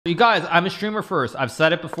You guys, I'm a streamer first. I've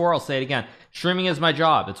said it before, I'll say it again. Streaming is my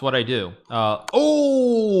job. It's what I do.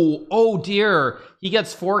 Oh dear, he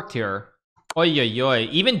gets forked here. Oy oy oy.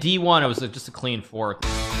 Even D1, it was just a clean fork.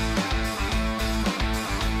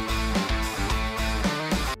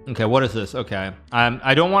 Okay, what is this? Okay,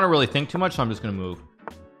 I don't want to really think too much, so I'm just gonna move.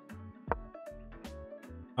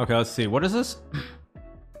 Okay, let's see. What is this? I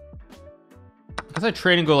guess I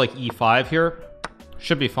trade and go like E5 here.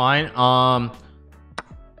 Should be fine.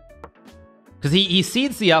 Because he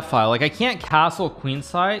seeds the F file. Like I can't castle queen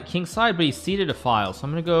side, king side, but he seeded a file. So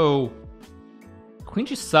I'm gonna go queen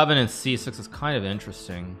G7 and C6 is kind of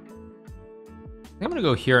interesting. I think I'm gonna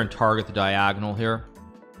go here and target the diagonal here.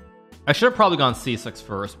 I should have probably gone C6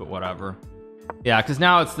 first, but whatever. Yeah, because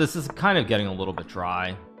now this is kind of getting a little bit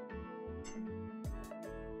dry.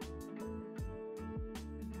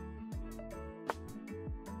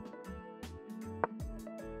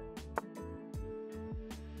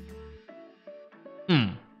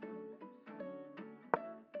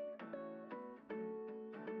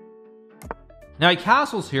 Now he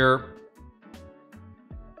castles here.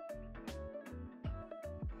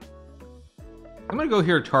 I'm gonna go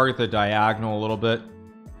here to target the diagonal a little bit.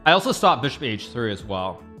 I also stopped bishop h3 as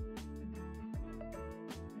well.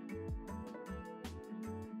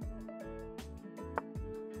 I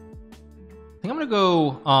think I'm gonna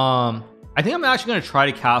go I think I'm actually gonna try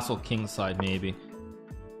to castle king side maybe.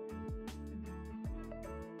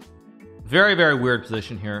 Very weird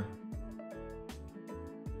position here.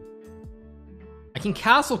 I can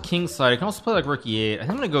castle king side. I can also play like rook e8. I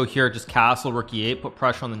think I'm gonna go here, just castle rook e8, put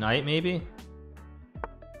pressure on the knight maybe.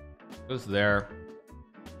 Goes there.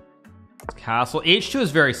 Let's castle. H2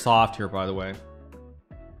 is very soft here, by the way.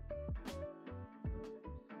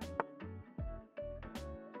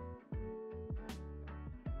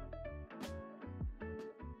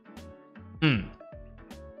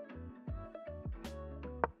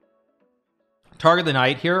 Target the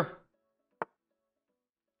knight here.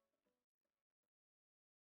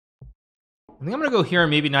 I think I'm gonna go here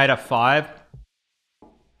and maybe knight f5.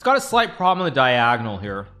 It's got a slight problem on the diagonal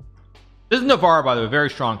here. This is Navarre, by the way,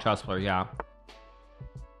 very strong chess player. Yeah.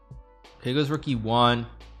 Okay, goes rook e1. I'm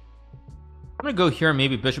gonna go here and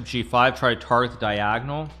maybe bishop g5, try to target the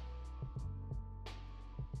diagonal.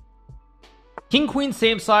 King queen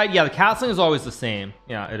same side. Yeah, the castling is always the same.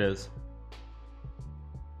 Yeah, it is.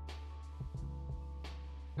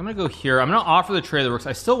 I'm gonna go here. I'm gonna offer the trade that works.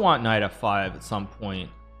 I still want knight f5 at some point.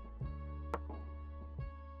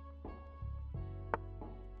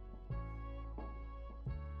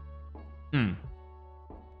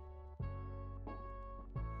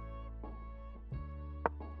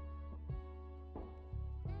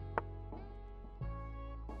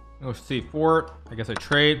 Go c4. I guess I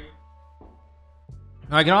trade.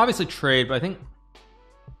 Now, I can obviously trade, but I think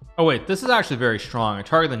oh wait, this is actually very strong. I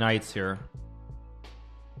target the knights here.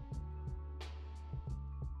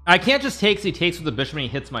 I can't just take, because he takes with the bishop and he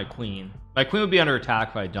hits my queen. My queen would be under attack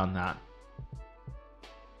if I had done that.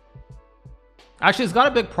 Actually, it's got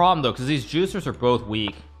a big problem though, because these juicers are both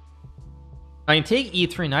weak. I can take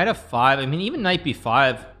e3, knight f5. I mean, even knight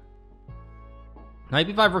b5. Knight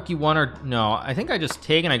b5, rook e1, or no, I think I just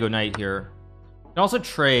take and I go knight here. I can also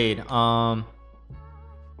trade.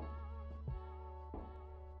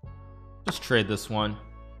 Just trade this one.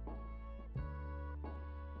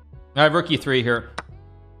 I have rook e3 here.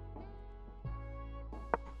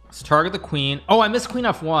 Let's target the queen. Oh, I missed queen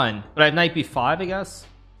f1, but I have knight b5, I guess.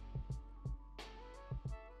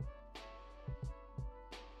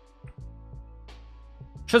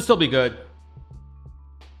 Should still be good.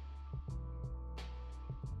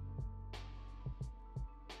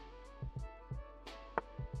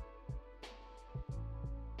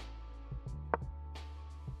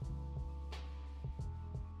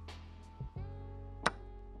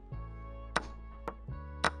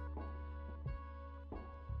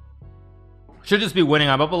 Should just be winning.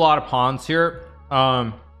 I'm up a lot of pawns here.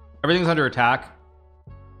 Everything's under attack.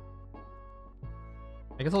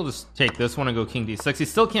 I guess I'll just take this one and go king d6. He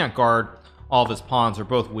still can't guard all of his pawns. They're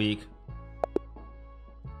both weak.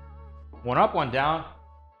 One up, one down.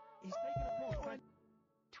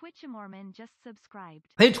 Twitch Mormon just subscribed.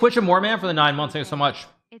 Hey, Twitch Mormon for the 9 months. Thank you so much.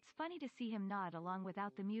 It's funny to see him nod along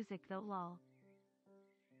without the music though, lol.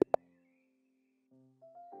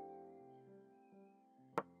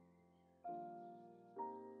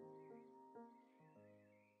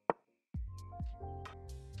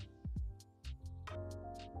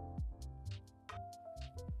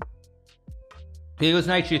 He goes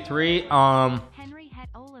knight g3. Henry Het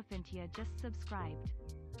Olephantia just subscribed.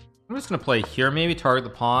 I'm just gonna play here, maybe target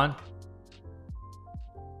the pawn.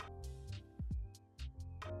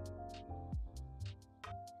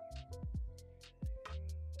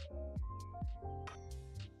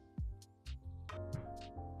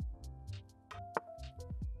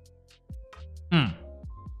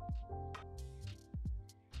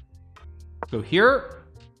 Go here.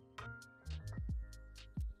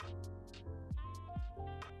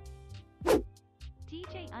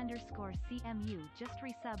 DJ_CMU just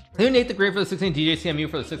resubbed. Thank you, Nate the Great for the 16, DJ CMU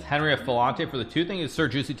for the 6, Henry Filante for the 2. Thank you, Sir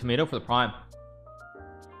Juicy Tomato for the prime.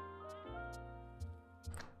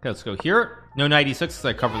 Okay, let's go here. No 96 because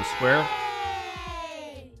I cover the square.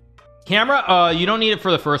 Camera, you don't need it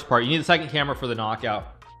for the first part. You need the second camera for the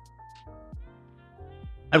knockout.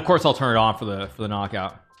 And of course, I'll turn it on for the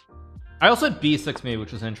knockout. I also had B6 maybe,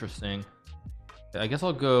 which was interesting. I guess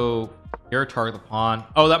I'll go here, target the pawn.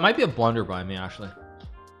 Oh, that might be a blunder by me actually.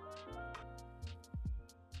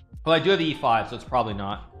 Well, I do have E5, so it's probably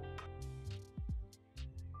not.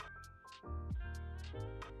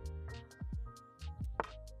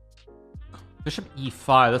 Bishop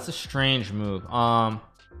E5, that's a strange move.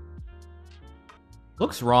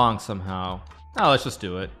 Looks wrong somehow. Oh, let's just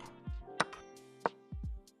do it.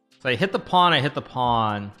 So I hit the pawn, I hit the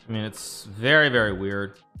pawn. I mean, it's very, very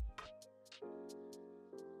weird.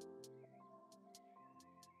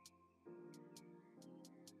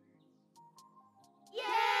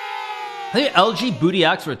 Hey, LG Booty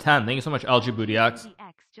X for a 10. Thank you so much, LG Booty X.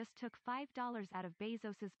 X just took $5 out of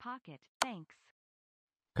Bezos's pocket. Thanks.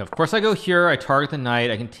 Okay, of course I go here. I target the knight.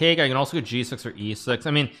 I can take. I can also go G6 or E6.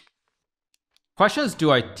 I mean, question is,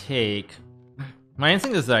 do I take? My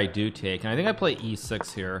instinct is that I do take, and I think I play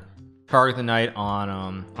E6 here. Target the knight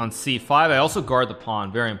on C5. I also guard the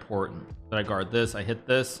pawn. Very important that I guard this. I hit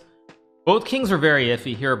this. Both kings are very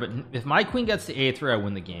iffy here, but if my queen gets to A3, I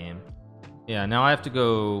win the game. Yeah, now I have to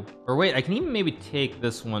go, or wait, I can even maybe take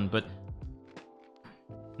this one, but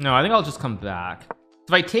no, I think I'll just come back.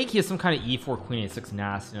 If I take, he has some kind of E4 queen A6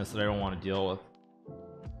 nastiness that I don't want to deal with.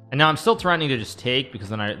 And now I'm still threatening to just take because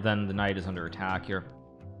then the knight is under attack here.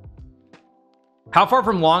 How far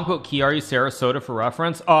from Longboat Key are you, Sarasota, for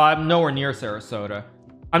reference? Oh, I'm nowhere near Sarasota.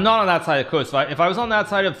 I'm not on that side of the coast. If I was on that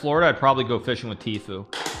side of Florida, I'd probably go fishing with Tifu.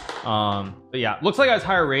 But yeah, looks like I was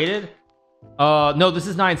higher rated. No, this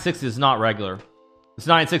is 960. This is not regular. It's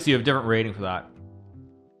 960. You have a different rating for that.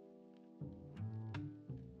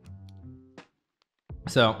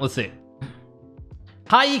 So let's see.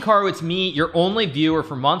 Hi Hikaru, it's me, your only viewer.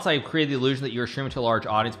 For months I have created the illusion that you're streaming to a large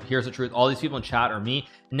audience, but here's the truth. All these people in chat are me.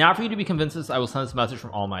 Now for you to be convinced of this, I will send this message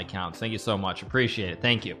from all my accounts. Thank you so much. Appreciate it.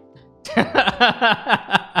 Thank you.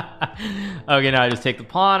 Okay, now I just take the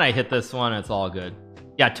pawn. I hit this one. It's all good.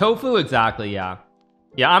 Yeah, tofu. Exactly. Yeah.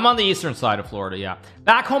 Yeah, I'm on the eastern side of Florida. Yeah,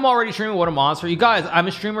 back home already streaming. What a monster. You guys, I'm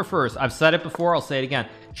a streamer first. I've said it before. I'll say it again.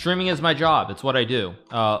 Streaming is my job. It's what I do.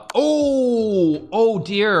 Oh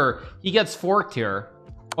dear. He gets forked here.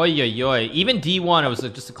 Oy, oy, oy. Even D1, it was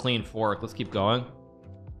just a clean fork. Let's keep going.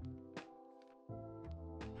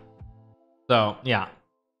 So, yeah.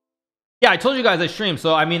 Yeah, I told you guys I streamed.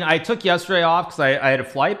 So, I mean, I took yesterday off because I had a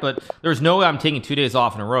flight, but there's no way I'm taking 2 days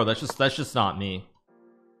off in a row. That's just not me.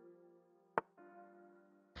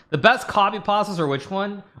 The best copy passes are which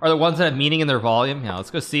one? Are the ones that have meaning in their volume? Yeah, let's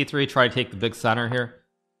go C3, try to take the big center here.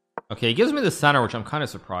 Okay, he gives me the center, which I'm kind of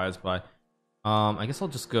surprised by. I guess I'll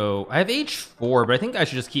just go. I have H4, but I think I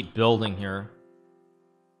should just keep building here.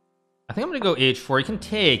 I think I'm gonna go H4. He can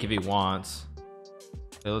take if he wants.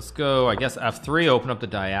 Okay, let's go. I guess F3. Open up the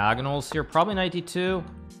diagonals here. Probably knight D2.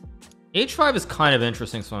 H5 is kind of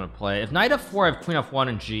interesting, so I'm gonna play. If knight F4, I have queen F1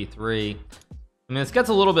 and G3. I mean, this gets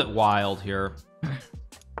a little bit wild here.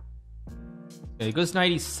 Okay, he goes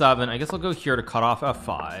knight E7. I guess I'll go here to cut off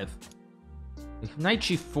F5. Knight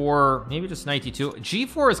G4, maybe just knight D2.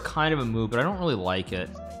 G4 is kind of a move, but I don't really like it.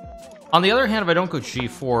 On the other hand, if I don't go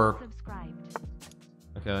G4,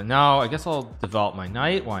 okay, now I guess I'll develop my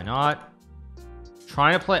knight. Why not?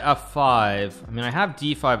 Trying to play F5. I mean, I have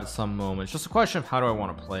D5 at some moment. It's just a question of how do I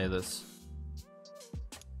want to play this.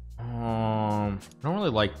 I don't really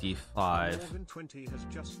like D5. Has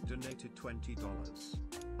just donated $20.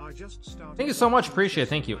 Thank you so much. Appreciate it.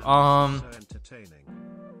 Thank you.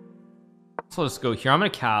 So let's go here. I'm gonna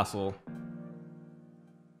castle.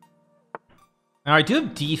 Now I do have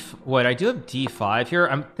I do have D5 here.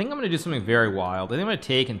 I think I'm gonna do something very wild. I think I'm gonna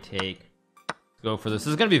take and take. Let's go for this.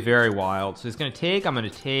 This is gonna be very wild. So he's gonna take. I'm gonna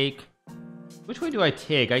take. Which way do I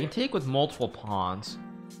take? I can take with multiple pawns.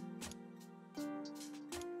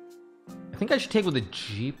 I think I should take with a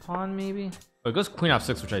G pawn, maybe. Oh, it goes Queen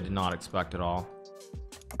F6, which I did not expect at all.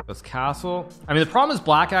 Goes castle. I mean, the problem is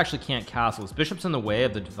black actually can't castle. His bishop's in the way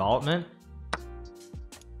of the development.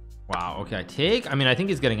 Wow, okay, I take. I mean, I think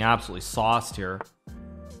he's getting absolutely sauced here.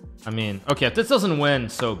 I mean, okay, if this doesn't win,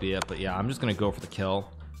 so be it. But yeah, I'm just gonna go for the kill.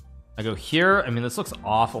 I go here. I mean, this looks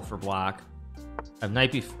awful for black. I have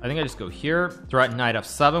knight B. I think I just go here. Threaten knight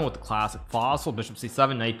F7 with the classic fossil. Bishop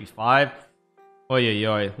C7, knight B5. Oy, oy,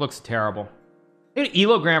 oy. Looks terrible. Thank you to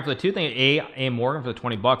Elogram for the 2. Thank you to A Morgan for the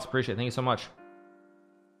 20 bucks. Appreciate it. Thank you so much.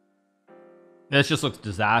 This just looks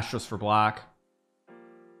disastrous for black.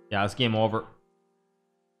 Yeah, it's game over.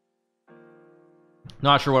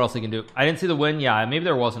 Not sure what else he can do. I didn't see the win. Yeah, maybe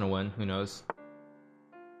there wasn't a win. Who knows?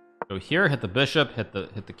 Go here, hit the bishop, hit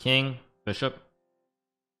the king, bishop.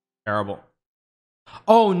 Terrible.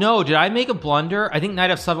 Oh no, did I make a blunder? I think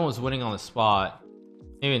knight f7 was winning on the spot.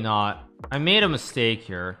 Maybe not. I made a mistake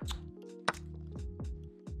here.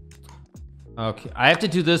 Okay, I have to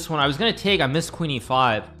do this one. I was gonna take, I missed queen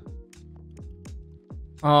e5.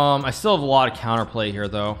 I still have a lot of counterplay here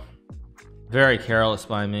though. Very careless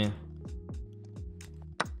by me.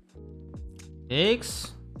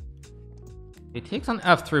 Takes. It takes on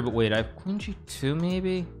f3, but wait, I have queen g2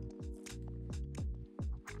 maybe.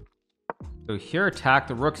 So here, attack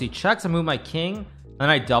the rooks. He checks. I move my king, then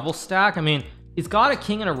I double stack. I mean, he's got a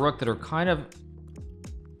king and a rook that are kind of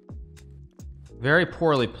very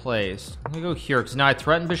poorly placed. I'm gonna go here because now I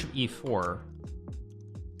threaten bishop e4.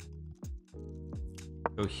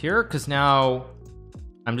 Go here because now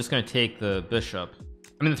I'm just gonna take the bishop.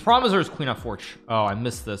 I mean, the problem is there's queen f4. Oh, I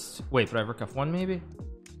missed this. Wait, but I have rook f1 maybe.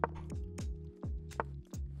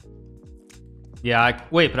 Yeah,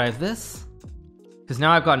 wait, but I have this because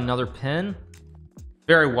now I've got another pin.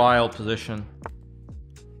 Very wild position.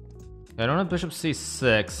 I don't have bishop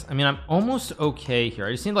c6. I mean, I'm almost okay here.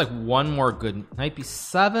 I just need like one more good. Knight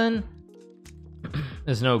b7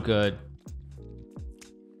 is no good.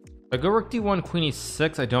 If I go rook d1, queen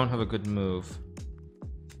e6, I don't have a good move.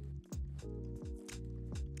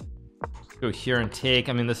 Go here and take.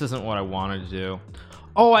 I mean, this isn't what I wanted to do.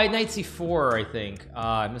 Oh, I had knight c4, I think.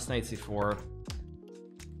 I missed knight c4.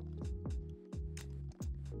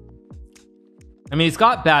 I mean, he's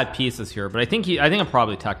got bad pieces here, but I think I'm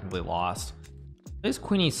probably technically lost. There's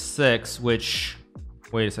queen e6, which,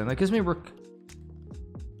 wait a second, that gives me rook.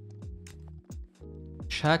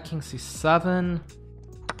 Check, king c7.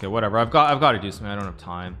 Okay, whatever. I've got to do something. I don't have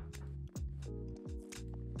time.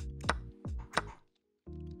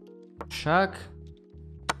 Check.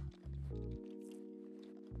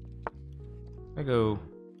 I go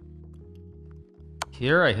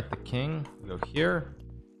here. I hit the king. I go here.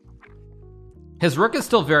 His rook is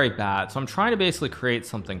still very bad, so I'm trying to basically create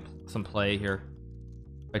some play here.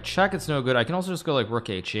 If I check, it's no good. I can also just go like rook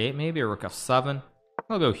h8 maybe, or rook f7.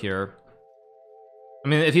 I'll go here. I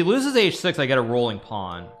mean, if he loses h6, I get a rolling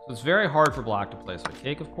pawn, so it's very hard for black to play. So I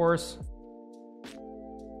take, of course,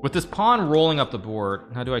 with this pawn rolling up the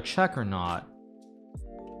board. Now, do I check or not?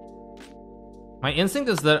 My instinct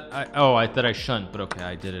is that that I shouldn't, but okay,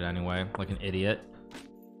 I did it anyway, like an idiot.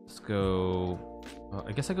 Let's go.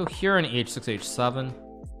 I guess I go here in h6, h7.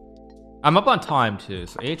 I'm up on time too,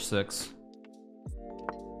 so h6,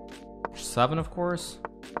 h7, of course.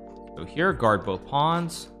 Go here, guard both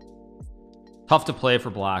pawns. Tough to play for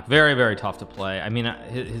black. Very, very tough to play. I mean,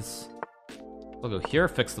 I'll go here,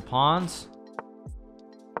 fix the pawns.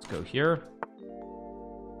 Let's go here.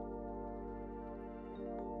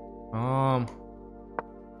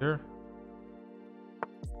 Here.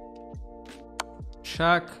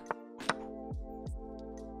 Check.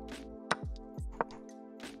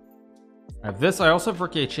 I have this. I also have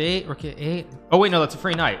rook h8, rook a8. Oh wait, no, that's a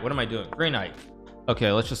free knight. What am I doing? Free knight.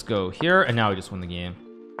 Okay, let's just go here, and now we just win the game.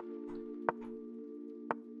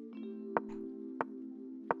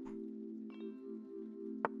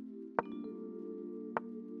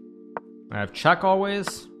 I have check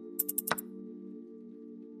always.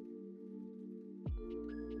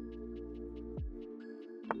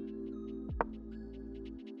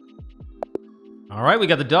 All right, we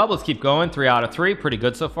got the dub. Let's keep going. 3 out of 3. Pretty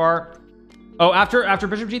good so far. Oh, after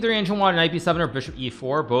bishop g3, ancient one, knight b7, or bishop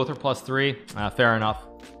e4, both are +3. Fair enough.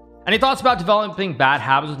 Any thoughts about developing bad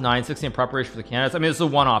habits with 960 in preparation for the candidates? I mean, this is a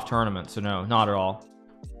one-off tournament, so no, not at all.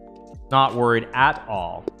 Not worried at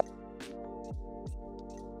all.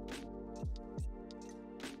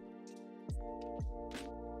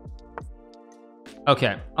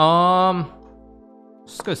 Okay.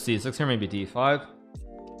 Let's go c6 here, maybe d5.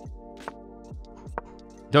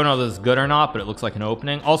 Don't know if this is good or not, but it looks like an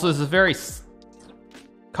opening. Also, this is a very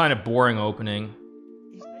kind of boring opening.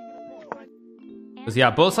 Because yeah,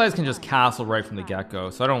 both sides can just castle right from the get-go,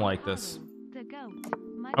 so I don't like this. Okay,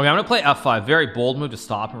 I'm gonna play f5. Very bold move to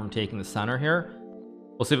stop him from taking the center here.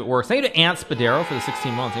 We'll see if it works. Thank you to Ant Spadero for the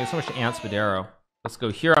 16 months. Thank you so much to Ant Spadero. Let's go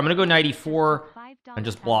here. I'm gonna go knight e4 and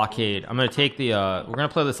just blockade. I'm gonna take the we're gonna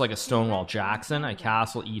play this like a Stonewall Jackson. I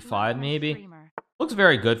castle e5 maybe. Looks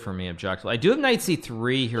very good for me objectively. I do have knight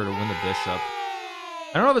c3 here to win the bishop.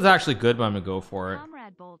 I don't know if it's actually good, but I'm gonna go for it.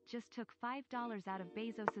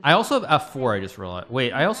 I also have f4. I just realized.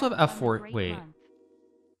 Wait, I also have f4. Wait,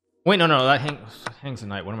 Wait, no, that hangs a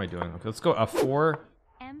knight. What am I doing? Okay, let's go f4.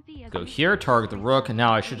 Go here, target the rook, and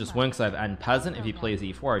now I should just win because I have end peasant. If he plays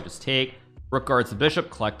e4, I just take. Rook guards the bishop,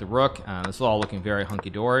 collect the rook, and this is all looking very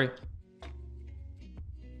hunky-dory.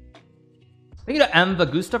 Thank you to M.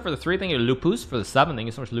 Vagusta for the 3. Thank you to Lupus for the 7. Thank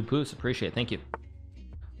you so much, Lupus. Appreciate it. Thank you.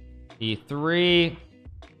 E3.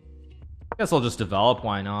 I guess I'll just develop.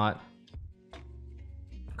 Why not?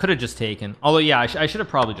 Could have just taken. Although, yeah, I should have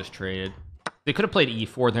probably just traded. They could have played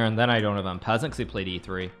e4 there, and then I don't have M peasant because they played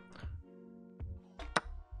e3.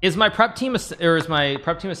 Is my prep team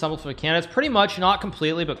assembled for the candidates? Pretty much, not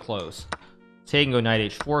completely, but close. Take and go knight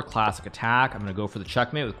h4, classic attack. I'm going to go for the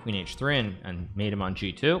checkmate with queen h3 and mate him on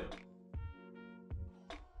g2.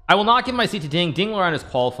 I will not give my seat to Ding. Ding Laurent is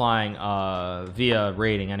qualifying via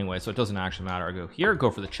rating anyway, so it doesn't actually matter. I go here,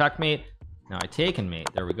 go for the checkmate. Now I take and mate.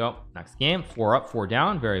 There we go. Next game, 4 up, 4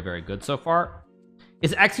 down. Very, very good so far.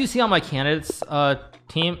 Is XUC on my candidates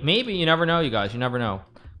team? Maybe. You never know, you guys. You never know.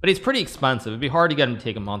 But he's pretty expensive. It'd be hard to get him to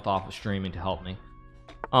take a month off of streaming to help me.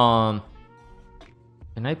 Knight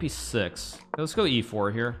b6. Let's go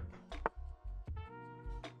e4 here.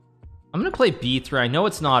 I'm gonna play b3. I know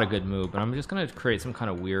it's not a good move, but I'm just gonna create some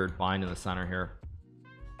kind of weird bind in the center here.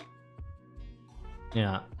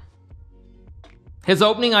 Yeah. His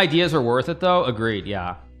opening ideas are worth it though. Agreed.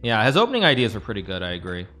 Yeah. His opening ideas are pretty good. I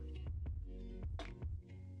agree.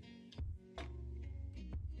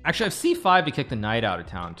 Actually, I have c5 to kick the knight out of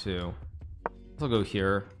town too. I'll go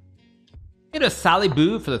here. Get a Sally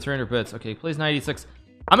Boo for the 300 bits. Okay, he plays knight e6.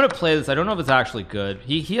 I'm gonna play this. I don't know if it's actually good.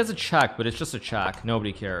 He has a check, but it's just a check.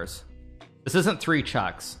 Nobody cares. This isn't 3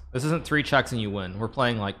 checks. This isn't 3 checks and you win. We're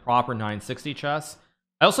playing like proper 960 chess.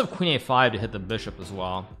 I also have queen a5 to hit the bishop as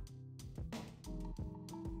well.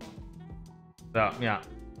 So yeah.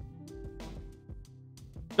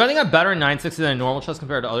 Do I think I'm better in 960 than in normal chess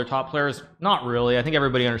compared to other top players? Not really. I think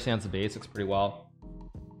everybody understands the basics pretty well.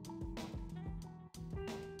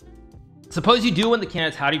 Suppose you do win the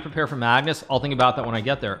candidates. How do you prepare for Magnus? I'll think about that when I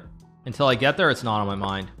get there. Until I get there, it's not on my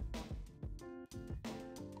mind.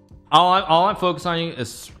 All I'm focused on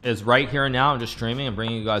is right here and now. I'm just streaming and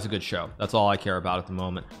bringing you guys a good show. That's all I care about at the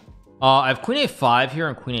moment. I have queen a5 here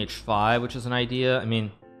and queen h5, which is an idea. I mean,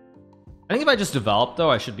 I think if I just develop though,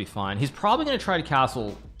 I should be fine. He's probably going to try to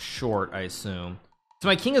castle short, I assume. So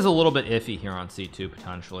my king is a little bit iffy here on c2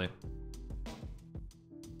 potentially.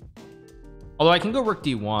 Although I can go rook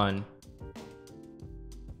d1.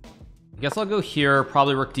 I guess I'll go here,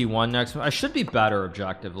 probably rook d1 next. I should be better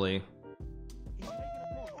objectively.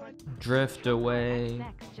 Drift away.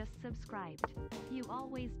 Just subscribed. You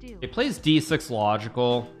always do. It plays d6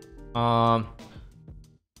 logical.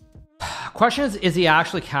 Question is he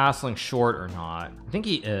actually castling short or not? I think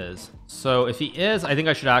he is. So if he is, I think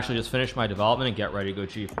I should actually just finish my development and get ready to go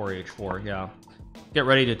g4 h4. Yeah, get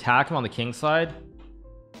ready to attack him on the king side.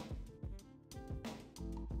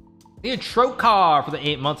 The Trokar for the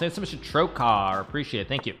 8 months. Thanks so much to Trokar. Appreciate it.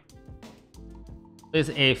 Thank you. Plays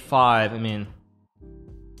a5. I mean,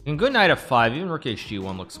 you can go knight f5. Even rook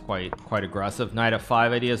hg1 looks quite aggressive. Knight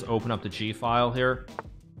f5 ideas open up the g file here.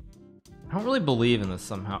 I don't really believe in this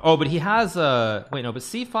somehow. Oh, but he has a wait, no, but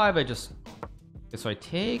c5 I just okay, so I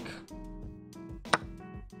take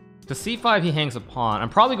to c5. He hangs a pawn. I'm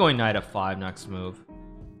probably going knight f5 next move.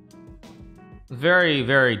 Very,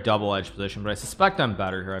 very double-edged position, but I suspect I'm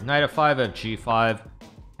better here. I have knight f5, I have g5. I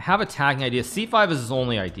have attacking idea. c5 is his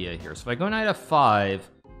only idea here. So if I go knight f5,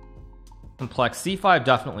 complex, c5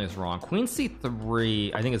 definitely is wrong. Queen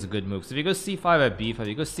c3 I think is a good move. So if you go c5, I have b5. If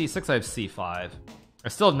you go c6, I have c5. I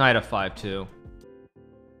still have knight f5 too.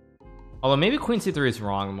 Although maybe queen c3 is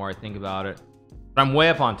wrong the more I think about it. But I'm way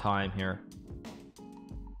up on time here.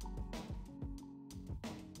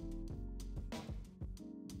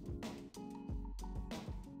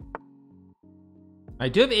 I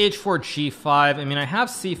do have h4 g5. I mean, I have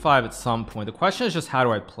c5 at some point. The question is just how do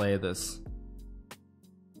I play this?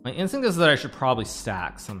 My instinct is that I should probably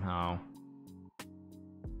stack somehow.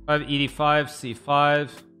 I have ed5 c5.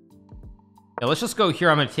 Yeah, let's just go here.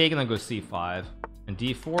 I'm gonna take and then go c5 and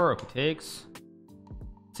d4. Okay, takes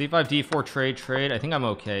c5 d4 trade. I think I'm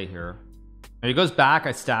okay here. If he goes back,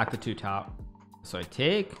 I stack the 2 top. So I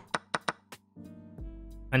take,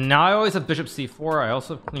 and now I always have bishop c4. I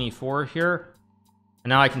also have queen e4 here. And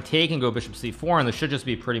now I can take and go bishop c4, and this should just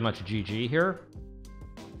be pretty much GG here.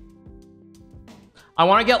 I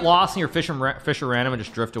want to get lost in your Fischer Random and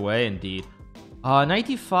just drift away. Indeed. Knight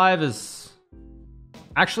d5 is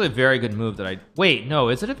actually a very good move that I... Wait, no,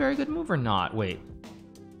 is it a very good move or not? Wait.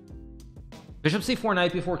 Bishop c4,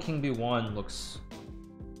 knight b4, king b1 looks...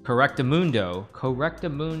 Correctamundo.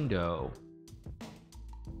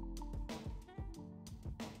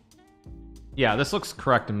 Yeah, this looks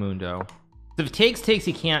correct to Mundo. If takes,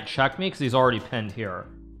 he can't check me because he's already pinned here.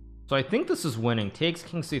 So I think this is winning. Takes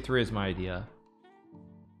king c3 is my idea.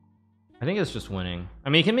 I think it's just winning. I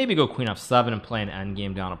mean, he can maybe go queen f7 and play an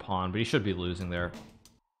endgame down a pawn, but he should be losing there.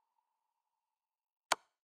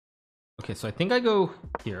 Okay, so I think I go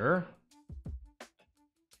here.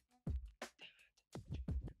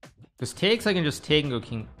 Because takes, I can just take and go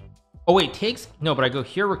king. Oh wait, takes, no, but I go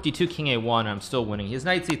here, rook d2, king a1. I'm still winning. He has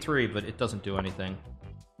knight c3, but it doesn't do anything.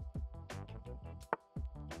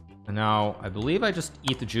 And now I believe I just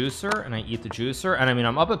eat the juicer, and I eat the juicer, and I mean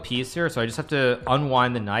I'm up a piece here, so I just have to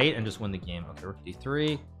unwind the knight and just win the game. Okay, rook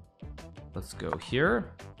d3. Let's go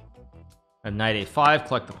here. And knight a5,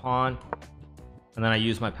 collect the pawn, and then I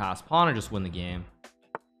use my passed pawn and just win the game.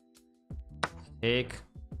 Take.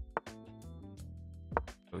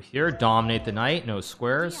 Go here, dominate the knight, no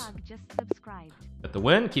squares. Get the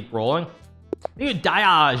win, keep rolling. Thank you,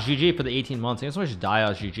 Daya GG for the 18 months. Thank you so much,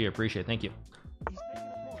 Daya GG. Appreciate it. Thank you.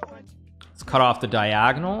 Let's cut off the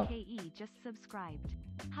diagonal. Thank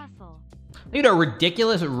you to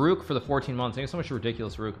Ridiculous Rook for the 14 months. Thank you so much,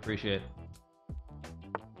 Ridiculous Rook. Appreciate it.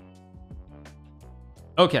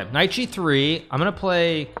 Okay, knight g3. I'm gonna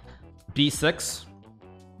play b6.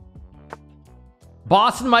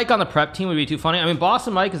 Boston Mike on the prep team would be too funny. I mean,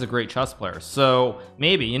 Boston Mike is a great chess player, so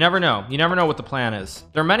maybe. You never know. You never know what the plan is.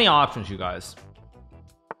 There are many options, you guys.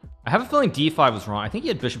 I have a feeling d5 was wrong. I think he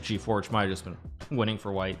had bishop g4, which might have just been winning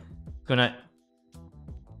for white. Gonna.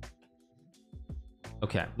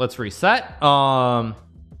 Okay, let's reset.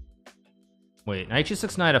 Wait, knight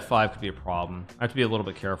g6, knight f5 could be a problem. I have to be a little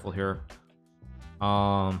bit careful here.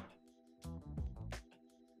 Yeah,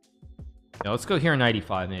 let's go here, knight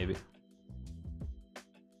e5 maybe.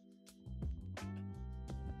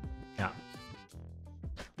 Yeah.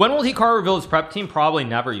 When will Hikaru reveal his prep team? Probably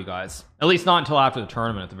never, you guys. At least not until after the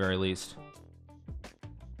tournament, at the very least.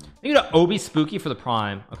 You got Obi Spooky for the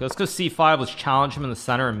prime. Okay, let's go c5. Let's challenge him in the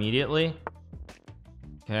center immediately.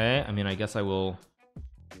 Okay, I mean, I guess I will.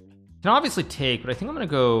 Can obviously take, but I think I'm gonna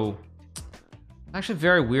go. Actually,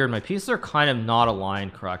 very weird. My pieces are kind of not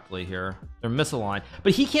aligned correctly here. They're misaligned.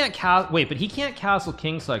 But he can't wait. But he can't castle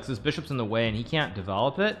kingside because his bishop's in the way, and he can't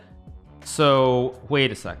develop it. So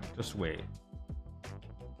wait a second. Just wait.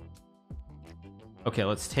 Okay,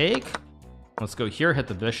 let's take. Let's go here. Hit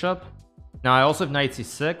the bishop. Now I also have knight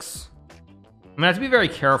c6. I mean, I have to be very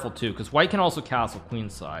careful too, because white can also castle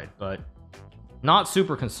queenside, but not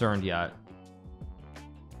super concerned yet.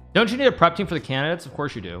 Don't you need a prep team for the candidates? Of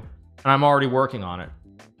course you do, and I'm already working on it.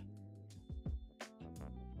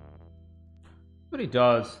 But he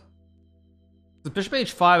does. The bishop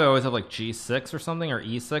h5, I always have like g6 or something, or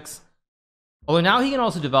e6. Although now he can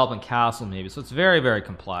also develop in castle maybe, so it's very, very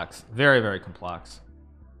complex. Very, very complex.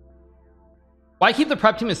 Why keep the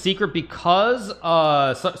prep team a secret? Because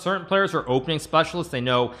certain players are opening specialists. They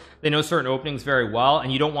know certain openings very well,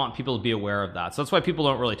 and you don't want people to be aware of that. So that's why people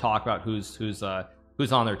don't really talk about who's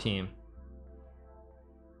on their team.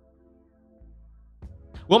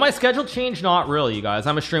 Will my schedule change? Not really, you guys.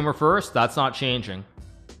 I'm a streamer first. That's not changing.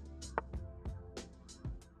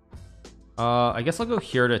 I guess I'll go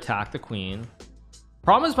here to attack the queen.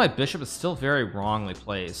 Problem is my bishop is still very wrongly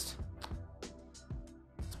placed.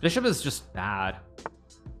 Bishop is just bad.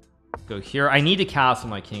 Go here. I need to castle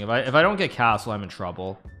my king. If I don't get castle, I'm in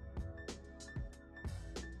trouble.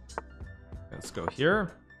 Let's go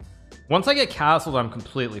here. Once I get castled, I'm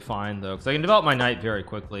completely fine though, because I can develop my knight very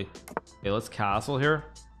quickly. Okay, let's castle here.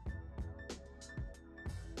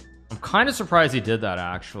 I'm kind of surprised he did that,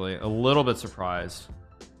 actually. A little bit surprised.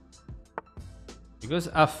 He goes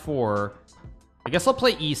f4. I guess I'll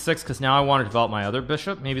play e6 because now I want to develop my other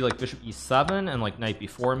bishop. Maybe like bishop e7 and like knight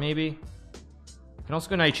b4 maybe. I can also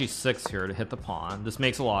go knight g6 here to hit the pawn. This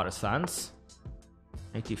makes a lot of sense.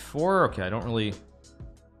 Knight d4. Okay, I don't really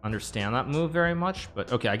understand that move very much,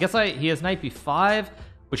 but okay, I guess he has knight b5,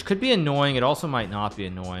 which could be annoying. It also might not be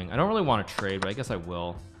annoying. I don't really want to trade, but I guess I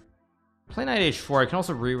will. Play knight h4. I can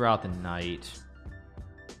also reroute the knight.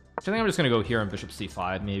 I think I'm just going to go here on bishop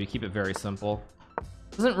c5 maybe. Keep it very simple.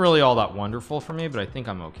 Isn't really all that wonderful for me, but I think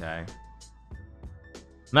I'm okay.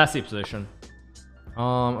 Messy position.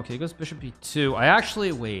 Okay, he goes bishop b2. I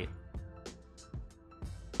actually wait.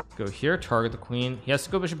 Go here, target the queen. He has to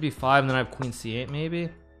go bishop b5, and then I have queen c8 maybe.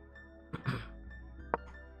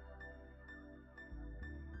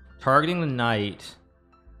 Targeting the knight.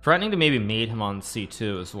 Threatening to maybe mate him on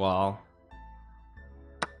c2 as well.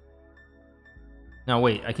 Now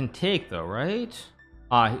wait, I can take though, right?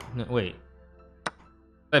 No, wait.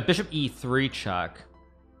 Bishop e3 check.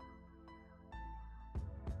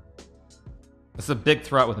 This is a big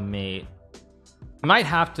threat with a mate. You might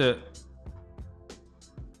have to.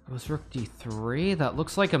 Goes rook d3. That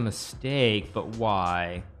looks like a mistake, but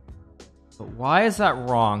why? But why is that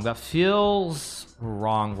wrong? That feels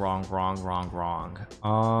wrong.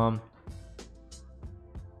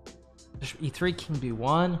 Bishop e3, king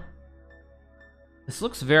b1. This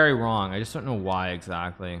looks very wrong. I just don't know why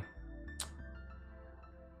exactly.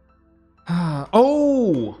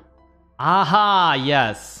 Oh! Aha,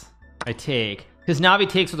 yes. I take. Because now if he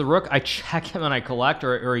takes with the rook, I check him and I collect,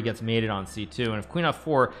 or he gets mated on c2. And if queen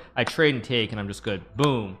f4, I trade and take, and I'm just good.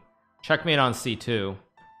 Boom. Checkmate on c2.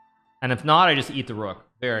 And if not, I just eat the rook.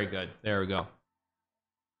 Very good. There we go.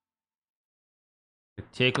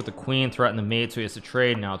 Take with the queen, threaten the mate, so he has to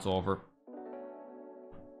trade. Now it's over.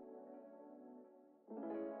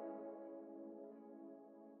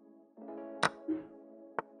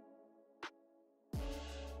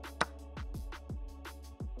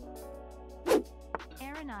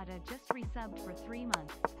 Just resubbed for 3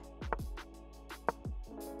 months.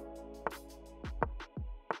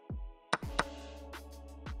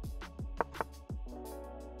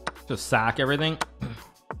 Just sack everything.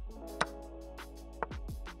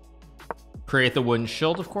 Create the wooden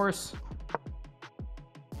shield, of course.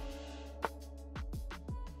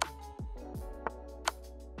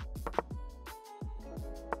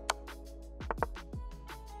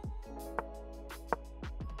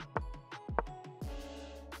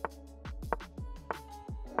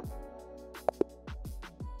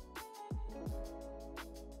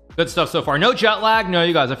 Good stuff so far. No jet lag. No,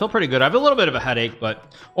 you guys, I feel pretty good. I have a little bit of a headache,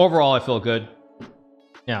 but overall I feel good.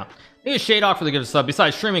 Yeah, thank you Shadok for the gift sub.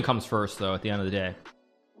 Besides, streaming comes first though at the end of the day.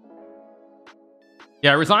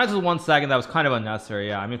 Yeah, resigns with 1 second. That was kind of unnecessary.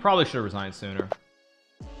 Yeah, I mean, probably should have resigned sooner.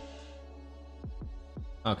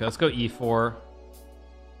 Okay, let's go e4.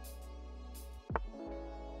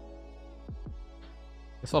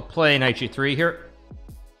 Guess I'll play knight g3 here.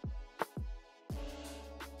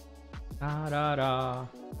 Da da da.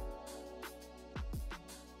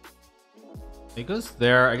 It goes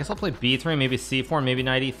there. I guess I'll play b3, maybe c4, maybe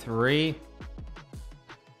knight e3.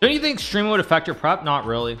 Don't you think streaming would affect your prep? Not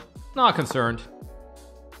really. Not concerned.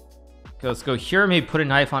 Okay, let's go here. Maybe put a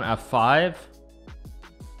knife on f5.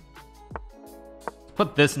 Let's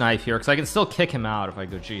put this knife here because I can still kick him out if I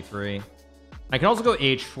go g3. I can also go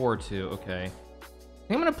h4 too. Okay, I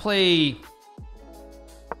think I'm gonna play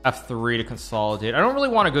f3 to consolidate. I don't really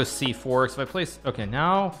want to go c4 because if I place, okay,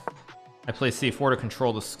 now I play c4 to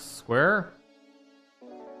control the square.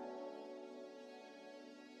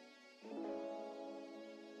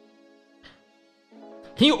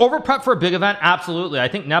 Can you over prep for a big event? Absolutely. I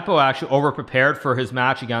think Nepo actually over prepared for his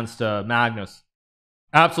match against Magnus.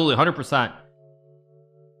 Absolutely, 100%.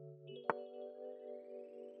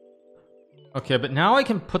 Okay, but now I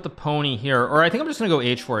can put the pony here, or I think I'm just gonna go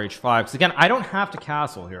h4 h5 because again I don't have to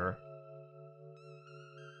castle here.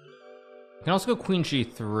 I can also go queen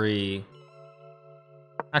g3.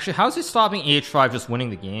 Actually, how's he stopping h5 just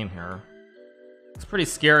winning the game here? It's pretty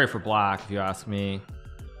scary for black if you ask me.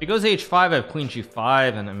 If he goes h5, I have queen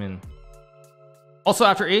g5, and I mean, also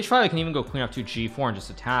after h5 I can even go queen f2 g4 and just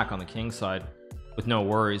attack on the king side with no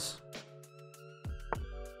worries.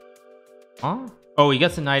 Huh? Oh, he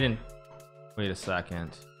gets a knight in. Wait a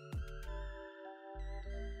second.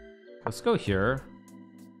 Let's go here.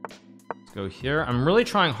 Let's go here. I'm really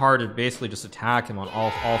trying hard to basically just attack him on all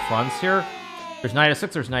fronts here. There's knight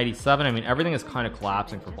f6, there's knight e7. I mean, everything is kind of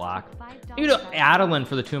collapsing for black. Thank you to Adeline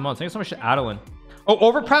for the 2 months. Thank you so much to Adeline. Oh,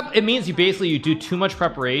 over prep, it means you do too much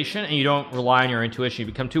preparation and you don't rely on your intuition.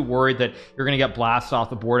 You become too worried that you're going to get blasted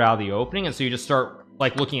off the board out of the opening, and so you just start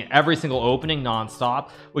like looking at every single opening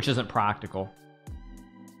non-stop, which isn't practical.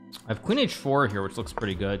 I have queen h4 here, which looks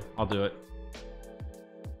pretty good. I'll do it.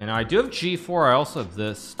 And I do have g4. I also have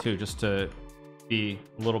this too, just to be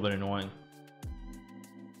a little bit annoying.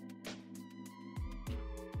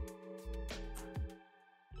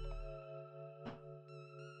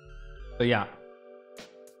 But yeah,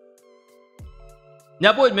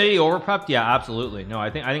 Nepo admitted he overprepped. Yeah, absolutely. No, I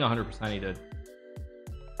think 100% he did.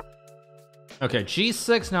 Okay,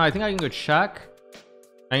 g6. Now I think I can go check.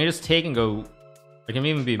 I can just take and go. I can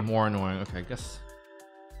even be more annoying. Okay, I guess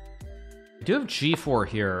I do have g4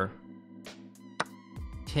 here.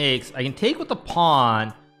 Takes. I can take with the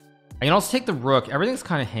pawn. I can also take the rook. Everything's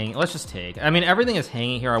kind of hanging. Let's just take. I mean, everything is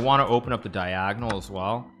hanging here. I want to open up the diagonal as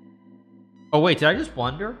well. Oh wait, did I just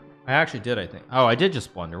blunder? I actually did, I think. Oh, I did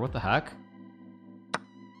just blunder. What the heck?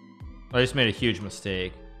 I just made a huge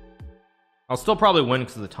mistake. I'll still probably win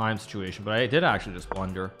because of the time situation, but I did actually just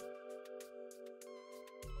blunder.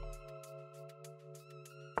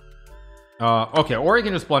 Okay, or you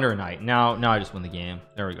can just blunder a knight. Now I just win the game.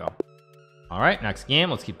 There we go. All right, next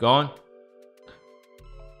game. Let's keep going.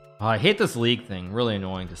 Oh, I hate this league thing, really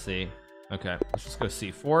annoying to see. Okay, let's just go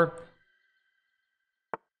c4.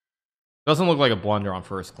 Doesn't look like a blunder on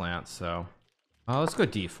first glance, so let's go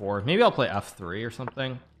d4. Maybe I'll play f3 or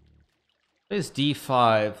something. Plays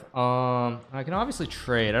d5. I can obviously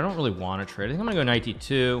trade. I don't really want to trade. I think I'm gonna go knight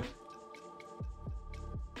d2.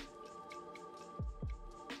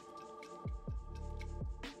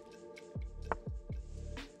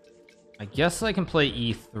 I guess I can play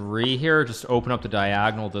e3 here, just open up the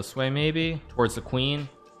diagonal this way, maybe towards the queen.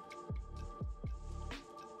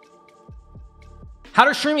 How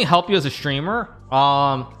does streaming help you as a streamer?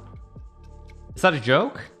 Is that a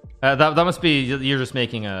joke? That must be, you're just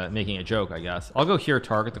making a joke, I guess. I'll go here,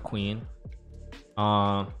 target the queen.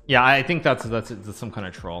 Yeah, I think that's some kind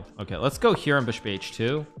of troll. Okay, let's go here on bishop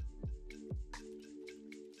h2.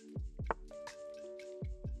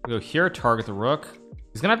 Go here, target the rook.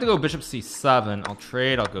 He's gonna have to go bishop c7. I'll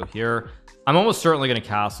trade. I'll go here. I'm almost certainly gonna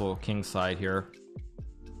castle king side here.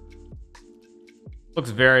 Looks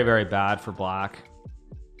very, very bad for black.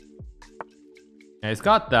 Yeah, he's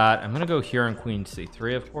got that. I'm gonna go here on queen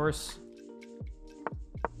c3, of course.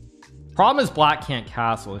 Problem is black can't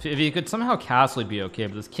castle. If he could somehow castle, he'd be okay,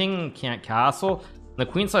 but this king can't castle. The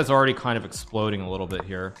queen side's already kind of exploding a little bit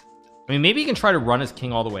here. I mean, maybe he can try to run his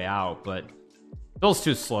king all the way out, but feels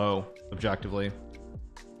too slow objectively.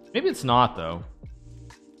 Maybe it's not though.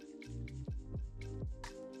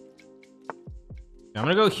 I'm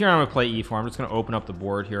gonna go here. I'm gonna play e4. I'm just gonna open up the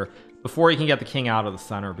board here before he can get the king out of the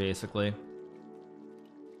center, basically.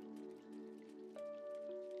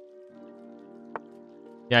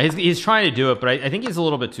 Yeah, he's trying to do it, but I think he's a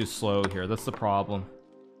little bit too slow here. That's the problem.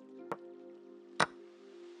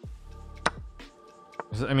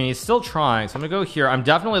 I mean, he's still trying, so I'm gonna go here. I'm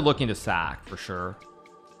definitely looking to sack for sure.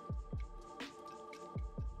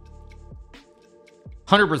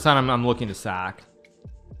 100% I'm looking to sack.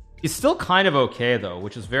 He's still kind of okay though,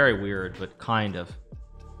 which is very weird, but kind of.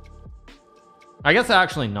 I guess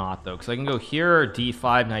actually not though, because I can go here,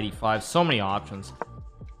 d5, knight e5, so many options.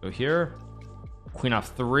 Go here, queen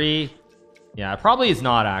f3. Yeah, probably is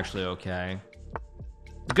not actually okay.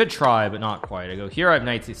 It's a good try, but not quite. I go here, I have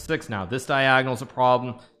knight c6. Now this diagonal is a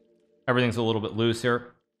problem. Everything's a little bit loose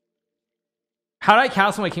here. How did I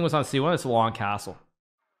castle? My king was on c1. It's a long castle.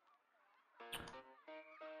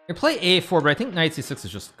 I play a4, but I think knight c6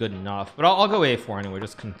 is just good enough. But I'll go a4 anyway.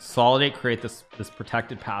 Just consolidate, create this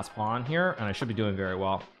protected pass pawn here, and I should be doing very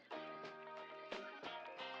well.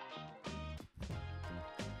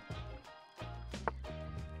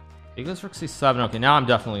 He goes rook c7. Okay, now I'm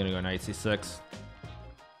definitely gonna go knight c6.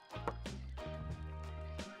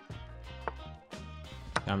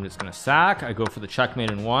 I'm just gonna sack. I go for the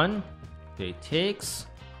checkmate in one. Okay, takes.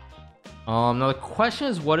 Now the question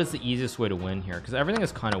is, what is the easiest way to win here? Because everything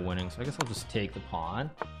is kind of winning, so I guess I'll just take the pawn.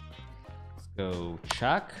 Let's go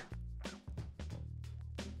check.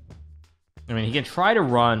 I mean, he can try to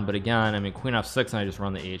run, but again, I mean, queen f6 and I just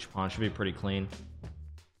run the h pawn. Should be pretty clean.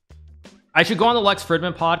 I should go on the Lex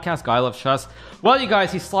Fridman podcast. Guy loves chess. Well, you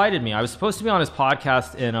guys, he slighted me. I was supposed to be on his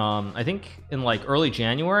podcast in I think in like early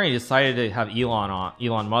January. He decided to have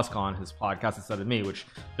Elon Musk on his podcast instead of me, which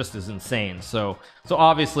just is insane. So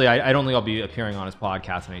obviously I don't think I'll be appearing on his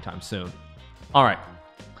podcast anytime soon. All right,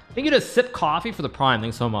 thank you to Sip Coffee for the prime.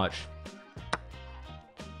 Thanks so much.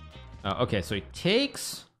 Okay, so he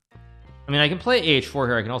takes. I mean, I can play h4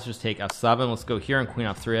 here. I can also just take f7. Let's go here and queen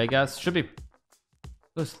f3. I guess should be.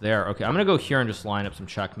 Goes there. Okay, I'm gonna go here and just line up some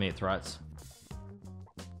checkmate threats.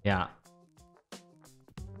 Yeah.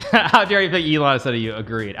 How dare you pick Elon instead of you?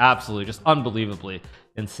 Agreed. Absolutely, just unbelievably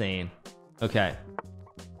insane. Okay,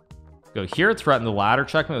 go here, threaten the ladder,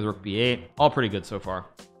 checkmate with rook b8. All pretty good so far.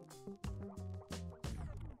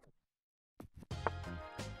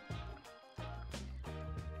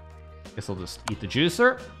 Guess I'll just eat the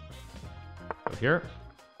juicer. Go here,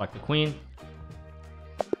 select the queen.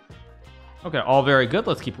 Okay, all very good.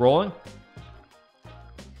 Let's keep rolling.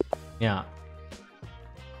 Yeah.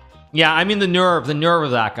 Yeah, I mean the nerve of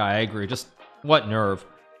that guy. I agree. Just what nerve?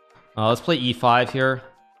 Let's play e5 here.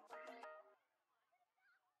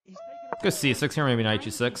 Let's go c6 here, maybe knight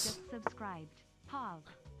g6.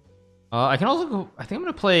 I can also go. I think I'm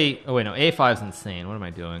gonna play. Oh wait, no, a5 is insane. What am I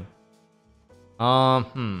doing?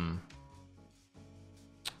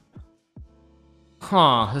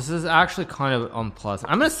 This is actually kind of unpleasant.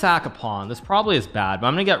 I'm gonna sack a pawn. This probably is bad, but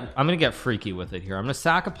I'm gonna get freaky with it here. I'm gonna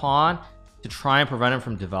sack a pawn to try and prevent him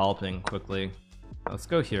from developing quickly. Let's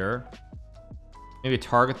go here. Maybe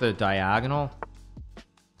target the diagonal.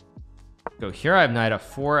 Go here. I have knight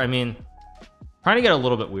f4. I mean, trying to get a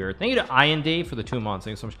little bit weird. Thank you to IND for the 2 months.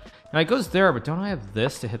 Thank you so much. Now it goes there, but don't I have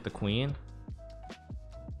this to hit the queen?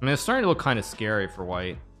 I mean, it's starting to look kind of scary for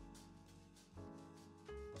white.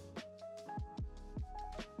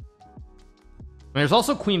 I mean, there's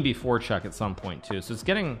also queen b4 check at some point too, so it's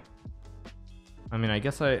getting, I mean, I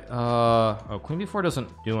guess oh, queen b4 doesn't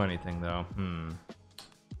do anything though.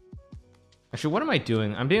 Actually, what am I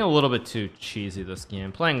doing? I'm being a little bit too cheesy this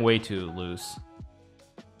game, playing way too loose.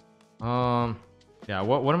 Yeah,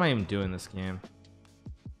 what am I even doing this game?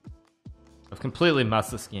 I've completely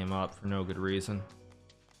messed this game up for no good reason.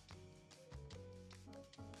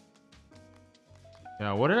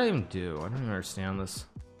 Yeah, what did I even do? I don't even understand this.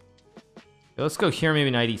 Okay, let's go here, maybe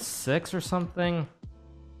 96 or something.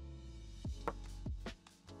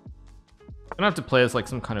 I'm gonna have to play as like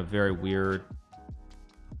some kind of very weird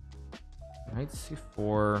knight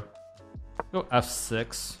c4. Go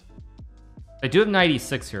f6. I do have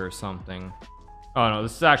 96 here or something. Oh no,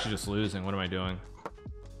 this is actually just losing. What am I doing?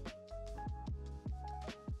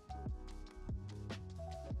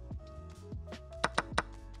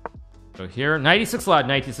 Go here, 96 allowed,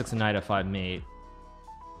 96 and knight f5 mate.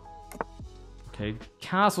 Okay,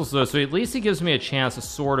 castles though, so at least he gives me a chance to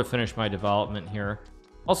sort of finish my development here.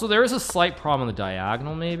 Also, there is a slight problem on the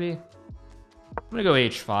diagonal, maybe. I'm gonna go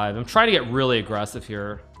h5. I'm trying to get really aggressive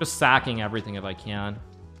here, just sacking everything if I can.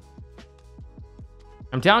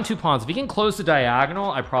 I'm down 2 pawns. If he can close the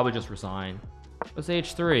diagonal, I probably just resign. That's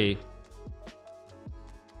h3.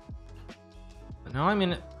 But now I'm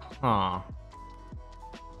in, oh,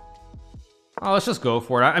 let's just go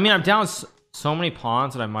for it. I mean, I'm down so many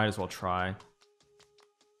pawns that I might as well try.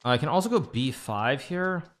 I can also go b5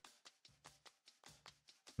 here.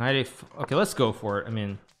 Knight a, okay, let's go for it. I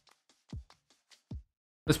mean,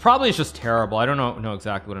 this probably is just terrible. I don't know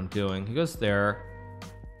exactly what I'm doing. He goes there.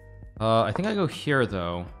 I think I go here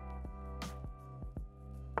though.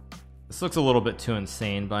 This looks a little bit too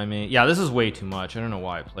insane by me. Yeah, this is way too much. I don't know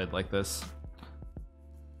why I played like this.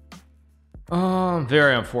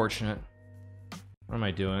 Very unfortunate. What am I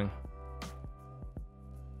doing?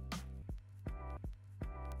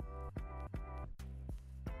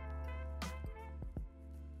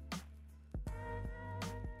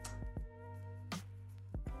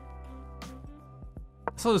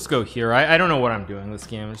 So let's go here. I don't know what I'm doing this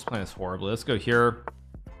game. I'm just playing this horribly. Let's go here.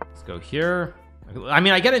 Let's go here. I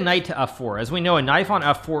mean, I get a knight to f4. As we know, a knight on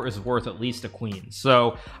f4 is worth at least a queen.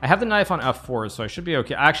 So I have the knight on f4, so I should be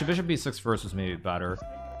okay. Actually, bishop b6 first was maybe better.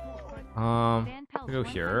 Go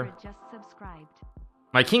here.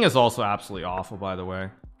 My king is also absolutely awful, by the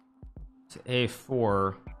way. It's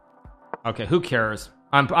a4. Okay, who cares?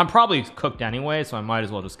 I'm probably cooked anyway, so I might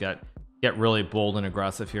as well just get really bold and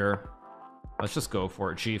aggressive here. Let's just go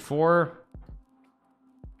for it. G4.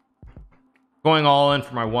 Going all in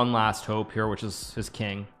for my one last hope here, which is his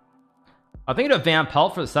king. I'm thinking of Van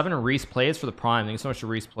Pelt for the 7 and Reese plays for the prime. Thank you so much to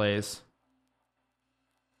Reese plays.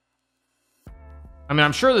 I mean,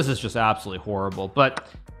 I'm sure this is just absolutely horrible, but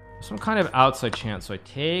some kind of outside chance. So I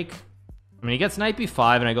take, I mean, he gets knight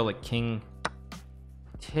b5 and I go like king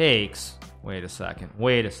takes. Wait a second.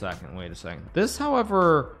 This,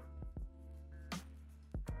 however,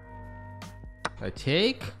 I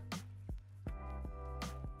take.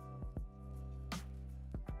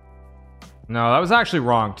 No, that was actually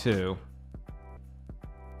wrong too.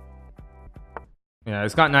 Yeah,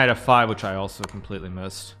 he's got knight f5, which I also completely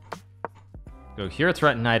missed. Go here,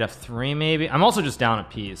 threaten knight f3 maybe. I'm also just down a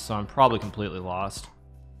piece, so I'm probably completely lost.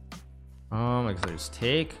 I guess I just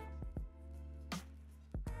take.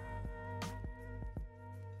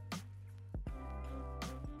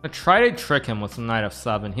 I try to trick him with some knight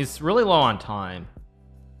f7. He's really low on time.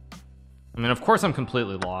 I mean, of course I'm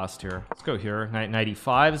completely lost here. Let's go here. Knight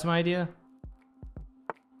e5 is my idea.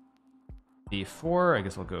 b4. I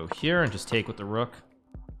guess I'll go here and just take with the rook.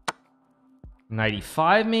 Knight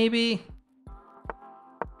e5 maybe.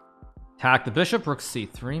 Attack the bishop. Rook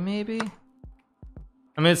c3 maybe.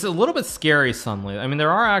 I mean, it's a little bit scary suddenly. I mean,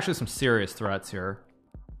 there are actually some serious threats here.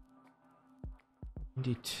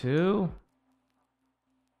 d2.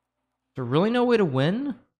 Is there really no way to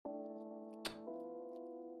win?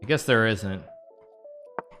 I guess there isn't.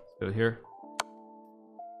 Let's go here.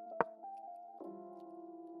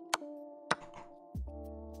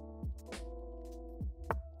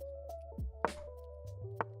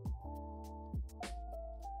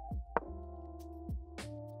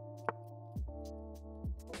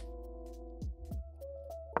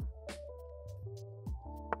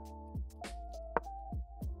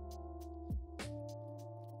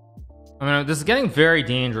 I mean, this is getting very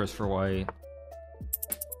dangerous for white.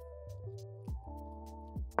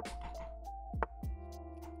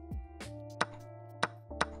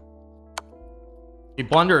 He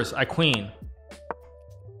blunders. I queen.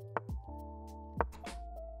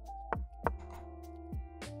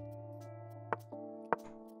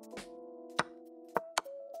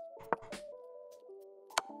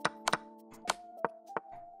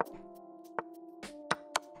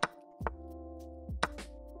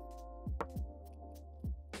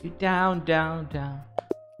 You down, down, down.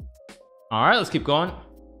 All right, let's keep going.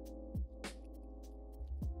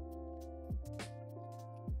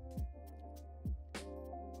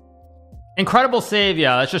 Incredible save.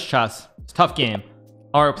 Yeah, that's just chess. It's a tough game.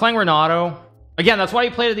 All right, we're playing Renato again. That's why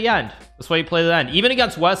you played at the end. That's why you played at the end. Even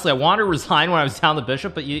against Wesley, I wanted to resign when I was down the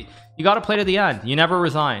bishop, but you got to play to the end. You never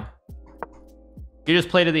resign. You just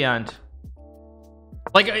play to the end.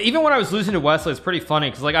 Like, even when I was losing to Wesley, it's pretty funny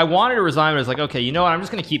because like I wanted to resign, but it's like, okay, you know what, I'm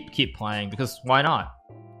just gonna keep playing because why not?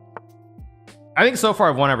 I think so far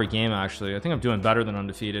I've won every game. Actually, I think I'm doing better than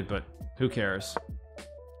undefeated, but who cares?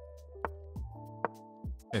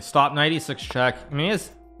 Okay, stop 96 check. I mean, it's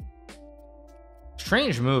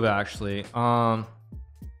strange move actually. Trying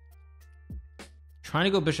to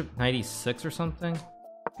go bishop 96 or something.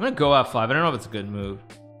 I'm gonna go f5. I don't know if it's a good move.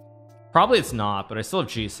 Probably it's not, but I still have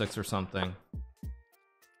g6 or something.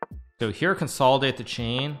 So here, consolidate the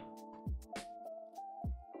chain.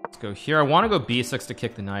 Let's go here. I want to go b6 to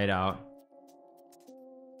kick the knight out.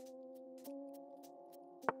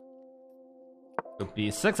 Go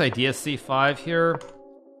b6, idea c5 here.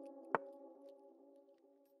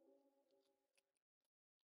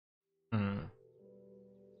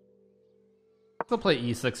 Still play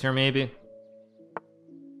e6 here maybe.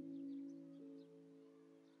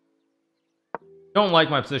 Don't like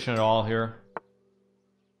my position at all here.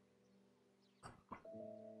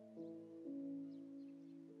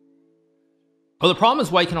 Oh, the problem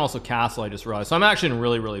is white can also castle, I just realized. So I'm actually in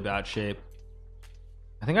really bad shape.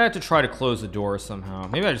 I think I have to try to close the door somehow.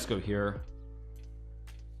 Maybe I just go here.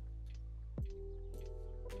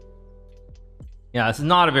 Yeah, this is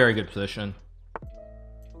not a very good position.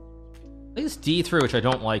 Plays d3, which I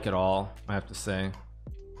don't like at all, I have to say.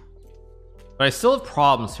 But I still have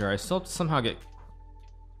problems here. I still have to somehow get...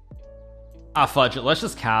 Ah, fudge it. Let's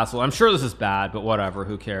just castle. I'm sure this is bad, but whatever.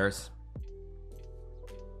 Who cares?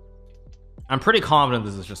 I'm pretty confident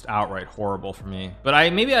this is just outright horrible for me.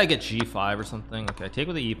 But maybe I get g5 or something. Okay, I take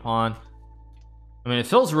with the e-pawn. I mean, it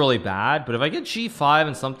feels really bad, but if I get g5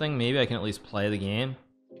 and something, maybe I can at least play the game.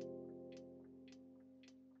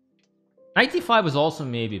 Knight d5 was also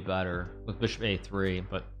maybe better with bishop a3,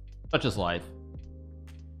 but such is life.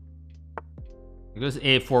 It goes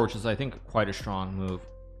a4, which is I think quite a strong move.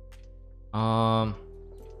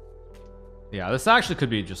 Yeah, this actually could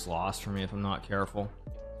be just lost for me if I'm not careful.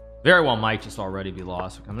 Very well might just already be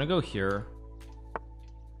lost. Okay, I'm gonna go here.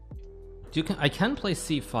 I can play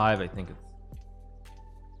c5. I think it's...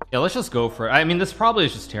 Yeah, let's just go for it. I mean, this probably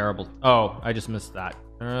is just terrible. Oh, I just missed that.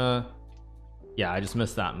 Yeah, I just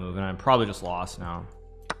missed that move, and I'm probably just lost now.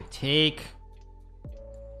 I take...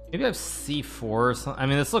 Maybe I have c4 or something. I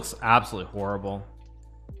mean, this looks absolutely horrible.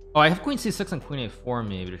 Oh, I have queen c6 and queen a4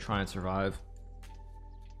 maybe to try and survive.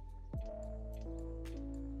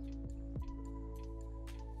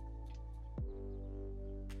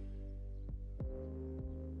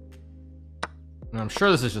 And I'm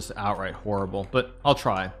sure this is just outright horrible, but I'll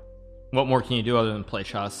try. What more can you do other than play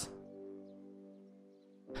chess?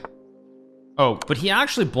 Oh, but he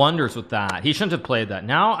actually blunders with that. He shouldn't have played that.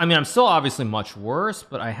 Now, I mean, I'm still obviously much worse,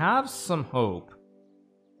 but I have some hope.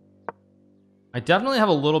 I definitely have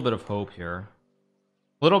a little bit of hope here.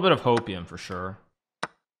 A little bit of hopium for sure.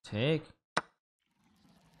 Take.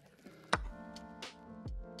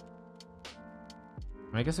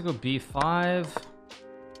 I guess I go b5.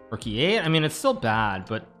 Rook e8. I mean, it's still bad,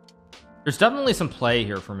 but there's definitely some play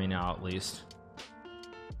here for me now, at least.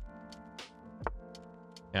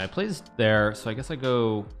 Yeah, I plays there, so I guess I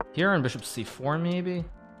go here and bishop c4 maybe.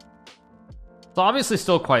 It's obviously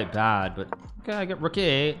still quite bad, but okay, I get rook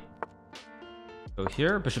a8. Go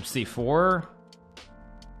here, bishop c4.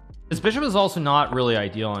 This bishop is also not really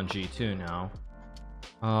ideal on g2 now.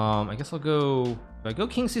 I guess I'll go... Do I go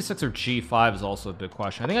king c6 or g5 is also a big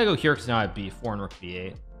question. I think I go here because now I have b4 and rook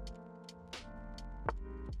b8.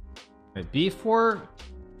 Okay, b4,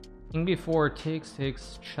 king b4,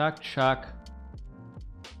 takes, check, check.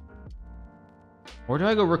 Or do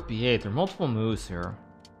I go rook b8? There are multiple moves here.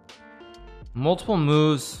 Multiple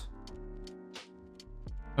moves.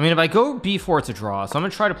 I mean, if I go b4, it's a draw. So I'm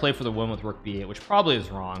going to try to play for the win with rook b8, which probably is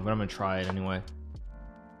wrong, but I'm going to try it anyway.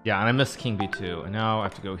 Yeah, and I missed king b2. And now I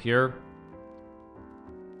have to go here.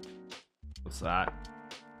 What's that?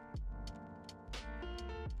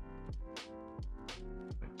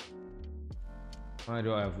 Why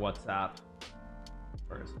do I have WhatsApp?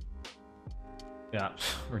 Where is it? Yeah,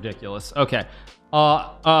 ridiculous. Okay.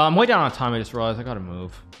 I'm way down on time. I just realized I gotta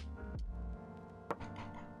move.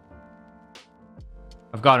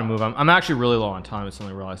 I've got to move. I'm actually really low on time. I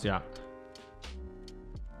suddenly realized. Yeah.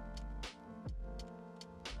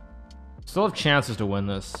 Still have chances to win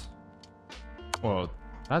this. Whoa,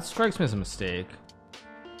 That strikes me as a mistake.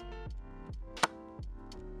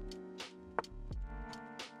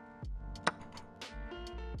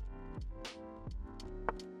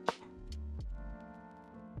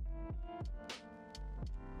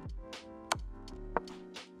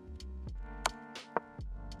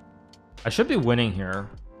 I should be winning here.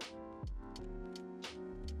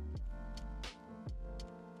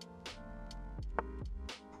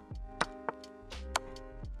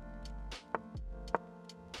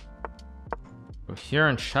 Go here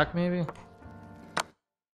and check maybe.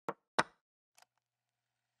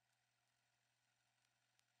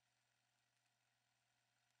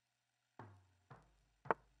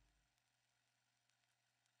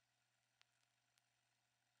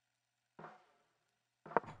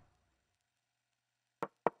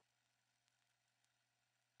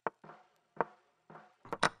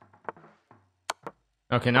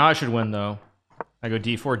 Okay, now I should win though. I go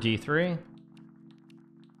d4, d3.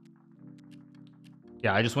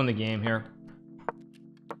 Yeah, I just won the game here.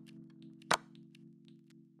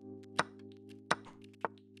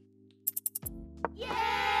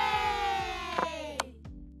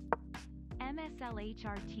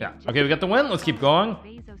 Yeah, okay, we got the win. Let's keep going.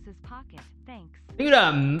 You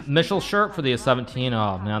got a Mitchell shirt for the 17.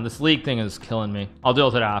 Oh man, this league thing is killing me. I'll deal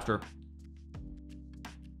with it after.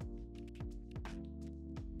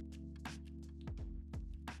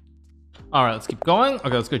 All right, let's keep going. Okay,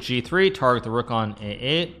 let's go g3, target the rook on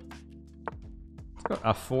a8. Let's go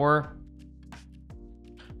f4.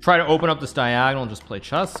 Try to open up this diagonal and just play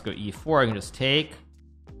chess. Let's go e4. I can just take.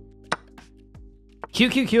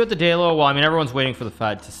 QQQ at the day low. Well, I mean, everyone's waiting for the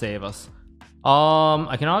Fed to save us.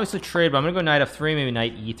 I can obviously trade, but I'm gonna go knight f3, maybe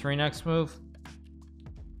knight e3 next move.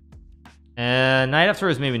 And knight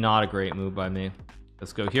f3 is maybe not a great move by me.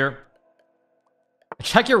 Let's go here.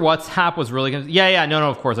 Check your WhatsApp was really good. Yeah, no,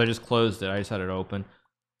 of course I just closed it. I just had it open.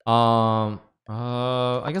 I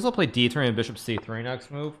guess I'll play d3 and bishop c3 next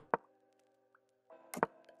move.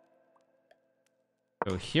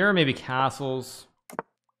 Go here, maybe castles.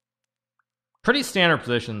 Pretty standard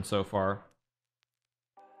position so far.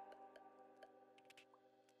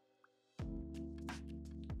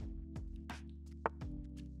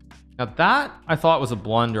 Now that I thought was a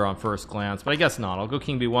blunder on first glance, but I guess not. I'll go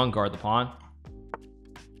king b1, guard the pawn.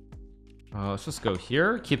 Let's just go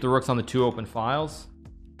here, keep the rooks on the two open files.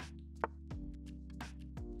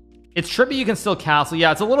 It's trippy, you can still castle.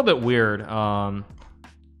 Yeah, it's a little bit weird.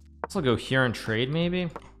 Let's go here and trade maybe.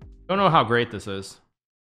 Don't know how great this is.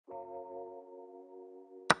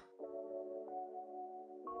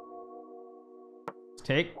 Let's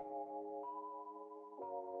take.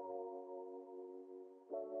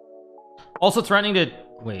 Also threatening to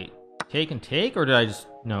wait, take and take, or did I just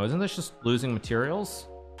no? Isn't this just losing materials?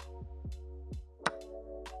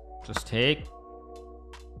 Just take.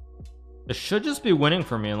 It should just be winning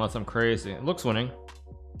for me unless I'm crazy. It looks winning.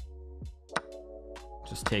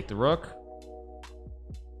 Just take the rook.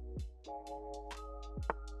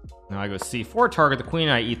 Now I go c4, target the queen.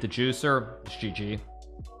 I eat the juicer. It's GG.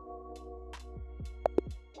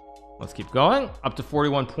 Let's keep going. Up to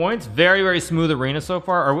 41 points. Very, very smooth arena so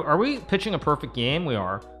far. Are we pitching a perfect game? We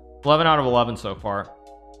are. 11 out of 11 so far.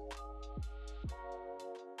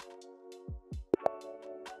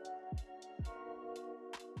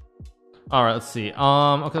 All right, let's see.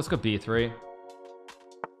 Okay, let's go b3.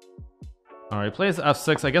 All right, he plays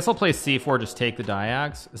f6. I guess I'll play c4, just take the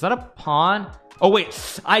diags. Is that a pawn? Oh wait,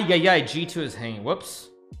 g2 is hanging. Whoops.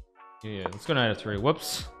 Yeah, let's go knight f3.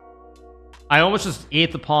 Whoops. I almost just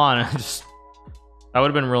ate the pawn. That would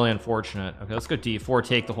have been really unfortunate. Okay, let's go d4,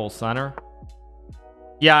 take the whole center.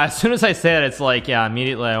 Yeah, as soon as I say it, it's like, yeah,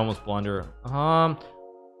 immediately I almost blunder.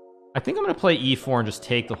 I think I'm gonna play e4 and just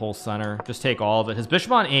take the whole center, just take all of it. His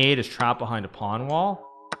bishop on a8 is trapped behind a pawn wall,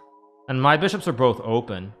 and my bishops are both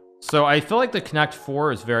open, so I feel like the connect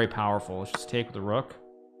 4 is very powerful. Let's just take with the rook.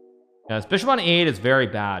 Yeah, his bishop on a8 is very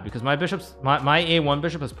bad because my a1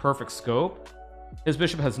 bishop has perfect scope. His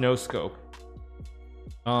bishop has no scope.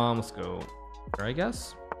 Let's go here, I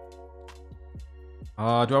guess. Do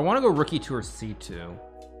I want to go rook e2 or c2?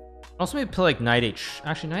 Also maybe play like knight h,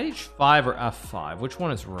 actually knight h5 or f5. Which one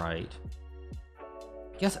is right?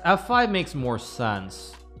 I guess f5 makes more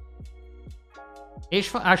sense.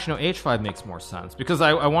 H5, actually no, h5 makes more sense because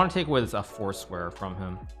I want to take away this f4 square from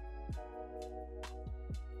him.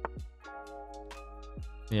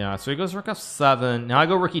 Yeah, so he goes rook f7. Now I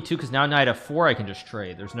go rook e2 because now knight f4 I can just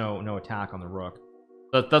trade. There's no attack on the rook.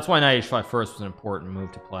 That's why knight h5 first was an important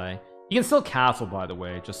move to play. You can still castle, by the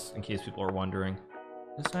way, just in case people are wondering.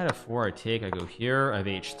 This knight f4 I take, I go here, I have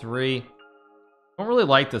h3. I don't really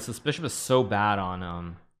like this. This bishop is so bad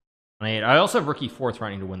on 8. I also have rook e4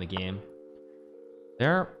 threatening to win the game.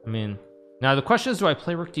 There, I mean, now the question is, do I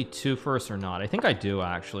play rook d2 first or not? I think I do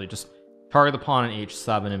actually. Just target the pawn on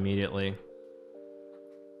h7 immediately.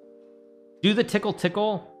 Do the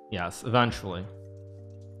tickle? Yes, eventually.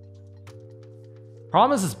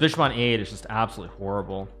 Problem is this bishop on 8 is just absolutely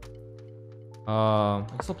horrible. I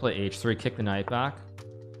guess I'll play h3, kick the knight back.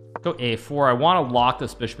 Go a4. I want to lock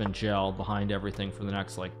this bishop in jail behind everything for the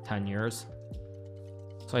next like 10 years.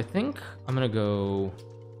 So I think I'm gonna go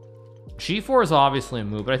g4 is obviously a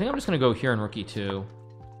move, but I think I'm just gonna go here and rook e2.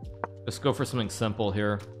 Just go for something simple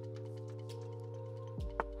here.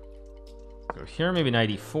 Go here, maybe knight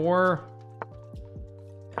e4.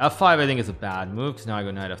 f5 I think is a bad move because now I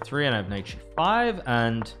go knight f3 and I have knight g5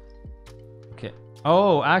 and okay.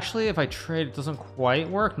 Oh, actually, if I trade, it doesn't quite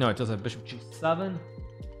work. No, it does have bishop g7.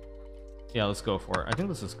 Yeah, let's go for it. I think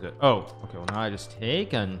this is good. Oh, okay. Well, now I just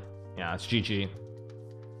take and yeah, it's GG.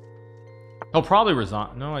 He'll probably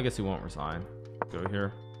resign. No, I guess he won't resign. Go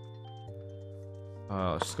here.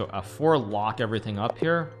 Let's just go f4, lock everything up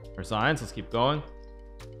here. Resigns. Let's keep going.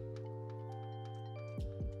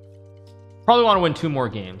 Probably want to win 2 more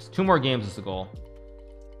games. 2 more games is the goal.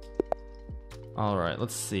 All right,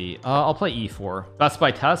 let's see. I'll play e4. Best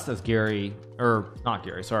by test, as Gary, or not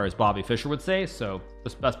Gary, sorry, as Bobby Fischer would say. So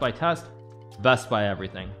just best by test, best by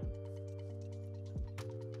everything.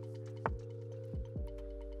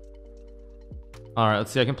 All right,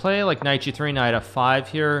 let's see. I can play like knight g3, knight f5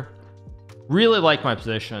 here. Really like my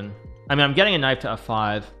position. I mean, I'm getting a knight to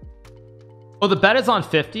f5. Oh, the bet is on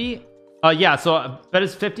 50. Yeah, so bet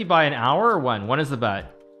is 50 by an hour or when is the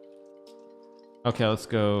bet? Okay, let's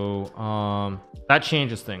go. That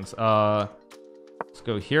changes things. Let's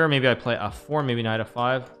go here. Maybe I play f4, maybe knight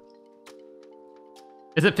f5.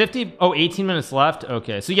 Is it 50? Oh, 18 minutes left.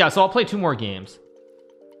 Okay, so yeah, so I'll play 2 more games.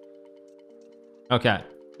 Okay,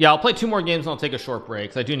 yeah, I'll play 2 more games and I'll take a short break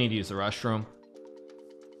because I do need to use the restroom.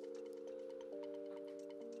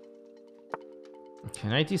 Okay,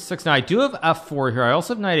 knight d6. Now I do have f4 here. I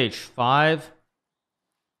also have knight h5.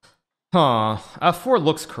 Huh, f4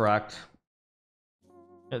 looks correct.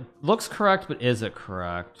 It looks correct, but is it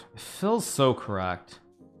correct? It feels so correct.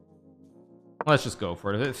 Let's just go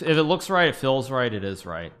for it. If it looks right, it feels right, it is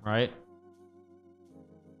right, right?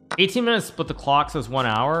 18 minutes, but the clock says 1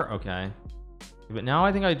 hour. Okay, but now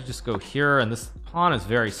I think I just go here, and this pawn is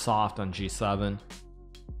very soft on g7.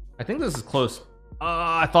 I think this is close.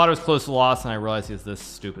 I thought it was close to loss, and I realized he has this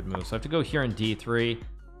stupid move, so I have to go here in d3.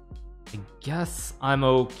 I guess I'm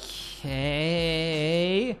okay.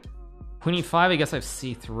 Queen e5, I guess I have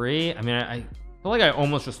c3. I mean, I feel like I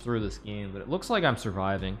almost just threw this game, but it looks like I'm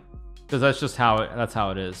surviving because that's just how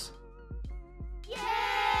it is. Yay!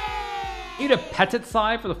 You need a petit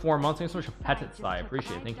side for the 4 months. Thanks so much for petit side.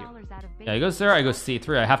 Appreciate it. Thank you. Yeah, he goes there. I go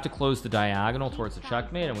c3. I have to close the diagonal towards the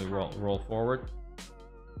checkmate, and we roll forward.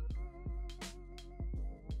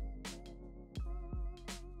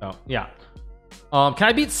 Oh yeah. Can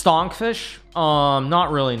I beat Stonkfish?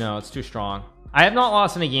 Not really. No, it's too strong. I have not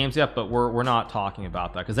lost any games yet, but we're not talking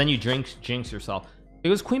about that because then you jinx yourself. It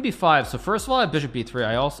was queen b5. So first of all, I have bishop b3.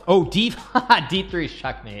 I also d3 is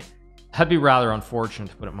checkmate. That'd be rather unfortunate,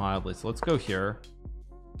 to put it mildly. So let's go here.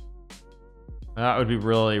 That would be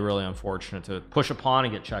really unfortunate to push a pawn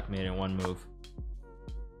and get checkmate in 1 move.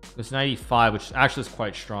 This knight e5, which actually is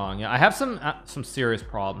quite strong. Yeah, I have some serious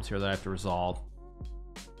problems here that I have to resolve.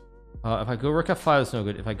 If I go rook f5, that's no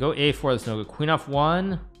good. If I go a4, that's no good. Queen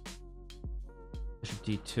f1. Bishop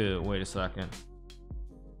d2. Wait a second.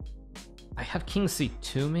 I have king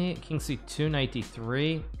c2, mate. King c2, knight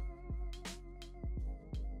d3.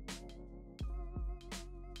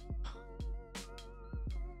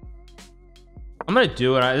 I'm gonna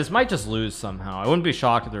do it. This might just lose somehow. I wouldn't be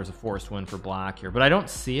shocked if there's a forced win for black here, but I don't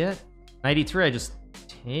see it. Knight e3, I just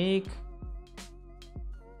take.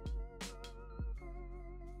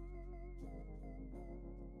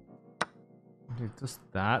 Just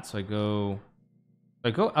that. So I go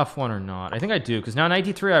f1 or not. I think I do, because now knight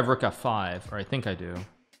d3 I have rook f5, or I think I do.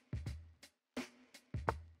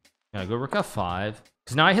 Yeah, I go rook f5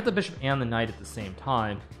 because now I hit the bishop and the knight at the same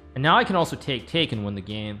time, and now I can also take and win the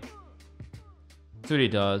game. That's what he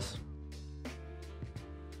does.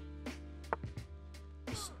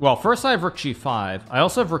 Well, first I have rook g5. I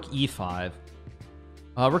also have rook e5.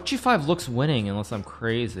 Rook g5 looks winning unless I'm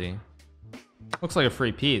crazy. Looks like a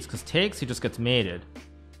free piece because takes, he just gets mated.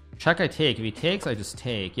 Check, I take. If he takes, I just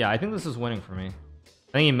take. Yeah, I think this is winning for me.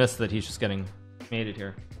 I think he missed that he's just getting mated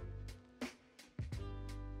here.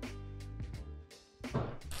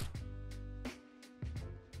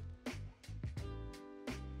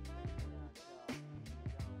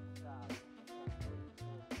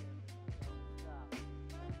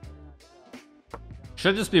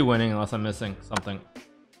 Should just be winning unless I'm missing something.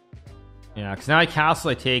 Yeah, because now I castle,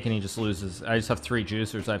 I take, and he just loses. I just have 3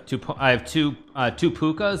 juicers. I have two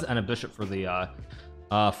pukas and a bishop for the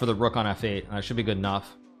rook on f8. That should be good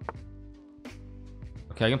enough.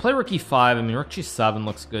 Okay, I can play rook e5. I mean, rook g7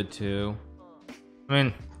 looks good too. I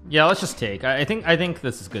mean, yeah, let's just take. I think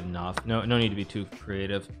this is good enough. No need to be too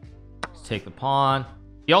creative. Just take the pawn.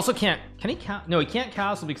 He also can't. Can he? No, he can't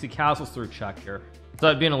castle because he castles through check here. So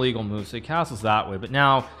that'd be an illegal move. So he castles that way. But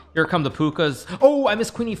now here come the pukas. Oh, I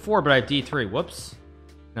missed queen e4, but I have d3. Whoops.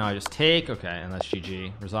 Now I just take. Okay, and that's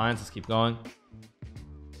GG. Resigns. Let's keep going.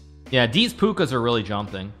 Yeah, these pukas are really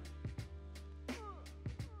jumping.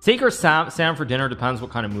 Take or Sam for dinner, depends what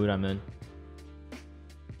kind of mood I'm in.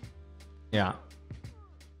 Yeah.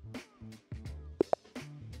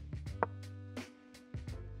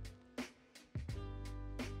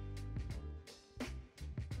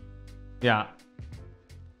 Yeah.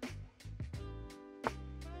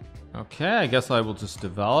 Okay, I guess I will just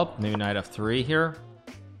develop. Maybe knight f3 here.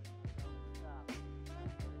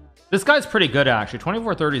 This guy's pretty good actually.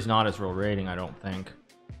 2430 is not his real rating, I don't think.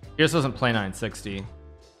 He just doesn't play 960.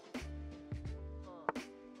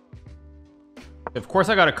 Of course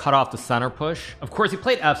I got to cut off the center push. Of course he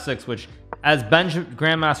played f6, which as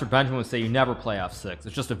Grandmaster Benjamin would say, you never play f6.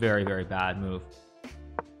 It's just a very, very bad move.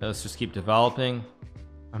 Let's just keep developing.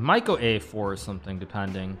 I might go a4 or something,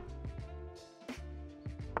 depending.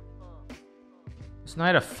 This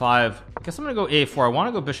knight f5. I guess I'm gonna go a4. I want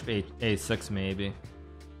to go bishop a6 maybe.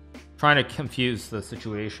 Trying to confuse the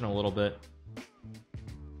situation a little bit.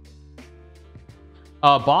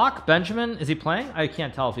 Bach, Benjamin, is he playing? I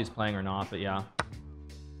can't tell if he's playing or not, but yeah.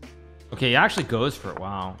 Okay, he actually goes for it.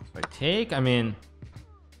 Wow. If I take, I mean,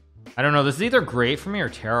 I don't know. This is either great for me or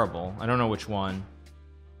terrible. I don't know which one.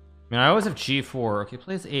 I mean, I always have g4. Okay,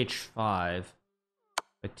 plays h5. If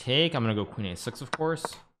I take, I'm gonna go queen a6, of course.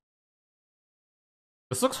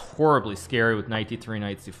 This looks horribly scary with knight d3,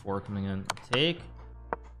 knight c4 coming in. Take.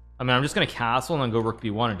 I mean, I'm just gonna castle and then go rook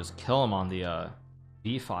b1 and just kill him on the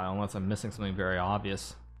b file unless I'm missing something very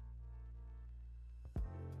obvious.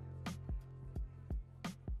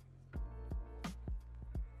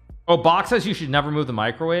 Oh, Bach says you should never move the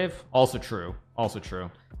microwave. Also true. Also true.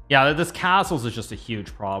 Yeah, this castles is just a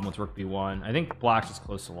huge problem with rook b1. I think black's just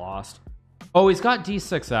close to lost. Oh, he's got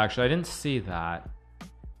d6 actually. I didn't see that.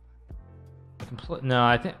 No,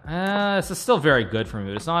 I think this is still very good for me,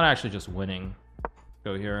 but it's not actually just winning.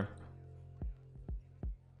 Go here.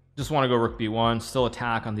 Just want to go rook b1. Still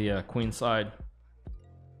attack on the queen side.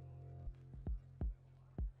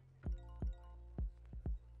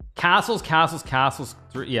 Castles.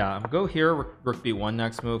 Yeah, go here. Rook b1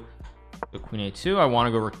 next move. Go queen a2. I want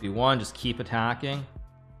to go rook b1. Just keep attacking.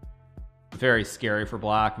 Very scary for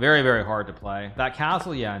black. Very, very hard to play. That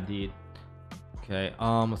castle, yeah, indeed. Okay,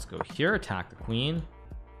 let's go here. Attack the queen.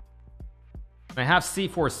 I have c4,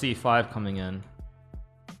 c5 coming in.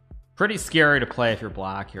 Pretty scary to play if you're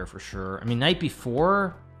black here for sure. I mean, knight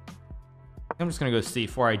b4. I'm just gonna go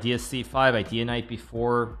c4. Idea c5. Idea knight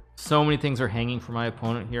b4. So many things are hanging for my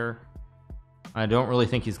opponent here. I don't really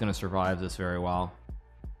think he's gonna survive this very well.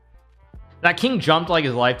 That king jumped like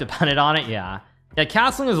his life depended on it. Yeah,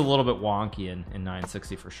 castling is a little bit wonky in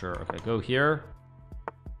 960 for sure. Okay, go here.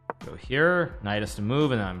 Go here. Knight has to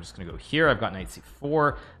move, and then I'm just gonna go here. I've got knight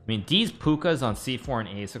c4. I mean, these pukas on c4 and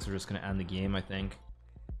a6 are just gonna end the game, I think.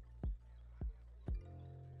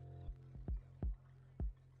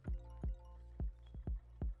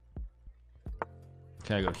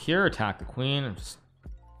 Okay, I go here, attack the queen, and just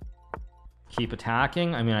keep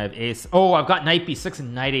attacking. I mean, I have ace. Oh, I've got knight b6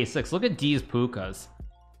 and knight a6. Look at D's pukas.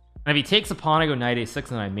 And if he takes a pawn, I go knight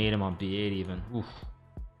a6, and I made him on b8 even. Oof.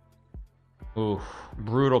 Oof.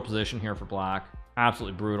 Brutal position here for black.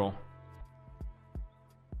 Absolutely brutal.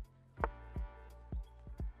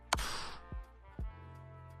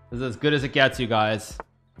 This is as good as it gets, you guys.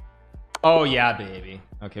 Oh yeah, baby.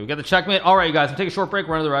 Okay, we got the checkmate. All right, you guys, we'll take a short break.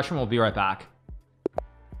 We're into the restroom. We'll be right back.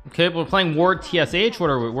 Okay, we're playing Ward TSH. What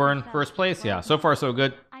are we? We're in first place. Yeah, so far so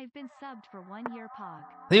good. I've been subbed for 1 year pog.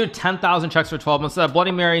 They did 10,000 checks for 12 months.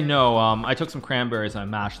 Bloody Mary, no. I took some cranberries and I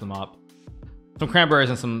mashed them up. Some cranberries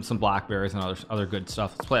and some blackberries and other good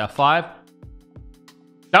stuff. Let's play f5.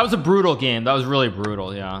 That was a brutal game. That was really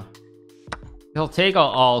brutal. Yeah. He'll take.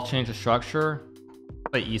 I'll change the structure.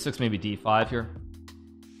 Play e6, maybe d5 here.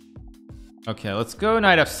 Okay, let's go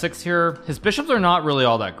knight f6 here. His bishops are not really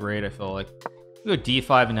all that great. I feel like. Go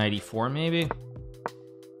d5 and knight e4 maybe.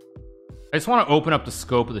 I just want to open up the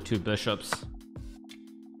scope of the two bishops.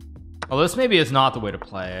 Well, this maybe is not the way to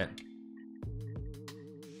play it.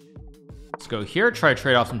 Let's go here, try to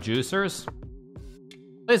trade off some juicers.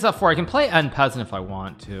 Plays f4. I can play n peasant if I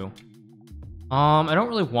want to. I don't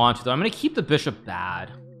really want to though. I'm gonna keep the bishop bad.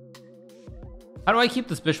 How do I keep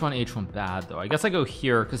this bishop on h1 bad though? I guess I go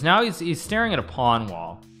here because now he's staring at a pawn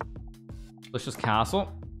wall. Let's just castle.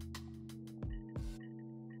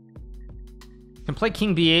 Can play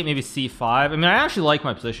king b8, maybe c5. I mean, I actually like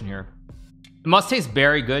my position here. It must taste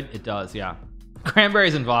very good. It does, yeah.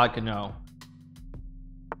 Cranberries and vodka, no.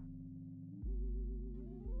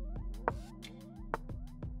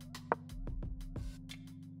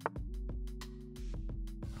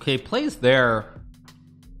 Okay, plays there.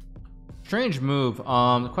 Strange move.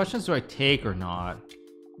 The question is, do I take or not?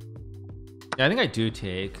 Yeah, I think I do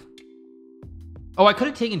take. Oh, I could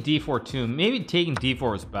have taken d4 too. Maybe taking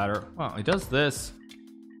d4 was better. Well, he does this.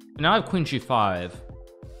 Now I have queen g5.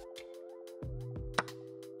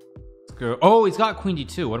 Let's go. Oh, he's got queen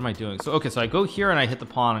d2. What am I doing? So okay, so I go here and I hit the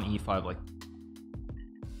pawn on e5. Like,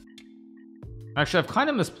 actually, I've kind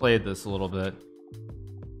of misplayed this a little bit.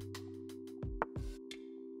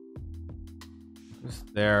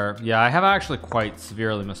 Just there. Yeah, I have actually quite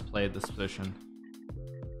severely misplayed this position.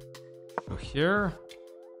 Go here.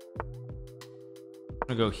 I'm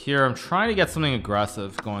gonna go here. I'm trying to get something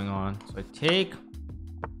aggressive going on. So I take.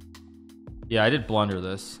 Yeah, I did blunder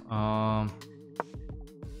this.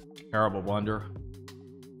 Terrible blunder.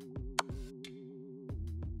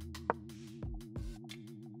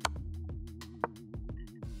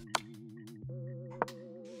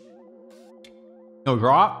 No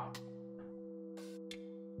drop.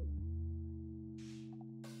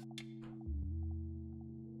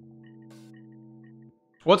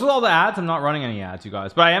 What's with all the ads? I'm not running any ads, you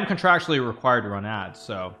guys, but I am contractually required to run ads,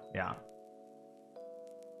 so yeah.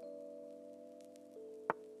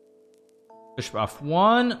 Bishop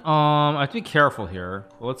f1. I have to be careful here.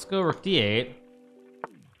 Well, let's go rook d8.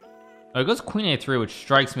 Oh, it goes queen a3, which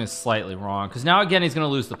strikes me as slightly wrong because now again he's going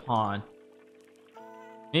to lose the pawn.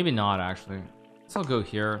 Maybe not actually. Guess I'll go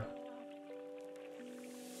here.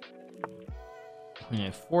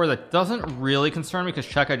 Queen a4. That doesn't really concern me because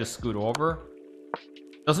check, I just scoot over.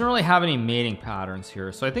 Doesn't really have any mating patterns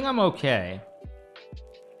here, so I think I'm okay.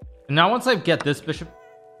 And now once I get this bishop,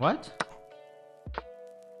 what?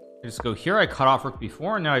 I just go here. I cut off rook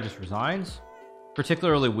b4, and now I just resigns.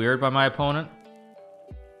 Particularly weird by my opponent.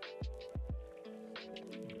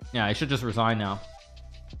 Yeah, I should just resign now.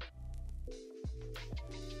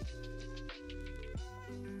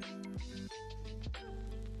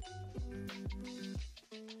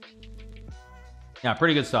 Yeah,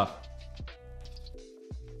 pretty good stuff.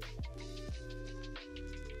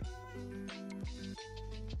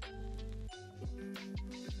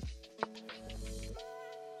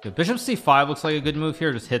 Okay, bishop c5 looks like a good move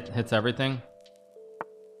here. Just hits everything.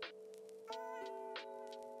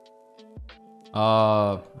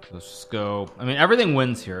 Let's just go. I mean, everything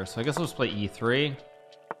wins here, so I guess I'll just play e3.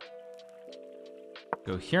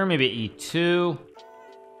 Go here, maybe e2.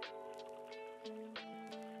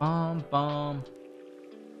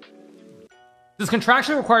 Does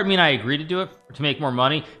contractually required mean I agree to do it to make more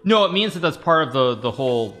money? No, it means that that's part of the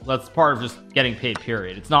whole. That's part of just getting paid.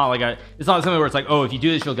 Period. It's not like it's not something where it's like, oh, if you do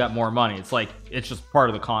this, you'll get more money. It's like it's just part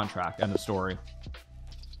of the contract. End of story.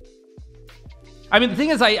 I mean, the thing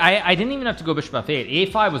is, I didn't even have to go bishop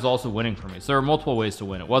f8. a5 was also winning for me, so there are multiple ways to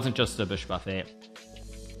win. It wasn't just a bishop f8.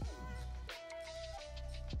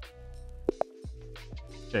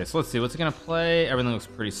 Okay, so let's see what's it gonna play. Everything looks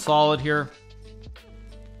pretty solid here.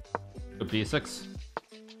 Go b6.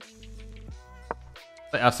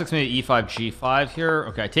 Play f6, maybe e5, g5 here.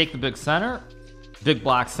 Okay, I take the big center. Big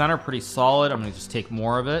black center, pretty solid. I'm gonna just take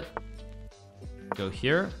more of it. Go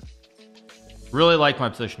here. Really like my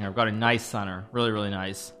position here. I've got a nice center. Really, really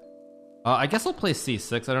nice. I guess I'll play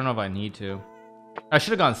c6. I don't know if I need to. I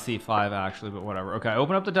should have gone c5 actually, but whatever. Okay,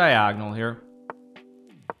 open up the diagonal here.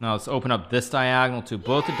 Now let's open up this diagonal too.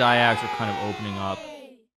 Both the diags are kind of opening up.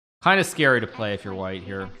 Kind of scary to play if you're white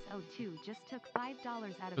here.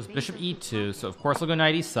 It was bishop e2, so of course I'll go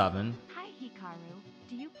knight e7. Hi, Hikaru.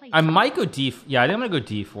 Do you play I might go d. Yeah, I think I'm gonna go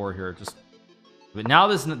d4 here. Just, but now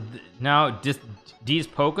these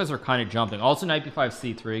polkas are kind of jumping. Also, knight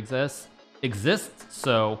b5 c3 exists.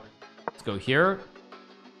 So let's go here.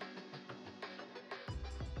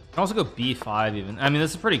 I can also go b5 even. I mean,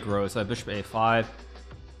 this is pretty gross. I have bishop a5.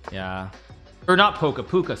 Yeah, or not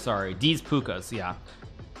puka. Sorry, D's pukas. Yeah.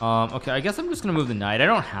 Okay, I guess I'm just gonna move the knight. I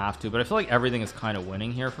don't have to, but I feel like everything is kind of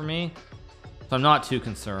winning here for me, so I'm not too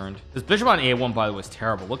concerned. This bishop on a1, by the way, is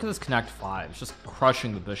terrible. Look at this connect 5. It's just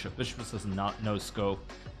crushing the bishop. Bishop just has no scope.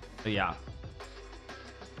 But yeah.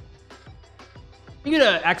 You get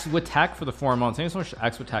a X with tech for the 4 months. Thank you so much,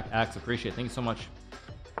 X with tech X. Appreciate it. Thank you so much.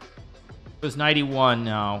 It was 91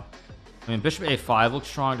 now. I mean, bishop a5 looks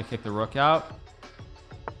strong to kick the rook out.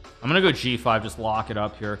 I'm gonna go g5, just lock it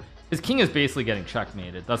up here. His king is basically getting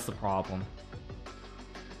checkmated. That's the problem.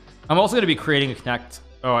 I'm also gonna be creating a connect.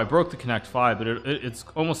 Oh, I broke the connect 5, but it's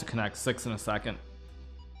almost a connect 6 in a second.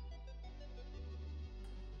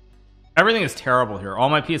 Everything is terrible here. All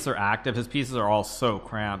my pieces are active. His pieces are all so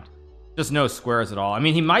cramped. Just no squares at all. I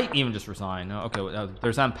mean, he might even just resign. No, okay,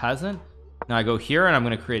 there's M peasant. Now I go here and I'm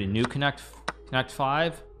going to create a new connect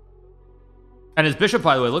 5. And his bishop,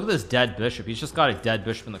 by the way, look at this dead bishop. He's just got a dead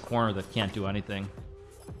bishop in the corner that can't do anything.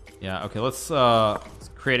 Yeah, okay, let's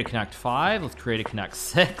create a connect 5. Let's create a connect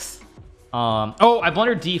 6. Oh, I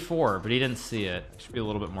blundered d4, but he didn't see it. Should be a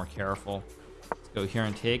little bit more careful. Let's go here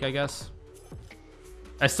and take, I guess.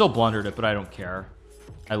 I still blundered it, but I don't care.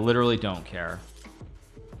 I literally don't care.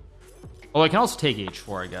 Oh, I can also take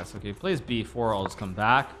h4, I guess. Okay, he plays b4. I'll just come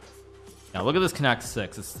back. Now look at this connect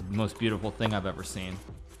 6. It's the most beautiful thing I've ever seen.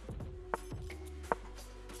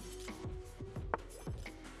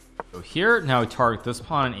 Go here. Now we target this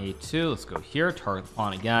pawn on a2. Let's go here, target the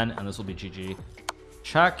pawn again, and this will be GG.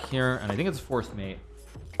 Check here, and I think it's a forced mate.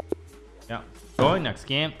 Yeah, going next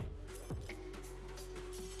game.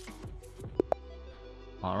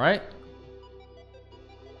 All right.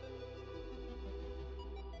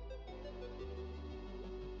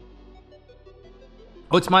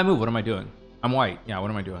 Oh, it's my move. What am I doing? I'm white. Yeah,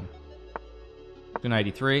 what am I doing?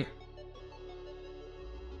 293.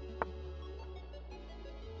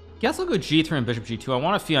 Guess I'll go g3 and bishop g2. I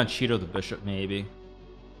want to fianchetto the bishop, maybe.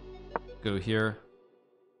 Go here.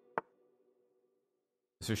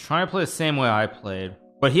 So he's trying to play the same way I played,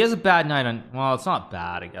 but he has a bad knight on. Well, it's not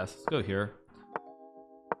bad, I guess. Let's go here.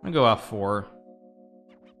 I'm gonna go f4.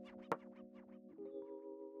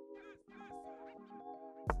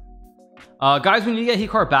 Guys, we need to get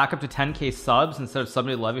Hikaru back up to 10k subs instead of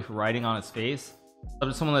subbing to Levy for writing on his face. Sub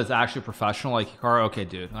to someone that's actually professional like Hikaru. Okay,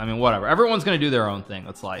 dude. I mean, whatever. Everyone's gonna do their own thing.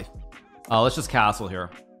 That's life. Let's just castle here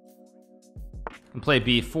and play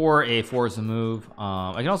b4. a4 is the move.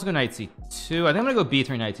 I can also go knight c2. I think I'm gonna go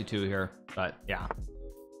b3 knight c2 here, but yeah,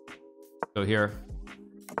 go here.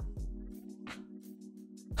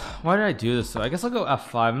 Why did I do this? So I guess I'll go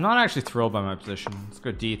f5. I'm not actually thrilled by my position. Let's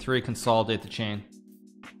go d3, consolidate the chain.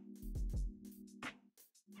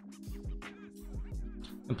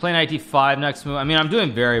 And play knight d5 next move. I mean, I'm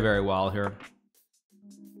doing very, very well here.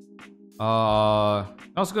 I'll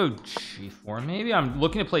also go g4. Maybe I'm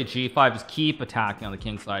looking to play g5. Just keep attacking on the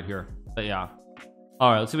king side here. But yeah.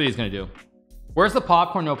 All right, let's see what he's gonna do. Where's the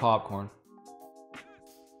popcorn? No popcorn.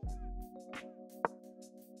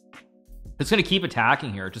 It's gonna keep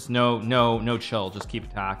attacking here. Just no chill. Just keep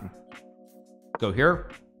attacking. Go here.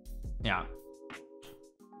 Yeah.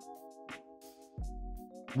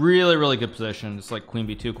 Really good position. Just like queen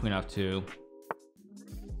b2, queen f2.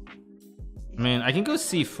 I mean, I can go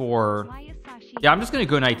c4. Yeah, I'm just gonna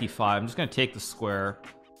go knight d5. I'm just gonna take the square.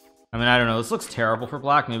 I mean, I don't know. This looks terrible for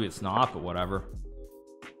black. Maybe it's not, but whatever.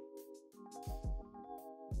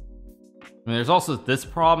 I mean, there's also this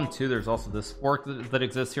problem too. There's also this fork that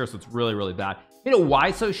exists here, so it's really bad. You know,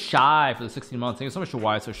 why so shy for the 16 months? Thank you so much for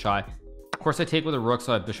why so shy. Of course, I take with a rook,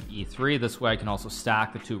 so I have bishop e3. This way, I can also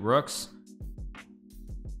stack the two rooks.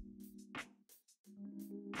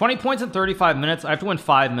 20 points in 35 minutes. I have to win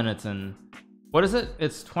 5 minutes in. What is it?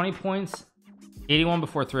 It's 20 points. 81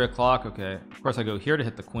 before 3 o'clock. Okay. Of course, I go here to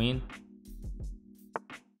hit the queen.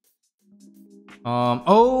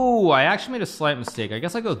 Oh, I actually made a slight mistake. I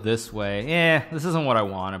guess I go this way. This isn't what I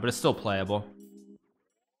wanted, but it's still playable.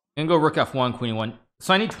 I'm gonna go rook f1, queen e1.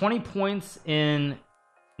 So I need 20 points in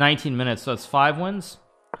 19 minutes. So it's 5 wins.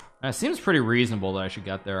 And it seems pretty reasonable that I should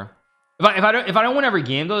get there. If I don't win every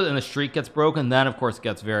game though, and the streak gets broken, then of course it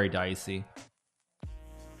gets very dicey.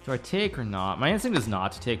 Do I take or not? My instinct is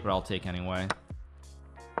not to take, but I'll take anyway.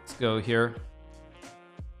 Let's go here.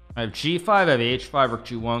 I have g5, I have h5, rook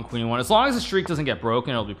g1, queen e1. As long as the streak doesn't get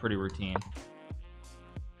broken, it'll be pretty routine.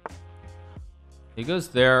 He goes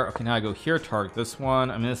there. Okay, now I go here, target this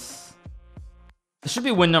one. I mean, this should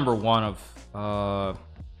be win number 1 of I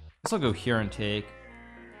guess I'll go here and take.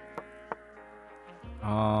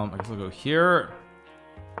 I guess I'll go here.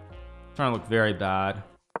 Trying to look very bad.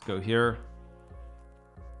 Let's go here.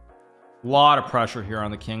 A lot of pressure here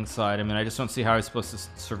on the king side. I mean, I just don't see how he's supposed to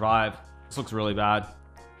survive. This looks really bad.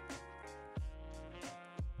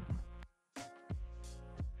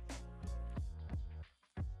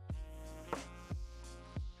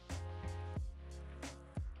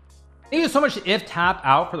 Thank you so much, if tap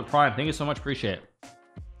out for the prime. Thank you so much, appreciate it.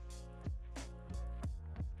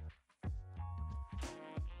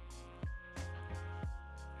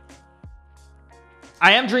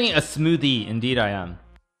 I am drinking a smoothie. Indeed I am.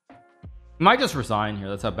 He might just resign here.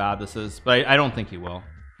 That's how bad this is, but I don't think he will.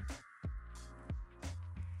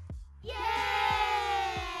 Yay!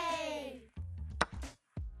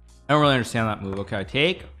 I don't really understand that move. Okay, I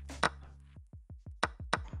take.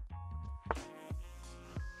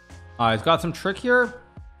 He's got some trick here.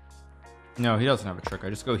 No, he doesn't have a trick. I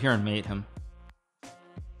just go here and mate him.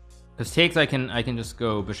 Because takes, I can just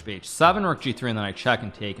go bishop h7, rook g3, and then I check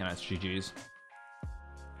and take, and it's GG's.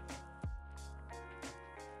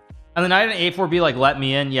 And the knight on a4 be like, let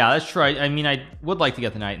me in. Yeah, that's true. I mean, I would like to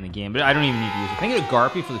get the knight in the game, but I don't even need to use it. Can I get a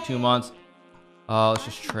Garpy for the 2 months? Let's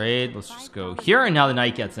just trade. Let's just go here, and now the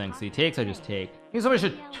knight gets in. So he takes, I just take. I think somebody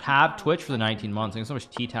should tab Twitch for the 19 months. I think somebody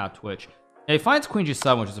should T-tab Twitch. And he finds queen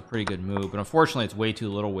g7, which is a pretty good move, but unfortunately it's way too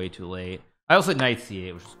little, way too late. I also had knight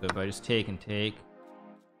c8, which is good, but I just take and take.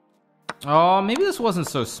 Oh, maybe this wasn't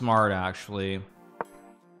so smart, actually.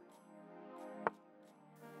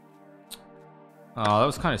 Oh, that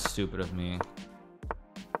was kind of stupid of me.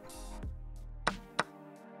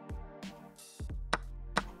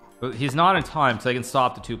 But he's not in time, so I can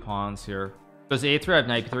stop the 2 pawns here. Goes a3, I have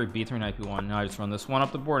knight b3, b3, knight b1. Now I just run this one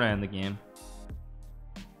up the board and I end the game.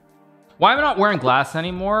 Why am I not wearing glasses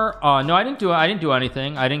anymore? No, I didn't do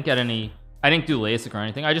anything. I didn't do LASIK or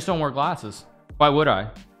anything. I just don't wear glasses. Why would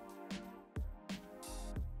I?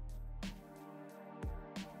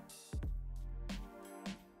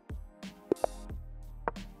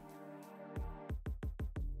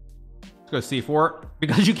 Let's go c4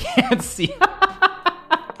 because you can't see.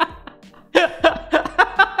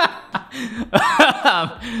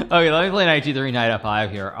 Okay, let me play knight g3, knight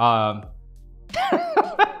f5 here. I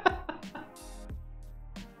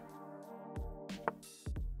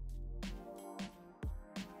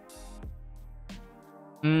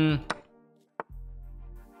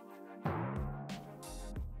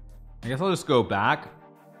guess I'll just go back.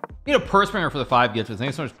 Need a purse bringer for the 5 gifts.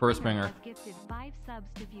 Thanks so much, purse bringer.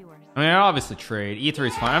 I mean, I obviously trade. e3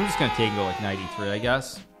 is fine. I'm just gonna take and go like knight e3, I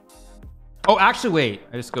guess. Oh, actually, wait.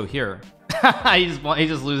 I just go here. he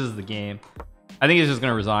just loses the game. I think he's just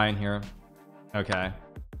gonna resign here. Okay.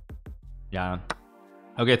 Yeah.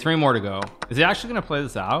 Okay, 3 more to go. Is he actually gonna play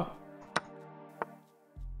this out?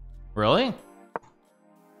 Really?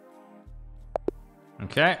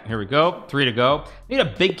 Okay, here we go. 3 to go. Need a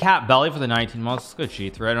big cat belly for the 19 months. Let's go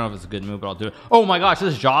g3. I don't know if it's a good move, but I'll do it. Oh my gosh,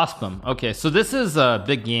 this is Jospim. Okay, so this is a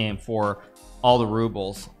big game for all the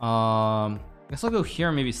rubles. I guess I'll go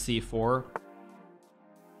here, maybe c4.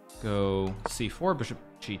 Go c4, bishop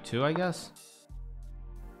g2, I guess.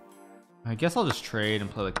 I guess I'll just trade and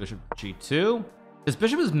play like bishop g2. This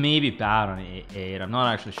bishop is maybe bad on a8. I'm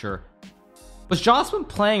not actually sure. Was Jocelyn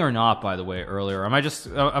playing or not, by the way, earlier? Am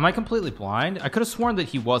I completely blind? I could have sworn that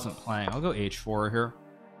he wasn't playing. I'll go h4 here.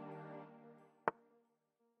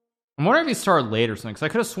 I'm wondering if he started late or something, because I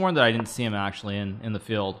could have sworn that I didn't see him actually in the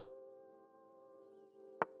field.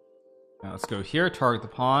 Now let's go here, target the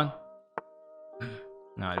pawn.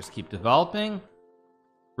 Now I just keep developing.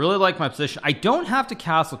 Really like my position. I don't have to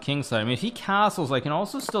castle kingside. I mean, if he castles, I can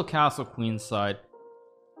also still castle queenside.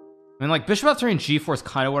 I mean, like bishop f3 and g4 is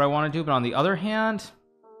kind of what I want to do, but on the other hand,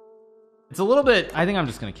 it's a little bit. I think I'm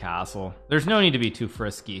just gonna castle. There's no need to be too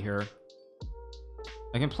frisky here.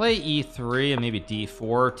 I can play e3 and maybe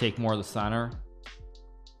d4, take more of the center.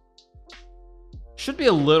 Should be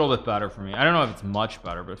a little bit better for me. I don't know if it's much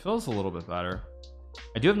better, but it feels a little bit better.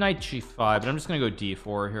 I do have knight g5, but I'm just gonna go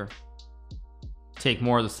d4 here. Take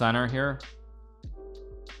more of the center here.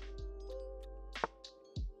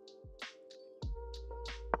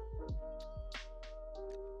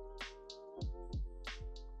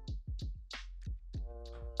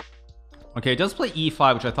 Okay, it does play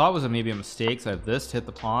e5, which I thought was maybe a mistake. So I have this to hit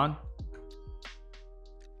the pawn.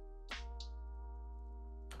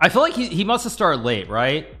 I feel like he must have started late,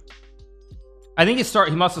 right? I think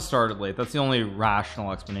he must have started late. That's the only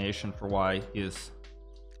rational explanation for why he has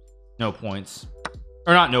no points,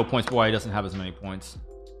 or not no points, but why he doesn't have as many points.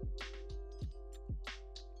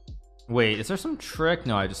 Wait, is there some trick?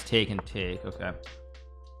 No, I just take and take. Okay,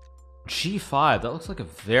 g5. That looks like a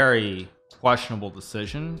very questionable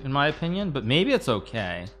decision in my opinion, but maybe it's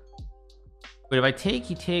okay. Wait, if I take,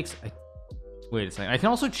 he takes. Wait a second. I can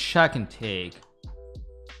also check and take,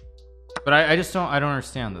 but I just don't. I don't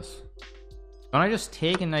understand this. Don't I just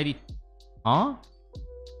take and knight? Huh?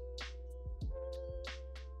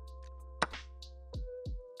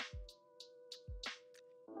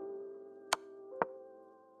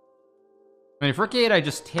 I mean, if rook 8, I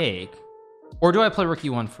just take, or do I play rook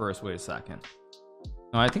e1 first? Wait a second.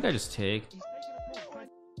 No, I think I just take.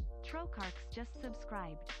 Trokarks just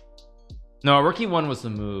subscribed. No, rook e1 was the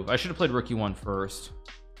move. I should have played rook e1 first.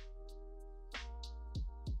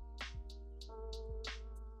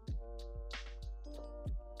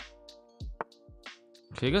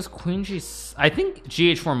 Okay, I guess queen g. I think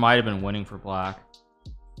gh4 might have been winning for black.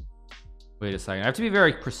 Wait a second. I have to be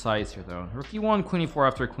very precise here, though. Rook e1, queen e4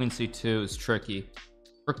 after queen c2 is tricky.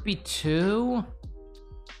 Rook b2,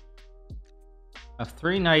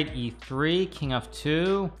 f3, knight e3, king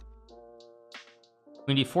f2,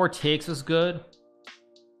 queen d4 takes is good.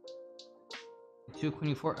 2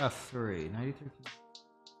 queen e4 f3, knight e3.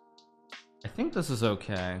 I think this is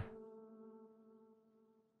okay.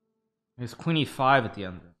 There's queen e5 at the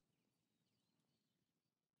end.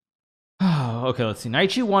 Oh, okay, let's see.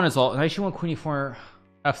 Knight g1 is all. Knight g1, queen e4,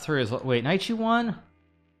 f3 is. Wait, knight g1.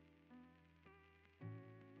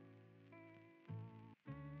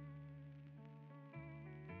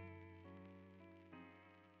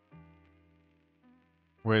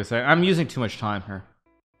 Wait a second. I'm using too much time here.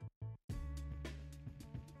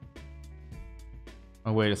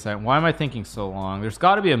 Oh, wait a second. Why am I thinking so long? There's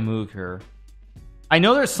got to be a move here. I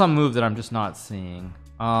know there's some move that I'm just not seeing.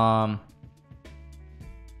 I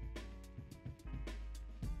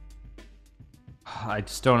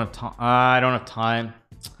just don't have time. I don't have time.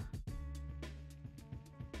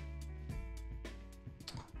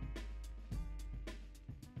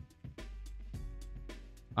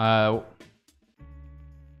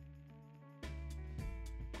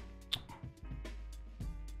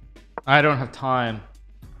 I don't have time.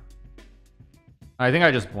 I think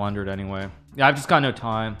I just blundered anyway. Yeah, I've just got no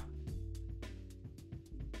time.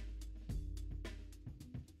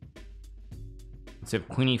 Let's have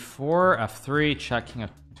queen e4, f3, check king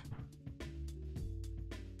f.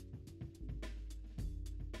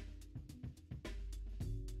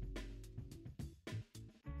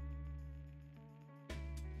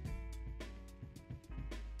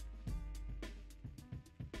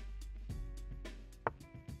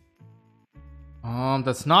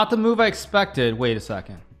 That's not the move I expected. Wait a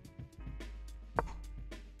second.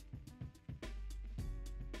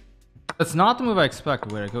 That's not the move I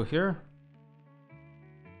expected. Wait, I go here.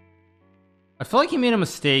 I feel like he made a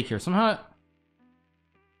mistake here. Somehow.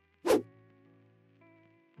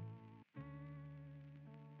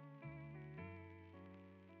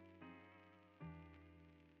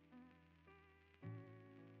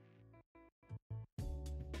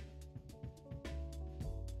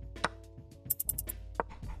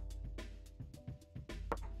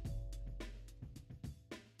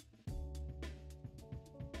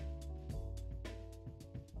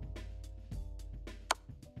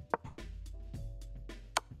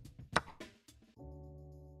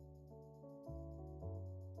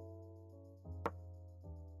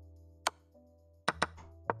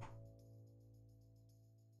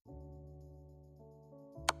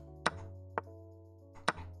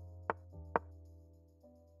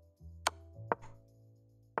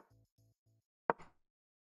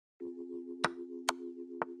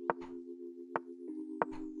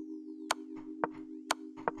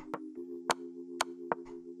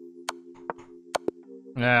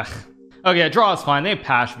 Ugh. Okay, a draw is fine. They have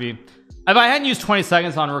Pashby. If I hadn't used 20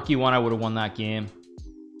 seconds on rook e1, I would have won that game.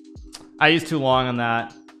 I used too long on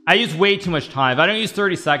that. I used way too much time. If I don't use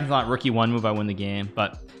 30 seconds on rook e1 move, I win the game,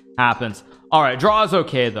 but happens. All right, draw is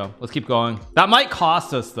okay though. Let's keep going. That might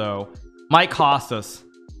cost us though. Might cost us.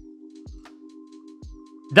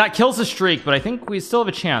 That kills the streak, but I think we still have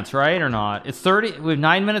a chance, right? Or not? It's 30. We have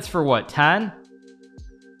 9 minutes for what? 10?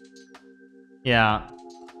 Yeah.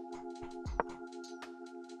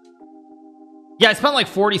 Yeah, I spent like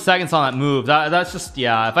 40 seconds on that move. That's just,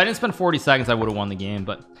 yeah, if I didn't spend 40 seconds, I would have won the game,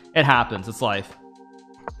 but it happens. It's life.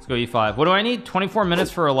 Let's go e5. What do I need? 24 minutes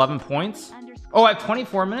for 11 points? Oh, I have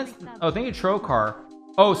 24 minutes? Oh, thank you, Trokar.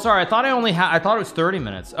 Oh, sorry. I thought I only had, I thought it was 30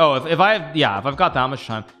 minutes. Oh, if I have, yeah, if I've got that much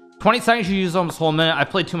time. 20 seconds, you use almost a whole minute. I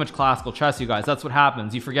played too much classical chess, you guys. That's what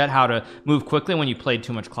happens. You forget how to move quickly when you played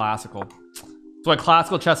too much classical. That's why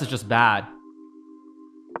classical chess is just bad.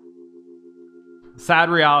 Sad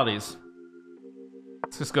realities.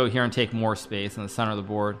 Let's just go here and take more space in the center of the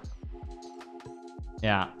board.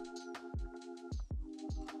 Yeah.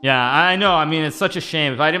 Yeah, I know. I mean, it's such a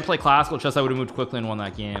shame. If I didn't play classical chess, I would have moved quickly and won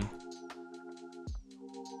that game.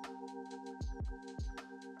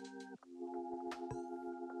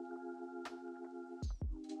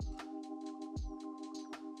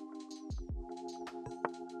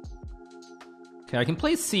 Okay, I can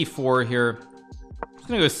play c4 here. I'm just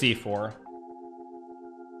gonna go c4.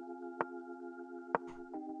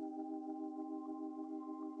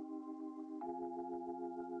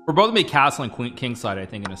 We're both gonna be castling queen king side, I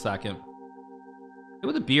think, in a second.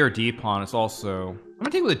 With a b or d pawn, it's also. I'm gonna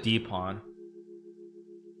take it with a d pawn.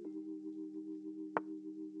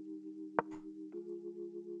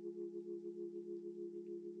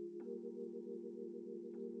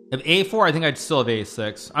 If a4, I think I'd still have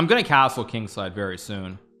a6. I'm gonna castle kingside very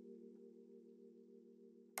soon.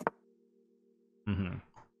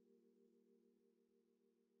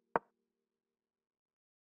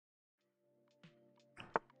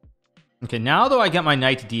 Okay, now though I get my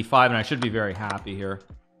knight to d5 and I should be very happy here.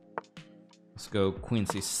 Let's go queen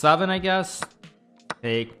c7, I guess.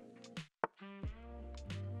 Take.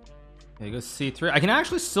 Okay, go c3. I can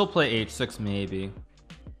actually still play h6 maybe.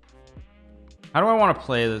 How do I want to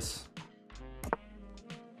play this?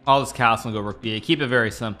 I'll just castle and go rook b8. Keep it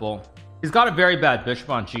very simple. He's got a very bad bishop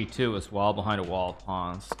on g2 as well, behind a wall of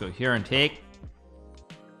pawns. Let's go here and take.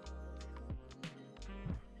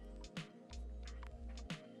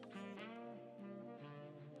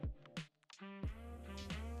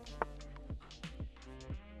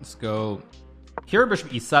 Let's go here, bishop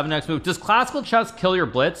e7 next move. Does classical chess kill your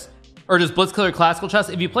blitz, or does blitz kill your classical chess?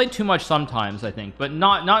 If you play too much sometimes, I think, but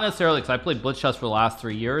not necessarily, because I played blitz chess for the last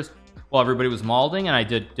 3 years while everybody was malding, and I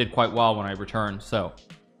did quite well when I returned. So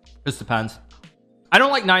just depends. I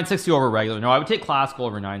don't like 960 over regular. No, I would take classical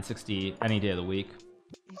over 960 any day of the week.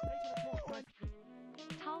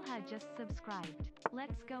 Talha just subscribed.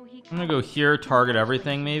 Let's go, Hikaru. I'm gonna go here, target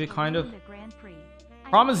everything, maybe, kind of.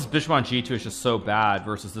 Problem is this bishop on g2 is just so bad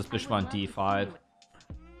versus this bishop on d5.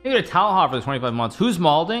 Maybe a Talha for the 25 months. Who's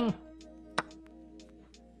malding?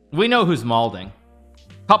 We know who's malding.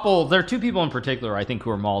 There are 2 people in particular I think who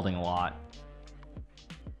are malding a lot.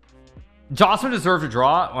 Jocelyn deserved a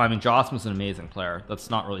draw. Well, I mean, Jocelyn's an amazing player. That's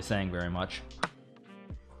not really saying very much.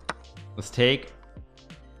 Let's take.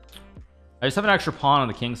 I just have an extra pawn on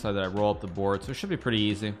the king side that I roll up the board, so it should be pretty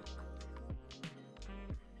easy.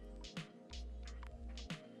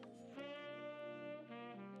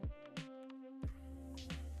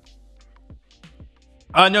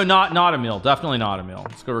 No, not a meal. Definitely not a meal.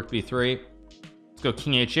 Let's go rook b3. Let's go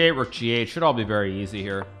king h8, rook g8. Should all be very easy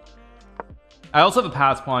here. I also have a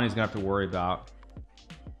pass pawn he's gonna have to worry about.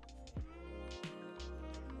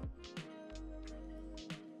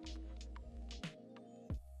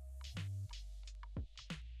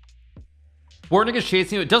 Bortnick is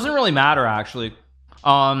chasing you. It doesn't really matter actually,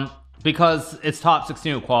 because it's top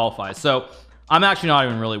 16 who qualifies. So I'm actually not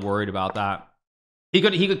even really worried about that. He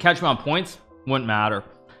could catch me on points. Wouldn't matter,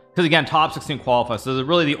 because again, top 16 qualifies. So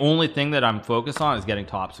really the only thing that I'm focused on is getting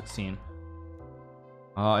top 16.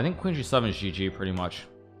 I think queen g7 is GG pretty much,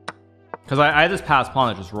 because I have this pass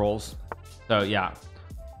pawn that just rolls. So yeah,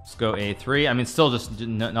 let's go a3. I mean, still just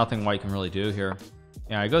nothing white can really do here.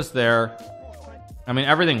 Yeah, it goes there. I mean,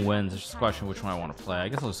 everything wins. It's just a question of which one I want to play. I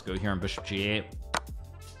guess I'll just go here on bishop g8.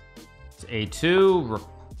 It's a2, rook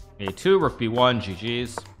a2, rook b1,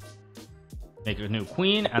 GG's. Make a new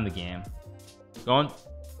queen and the game going.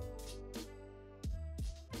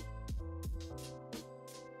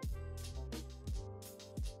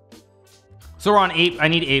 So we're on 8. I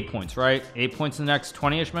need 8 points, right? 8 points in the next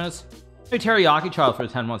 20-ish minutes. Maybe teriyaki child for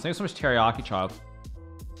the 10 months. Thanks so much, teriyaki child.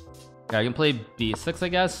 Okay, I can play b6, I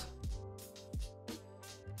guess.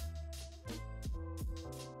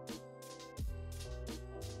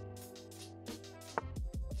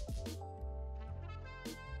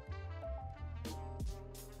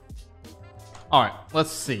 All right,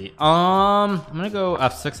 let's see. I'm gonna go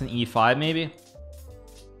f6 and e5 maybe.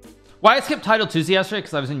 Why I skipped Title Tuesday yesterday,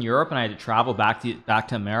 because I was in Europe and I had to travel back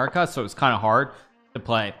to America, so it was kind of hard to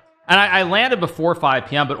play. And I landed before 5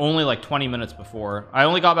 p.m. but only like 20 minutes before. I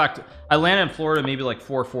only got back to, I landed in Florida maybe like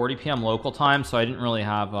 4:40 p.m. local time, so I didn't really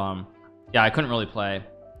have yeah, I couldn't really play.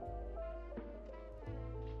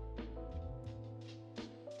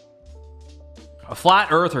 A flat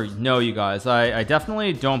earth, or no, you guys, I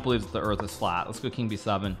definitely don't believe that the earth is flat. Let's go king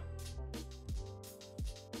b7.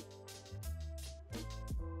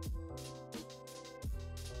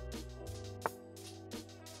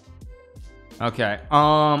 Okay,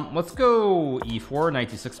 let's go e4, knight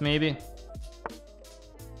d6 maybe.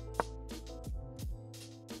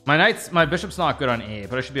 My bishop's not good on a,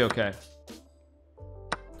 but I should be okay.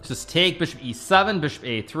 Just take bishop e7, bishop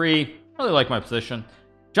a3. I really like my position.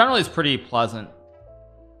 Generally it's pretty pleasant,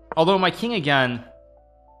 although my king again,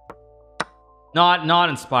 not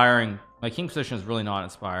inspiring. My king position is really not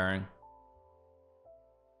inspiring.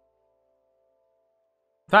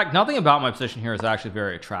 In fact, nothing about my position here is actually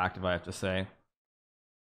very attractive, I have to say.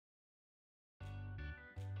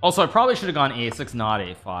 Also, I probably should have gone a6, not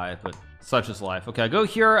a5, but such is life. Okay, I go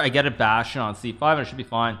here, I get a bastion on c5, and it should be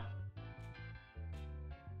fine.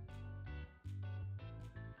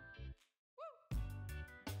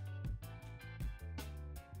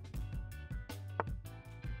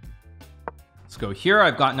 Let's go here.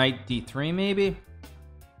 I've got knight d3 maybe.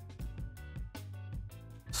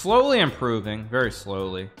 Slowly improving, very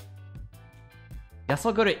slowly. Guess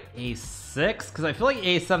I'll go to a6 because I feel like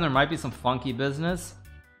a7 there might be some funky business.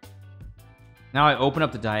 Now I open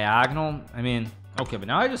up the diagonal. I mean, okay, but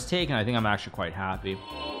now I just take and I think I'm actually quite happy.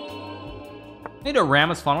 I need a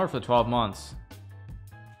Ramus funneler for 12 months.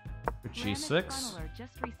 G6.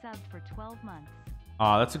 Just resubbed for 12 months.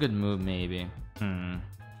 Oh, that's a good move, maybe.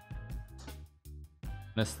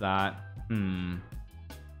 Missed that.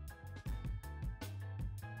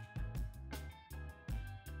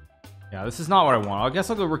 Yeah, this is not what I want. I guess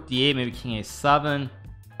I'll go rook d8, maybe king a7.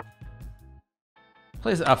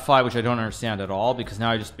 Plays f5, which I don't understand at all, because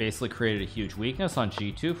now I just basically created a huge weakness on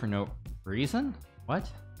g2 for no reason. What?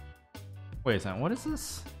 Wait a second, what is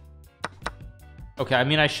this? Okay, I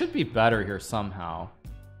mean, I should be better here somehow.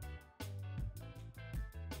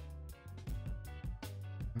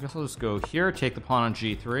 I guess I'll just go here, take the pawn on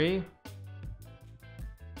g3.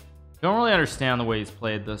 Don't really understand the way he's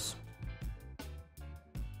played this.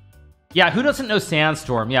 Yeah, who doesn't know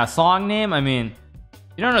Sandstorm? Yeah, song name. I mean,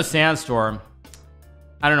 you don't know Sandstorm.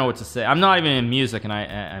 I don't know what to say. I'm not even in music, and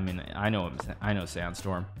I mean, I know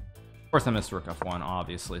Sandstorm. Of course, I missed rook f1,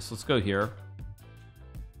 obviously. So let's go here.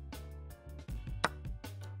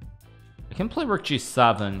 I can play rook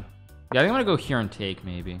g7. Yeah, I think I'm gonna go here and take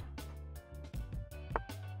maybe.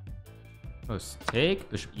 Let's take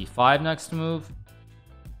bishop e5 next move.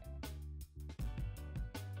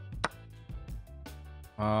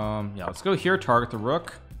 Yeah, let's go here, target the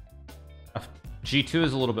rook. G2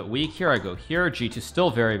 is a little bit weak here. I go here. G2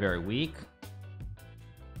 still very, very weak.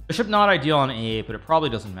 Bishop not ideal on a8, but it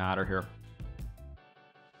probably doesn't matter here.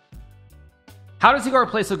 How does Hikaru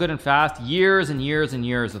play so good and fast? Years and years and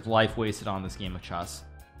years of life wasted on this game of chess.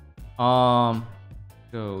 Go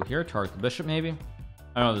here, target the bishop maybe.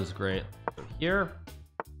 I know this is great. Go here.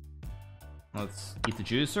 Let's eat the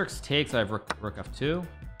juicer. Takes. I have rook f2.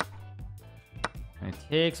 And it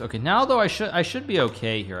takes. Okay, now though I should be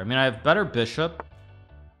okay here. I mean, I have better bishop.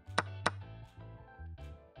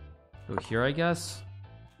 Go here, I guess.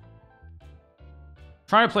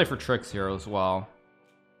 Trying to play for tricks here as well.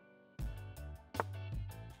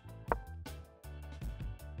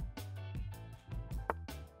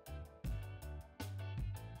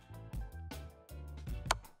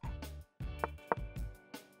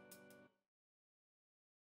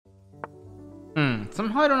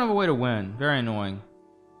 Somehow I don't have a way to win. Very annoying.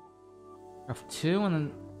 F2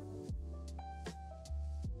 and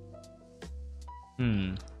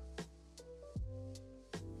then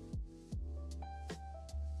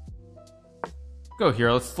go here.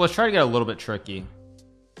 Let's try to get a little bit tricky.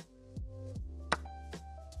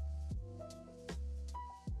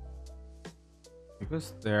 It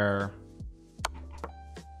goes there.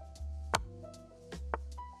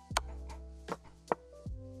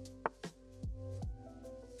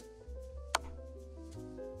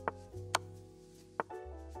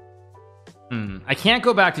 I can't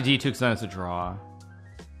go back to d2 because then it's a draw.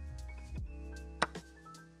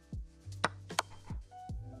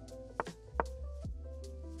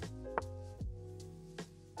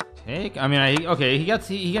 Take. I mean, okay.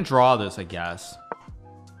 He can draw this, I guess.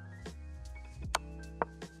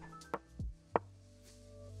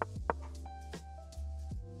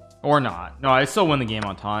 Or not. No, I still win the game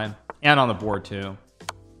on time and on the board too.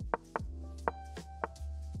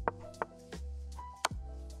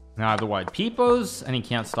 Now I have the wide peepos, and he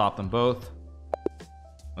can't stop them both.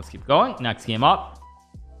 Let's keep going. Next game up.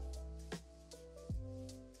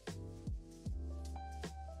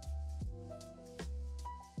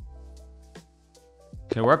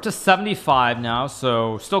 Okay, we're up to 75 now,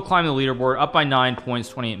 so still climbing the leaderboard, up by 9 points,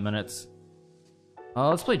 28 minutes.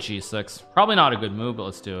 Let's play g6. Probably not a good move, but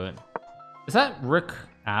let's do it. Is that Rick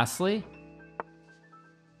Astley?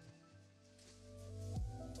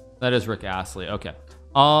 That is Rick Astley. Okay.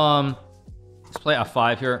 Let's play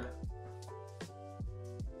f5 here.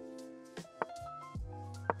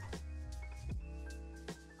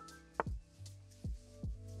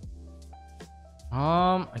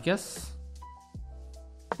 I guess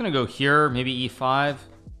I'm gonna go here, maybe e5.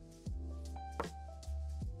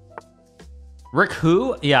 Rick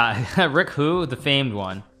who? Yeah, Rick who? The famed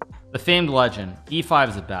one, the famed legend. E5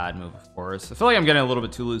 is a bad move, of course. I feel like I'm getting a little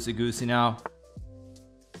bit too loosey-goosey now.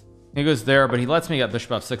 He goes there, but he lets me get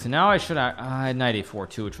bishop f6, and now I should knight a4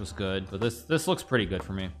 too, which was good. But this looks pretty good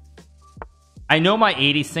for me. I know my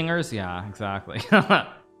 80 singers. Yeah, exactly.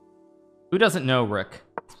 Who doesn't know Rick?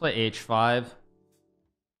 Let's play h5.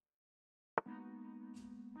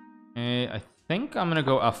 Okay, I think I'm gonna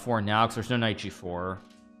go f4 now because there's no knight g4.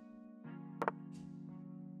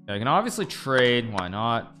 Okay, I can obviously trade. Why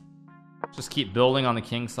not? Just keep building on the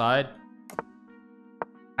king side.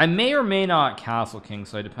 I may or may not castle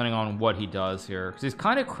kingside depending on what he does here, because he's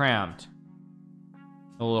kind of cramped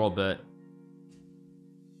a little bit.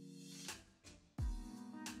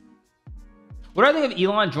 What do I think of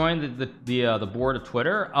Elon joining the board of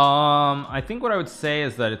Twitter? I think what I would say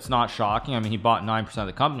is that it's not shocking. I mean, he bought 9% of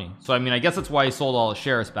the company, so I mean, I guess that's why he sold all his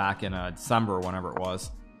shares back in December or whenever it was.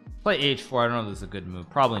 Play h4. I don't know if this is a good move.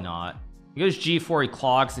 Probably not. He goes g4. He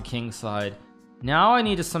clogs the king side. Now I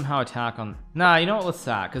need to somehow attack on. Nah, you know what? Let's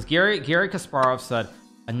sack, because Gary Kasparov said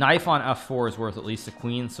a knife on f4 is worth at least a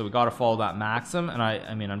queen, so we got to follow that maxim. And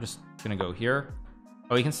I mean, I'm just gonna go here.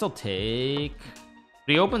 Oh, he can still take.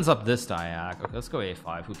 But he opens up this diag. Okay, let's go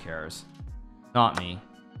a5. Who cares? Not me.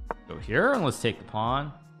 Go here and let's take the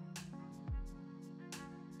pawn.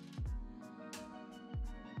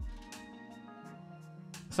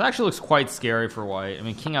 This actually looks quite scary for white. I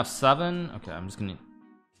mean, king f7. Okay, I'm just gonna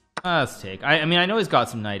let's take. I mean, I know he's got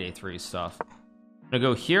some knight a3 stuff. I'm gonna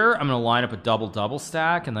go here. I'm gonna line up a double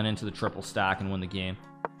stack and then into the triple stack and win the game.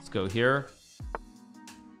 Let's go here.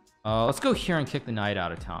 Let's go here and kick the knight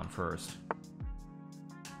out of town first.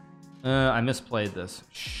 I misplayed this.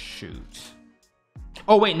 Shoot.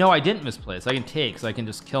 Oh wait, no, I didn't misplay this. I can take, so I can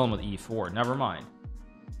just kill him with e4. Never mind.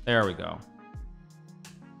 There we go.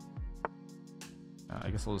 I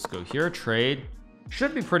guess I'll just go here. Trade.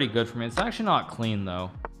 Should be pretty good for me. It's actually not clean though.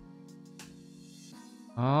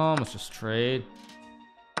 Let's just trade.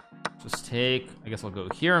 Just take. I guess I'll go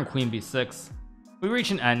here and queen b6. We reach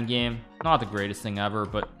an endgame. Not the greatest thing ever,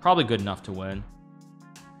 but probably good enough to win.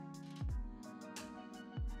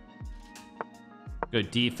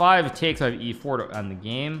 Good. d5. It takes. I have e4 to end the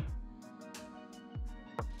game.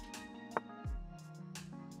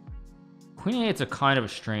 Queen a8's a kind of a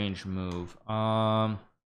strange move. So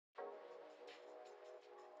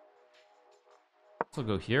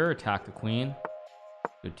go here, attack the queen.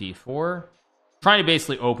 Go d4. Trying to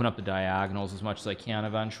basically open up the diagonals as much as I can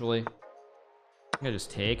eventually. I'm gonna just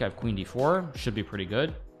take. I have queen d4. Should be pretty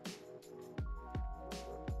good.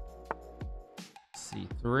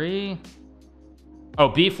 c3. Oh,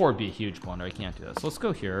 b4 would be a huge blunder. I can't do this. So let's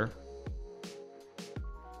go here.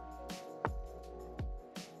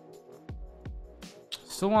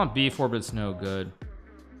 Still want b4, but it's no good.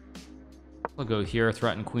 I'll go here,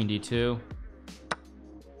 threaten queen d2.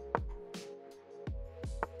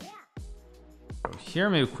 Go here,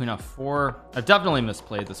 maybe queen f4. I've definitely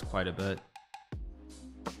misplayed this quite a bit.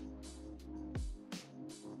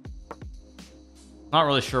 Not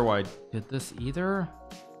really sure why I did this either.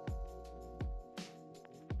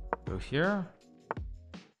 Go here.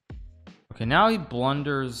 Okay, now he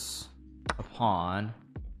blunders a pawn.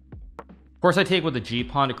 Of course, I take with the g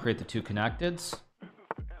pawn to create the two connecteds.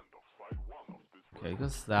 Okay,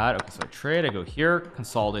 goes that. Okay, so I trade. I go here,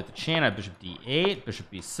 consolidate the chain. I have bishop d8, bishop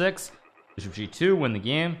b6, bishop g2, win the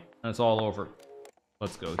game, and it's all over.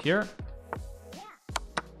 Let's go here.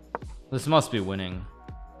 This must be winning.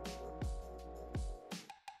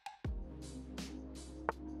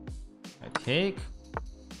 I take.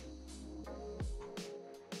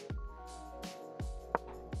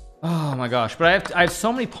 Oh my gosh, but I have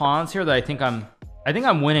so many pawns here that I think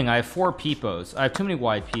I'm winning. I have 4 peepos. I have too many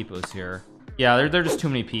wide peepos here. Yeah, they're just too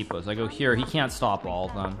many peepos. I go here, he can't stop all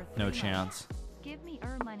of them. No chance.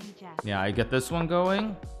 Yeah, I get this one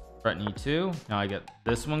going. Threaten e2. Now I get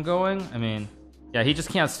this one going. I mean, yeah, he just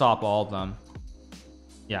can't stop all of them.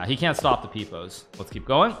 Yeah, he can't stop the peepos. Let's keep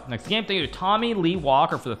going. Next game, thank you to Tommy Lee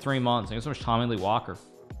Walker for the 3 months. Thank you so much, Tommy Lee Walker.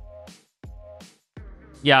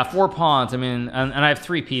 Yeah, 4 pawns. I mean, and I have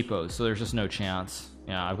 3 peepos, so there's just no chance.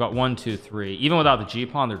 Yeah, I've got 1, 2, 3. Even without the G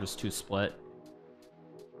pawn, they're just too split.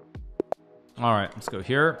 All right, let's go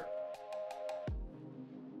here.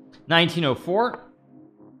 1904.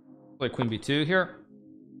 Play queen b2 here.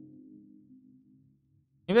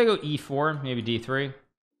 Maybe I go e4, maybe d3.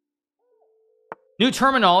 New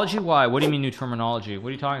terminology? Why? What do you mean new terminology? What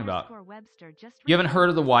are you talking about? You haven't heard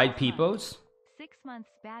of the wide peepos? 6 months,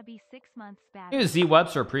 Babby. 6 months, Babby. Hey, Z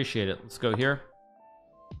Webster, appreciate it. Let's go here.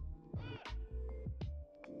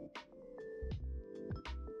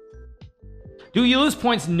 Do you lose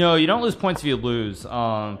points? No, you don't lose points if you lose.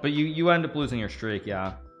 But you end up losing your streak.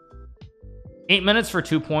 Yeah. 8 minutes for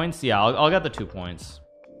 2 points. Yeah, I'll get the 2 points.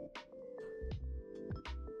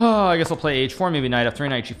 Oh, I guess I'll play h4, maybe knight f3,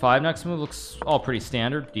 knight g5. Next move looks all pretty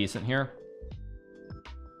standard, decent here.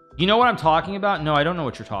 You know what I'm talking about? No, I don't know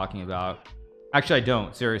what you're talking about. Actually, I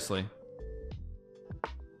don't. Seriously.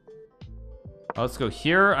 Let's go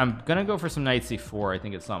here. I'm gonna go for some knight c4, I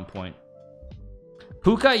think, at some point.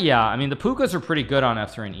 Puka, yeah. I mean, the pukas are pretty good on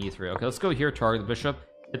f3 and e3. Okay, let's go here. Target the bishop.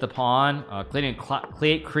 Hit the pawn.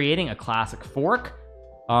 Creating a classic fork.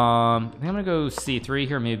 I think I'm gonna go c3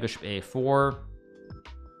 here, maybe bishop a4.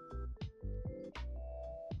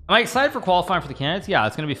 Am I excited for qualifying for the candidates? Yeah,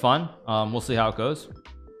 it's gonna be fun. We'll see how it goes.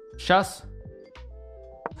 Chess.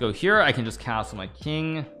 Go here. I can just castle my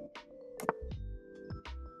king.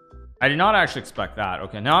 I did not actually expect that.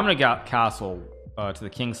 Okay, now I'm gonna get castle to the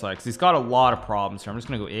king side because he's got a lot of problems here. I'm just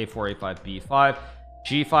gonna go a4, a5, b5.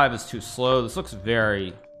 g5 is too slow. This looks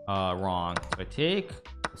very wrong. So I take.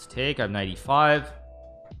 Let's take. I have knight e5,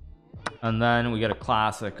 and then we get a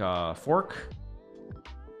classic fork.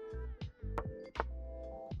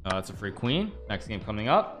 It's a free queen. Next game coming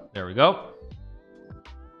up. There we go.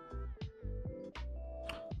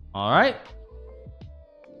 All right.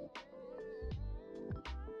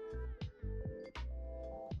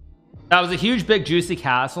 That was a huge, big, juicy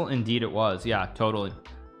castle. Indeed it was. Yeah, totally.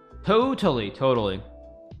 Totally.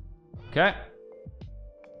 Okay.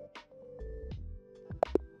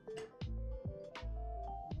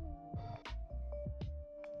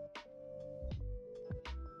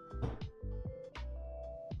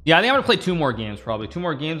 Yeah, I think I'm gonna play 2 more games, probably 2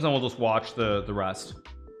 more games, and we'll just watch the rest.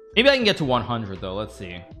 Maybe I can get to 100 though. Let's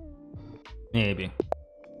see. Maybe.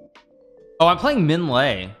 Oh, I'm playing Min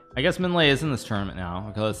Lei. I guess Min Lei is in this tournament now.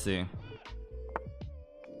 Okay, let's see.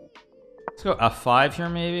 Let's go f5 here,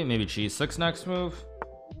 maybe g6 next move.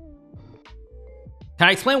 Can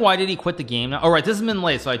I explain why did he quit the game now? All right, this is Min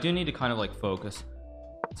Lei, so I do need to kind of like focus.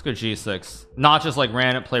 Let's go g6, not just like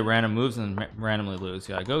play random moves and randomly lose.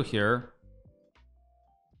 Yeah, I go here.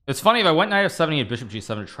 It's funny, if I went knight f7 and bishop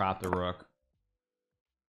g7 to trap the rook.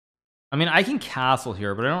 I mean, I can castle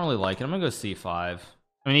here, but I don't really like it. I'm gonna go c5.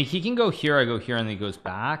 I mean, he can go here, I go here, and then he goes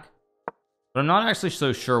back, but I'm not actually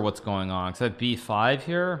so sure what's going on because I have b5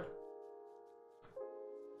 here.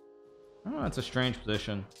 Oh, that's a strange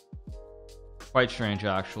position. Quite strange,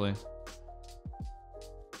 actually.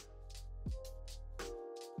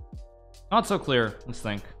 Not so clear. Let's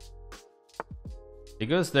think. He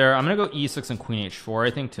goes there. I'm gonna go e6 and queen h4,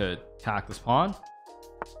 I think, to attack this pawn.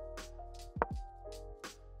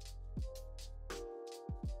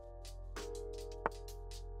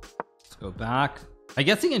 Let's go back. I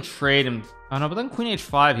guess he can trade him. I don't know, but then queen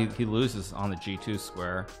h5, he loses on the g2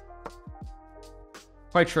 square.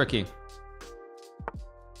 Quite tricky.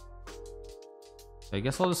 I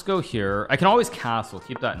guess I'll just go here. I can always castle,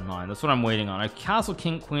 keep that in mind. That's what I'm waiting on. I castle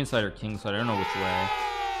king, queen side, or king side. I don't know which way.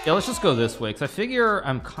 Yeah, let's just go this way because I figure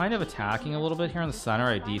I'm kind of attacking a little bit here in the center.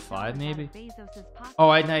 I d5 maybe. Oh,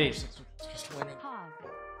 I had knight h6. Just winning.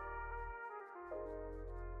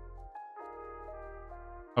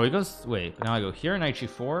 Oh, he goes. Wait, but now I go here. Knight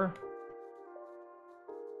g4.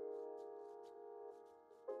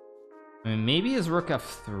 I mean, maybe his rook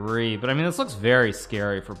f3, but I mean, this looks very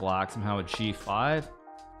scary for black somehow with g5.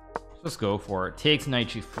 Let's go for it. Takes knight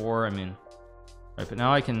g4. I mean, right, but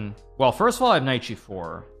now I can. Well, first of all, I have knight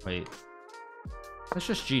g4. Wait, that's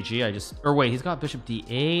just GG. I just, or wait, he's got bishop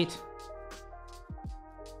d8.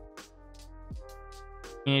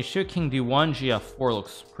 King h2, king d1, gf4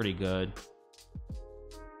 looks pretty good.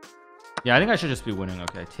 Yeah, I think I should just be winning.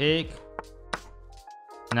 Okay, take.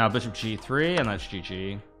 Now bishop g3, and that's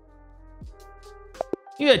GG.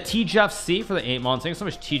 You get TGFC for the 8 months. Thanks so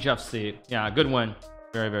much, TGFC. Yeah, good win.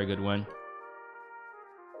 Very, very good win.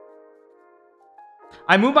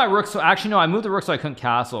 I moved my rook, so actually no, I moved the rook so I couldn't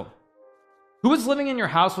castle. Who was living in your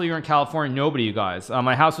house while you were in California? Nobody, you guys.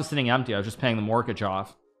 My house was sitting empty. I was just paying the mortgage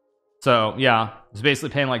off. So yeah, it's basically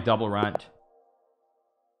paying like double rent.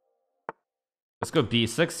 Let's go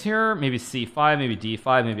b6 here, maybe c5, maybe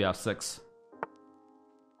d5, maybe f6.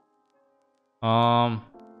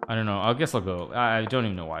 I don't know. I guess I'll go. I don't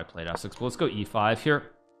even know why I played f6, but let's go e5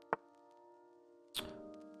 here.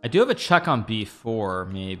 I do have a check on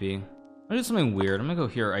b4, maybe. I'm gonna do something weird. I'm gonna go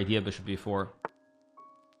here. Idea bishop b4.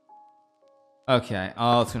 Okay.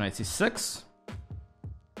 Let's go knight c6.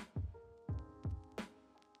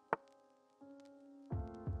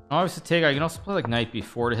 Obviously take. I can also play like knight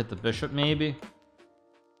b4 to hit the bishop, maybe.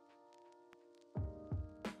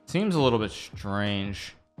 Seems a little bit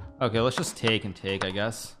strange. Okay, let's just take and take, I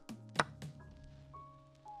guess.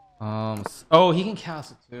 Oh, he can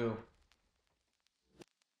castle too.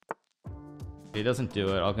 He doesn't do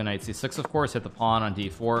it. I'll go knight c6, of course, hit the pawn on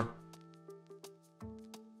d4.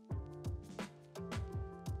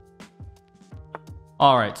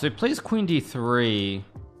 All right, so he plays queen d3.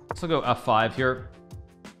 So go f5 here.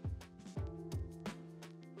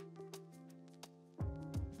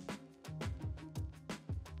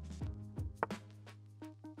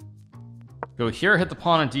 Go here, hit the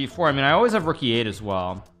pawn on d4. I mean, I always have rook e8 as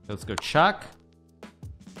well. Let's go check.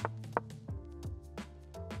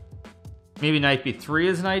 Maybe knight b3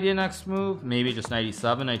 is an idea next move. Maybe just knight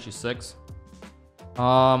e7, knight g6.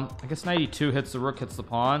 I guess knight e2 hits the rook, hits the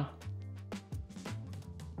pawn.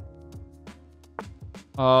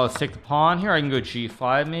 Let's take the pawn here. I can go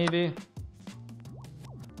g5 maybe.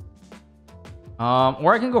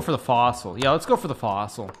 Or I can go for the fossil. Yeah, let's go for the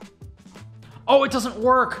fossil. Oh, it doesn't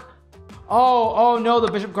work. Oh no,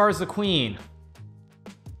 the bishop guards the queen.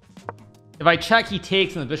 If I check, he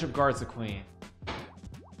takes, and the bishop guards the queen.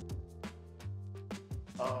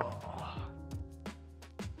 Oh.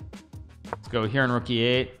 Let's go here in rook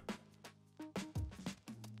e8.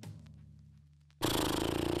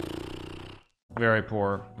 Very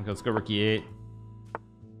poor. Okay, let's go rook e8.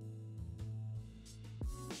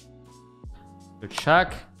 So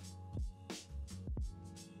check.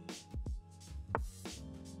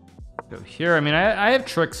 Go here. I mean, I have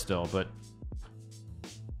tricks still, but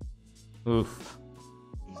oof.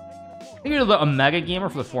 I think you're a mega gamer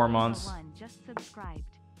for the 4 months. Just subscribed.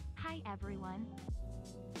 Hi everyone.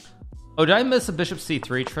 Oh, did I miss a bishop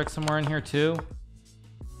c3 trick somewhere in here too?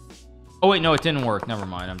 Oh wait, no, it didn't work. Never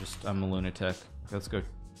mind. I'm a lunatic. Okay, let's go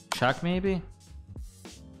check maybe.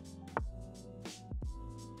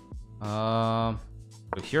 Go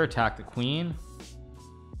here, attack the queen.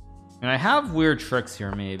 And I have weird tricks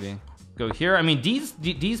here maybe. Go here. I mean,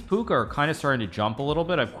 these puka are kind of starting to jump a little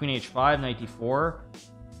bit. I have queen h5, knight d4.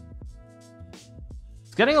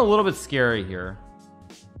 It's getting a little bit scary here.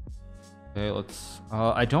 Okay, let's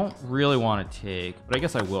I don't really want to take, but I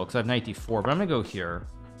guess I will because I have knight d4, but I'm gonna go here.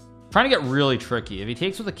 I'm trying to get really tricky. If he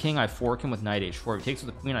takes with the king, I fork him with knight h4. If he takes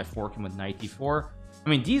with the queen, I fork him with knight d4. I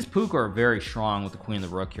mean, these puka are very strong with the queen and the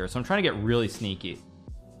rook here, so I'm trying to get really sneaky.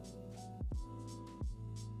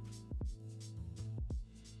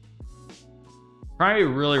 Trying to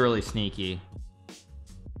be really sneaky.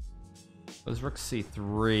 This rook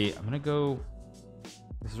c3. I'm gonna go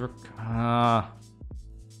this rook I'm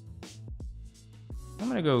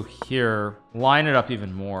gonna go here, line it up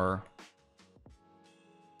even more.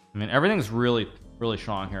 I mean, everything's really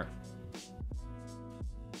strong here.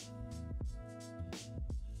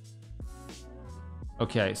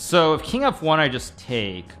 Okay, so if king f1 I just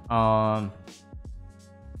take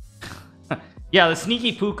yeah, the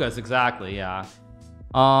sneaky pukas, exactly. Yeah,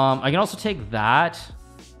 I can also take that.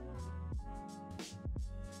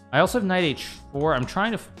 I also have knight h4. I'm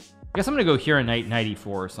trying to I guess I'm gonna go here and knight e4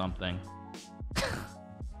 or something.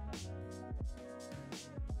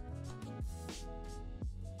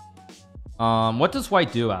 What does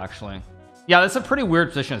white do actually? Yeah, that's a pretty weird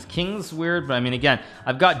position. His king's weird, but I mean, again,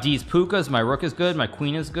 I've got these pukas. My rook is good. My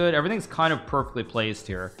queen is good. Everything's kind of perfectly placed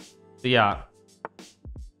here. So yeah.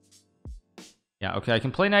 Yeah, okay. I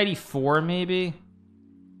can play knight e4 maybe.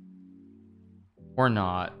 Or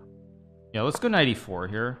not. Yeah, let's go knight e4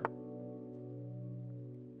 here.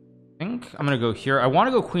 I think I'm gonna go here. I want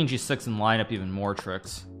to go queen g6 and line up even more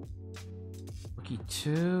tricks. Rook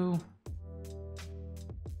e2.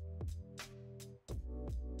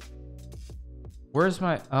 Where's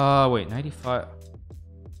my wait, 95.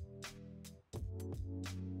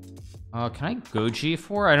 Can I go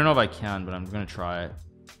g4? I don't know if I can, but I'm gonna try it.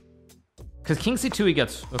 Because king c2 he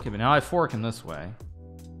gets okay, but now I fork him this way.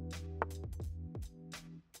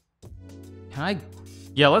 Can I?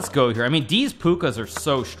 Yeah, let's go here. I mean, these pukas are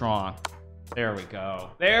so strong. There we go.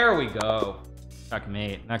 There we go.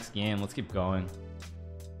 Checkmate. Next game. Let's keep going.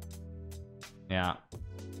 Yeah.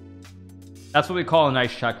 That's what we call a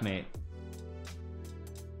nice checkmate.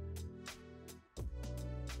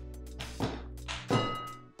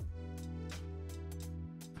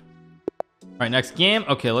 All right, next game.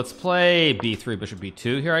 Okay, let's play b3, bishop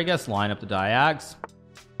b2 here, I guess. Line up the diags.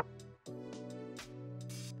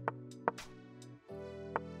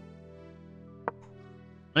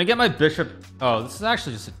 I'm gonna get my bishop. Oh, this is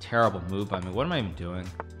actually just a terrible move by me. What am I even doing?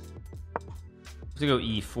 Let's go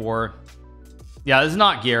e4. Yeah, this is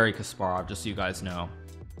not Garry Kasparov, just so you guys know.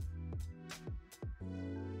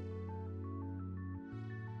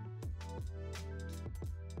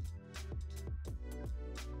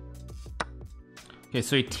 Okay,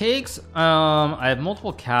 so he takes I have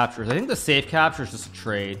multiple captures. I think the safe capture is just a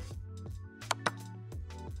trade.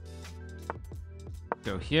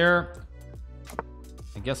 Go here.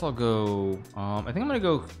 I guess I'll go I think I'm gonna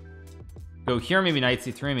go here, maybe knight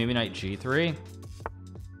c3, maybe knight g3.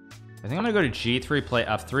 I think I'm gonna go to g3, play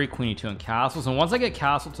f3, queen e2, and castles. And once I get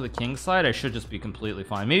castle to the king side, I should just be completely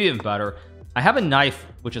fine, maybe even better. I have a knife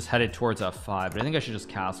which is headed towards f5, but I think I should just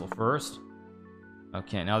castle first.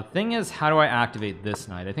 Okay, now the thing is, how do I activate this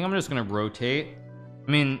knight? I think I'm just gonna rotate.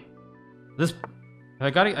 I mean, this I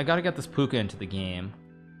gotta get this puka into the game.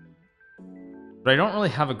 but I don't really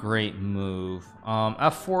have a great move.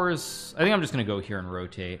 F4 is, I think I'm just gonna go here and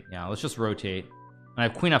rotate. Yeah, let's just rotate. And I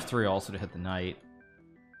have queen F3 also to hit the knight.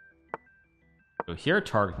 Go here,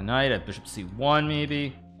 target the knight. I have bishop C1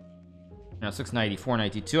 maybe. Now 6 knight E4,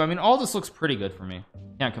 knight D2. I mean, all this looks pretty good for me.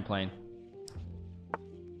 Can't complain.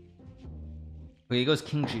 Okay, he goes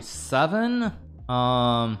king G7.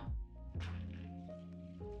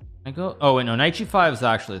 I go, oh wait, no, knight G5 is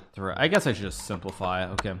actually a threat. I guess I should just simplify it.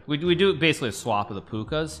 Okay, we do basically a swap of the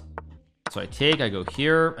pukas. So I take, I go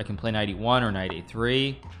here. I can play knight E1 or knight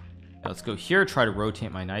A3. Now let's go here, try to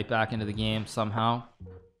rotate my knight back into the game somehow.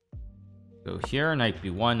 Go here, knight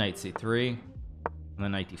B1, knight C3, and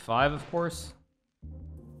then knight D5, of course.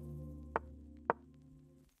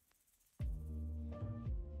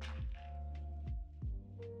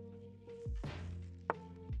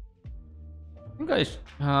 I think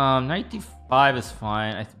I knight D5 is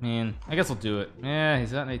fine. I mean, I guess I'll do it. Yeah,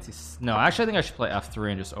 he's got knight C. No, actually, I think I should play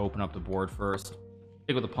F3 and just open up the board first.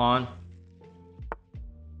 Take with the pawn.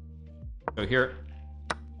 Go here.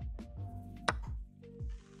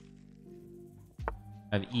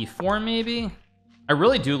 I have E4 maybe. I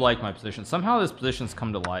really do like my position. Somehow this position's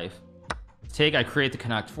come to life. Take, I create the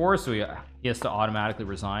connect 4, so he has to automatically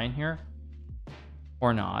resign here.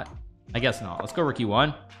 Or not. I guess not. Let's go rook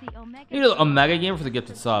E1. Maybe a mega game for the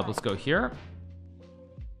gifted sub. Let's go here.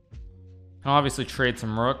 Can obviously trade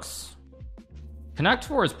some rooks. Connect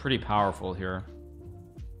 4 is pretty powerful here.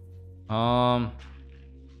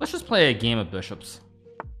 Let's just play a game of bishops.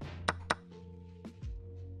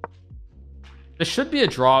 This should be a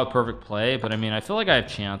draw, a perfect play, but I mean, I feel like I have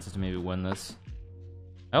chances to maybe win this.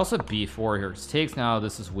 I also have B4 here. It takes now.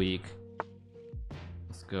 This is weak.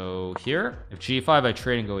 Let's go here. If G5, I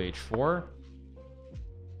trade and go H4.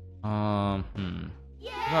 What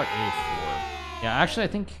about A4? Yeah, actually, I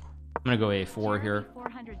think I'm gonna go A4 here.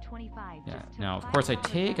 Yeah. Now, of course, I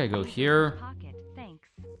take. I go here.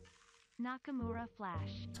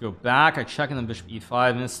 Let's go back. I check in the bishop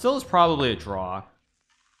E5, and it still is probably a draw.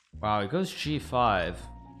 Wow, he goes G5.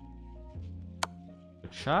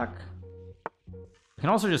 Check. I can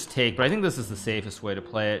also just take, but I think this is the safest way to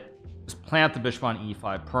play it. Just plant the bishop on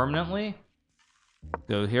E5 permanently.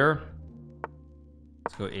 Go here.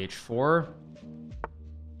 Let's go H4.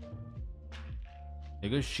 There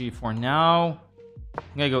goes G4 now. I'm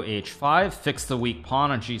gonna go H5. Fix the weak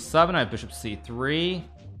pawn on G7. I have bishop C3.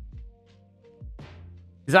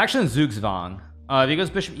 He's actually in Zugzwang. If he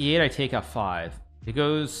goes bishop E8, I take F5. He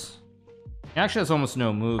goes, he actually has almost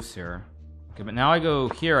no moves here. Okay, but now I go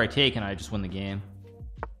here, I take, and I just win the game.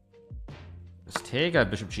 Just take, I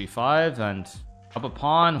have bishop G5, and up a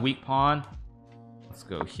pawn, weak pawn. Let's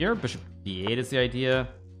go here. Bishop D8 is the idea.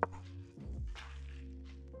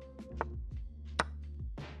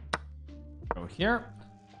 Go here.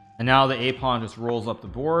 And now the A pawn just rolls up the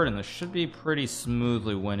board, and this should be pretty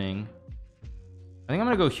smoothly winning. I think I'm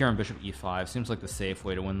gonna go here on bishop E5. Seems like the safe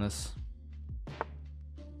way to win this.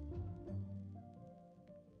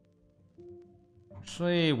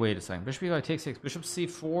 Actually, wait a second. Bishop E5 takes 6. Bishop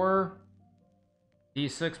C4,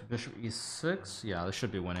 D6, bishop E6. Yeah, this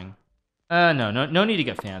should be winning. No need to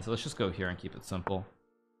get fancy. Let's just go here and keep it simple.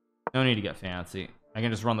 No need to get fancy. I can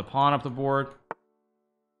just run the pawn up the board.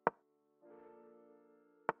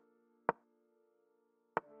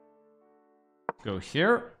 Go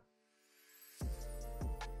here.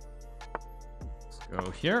 Let's go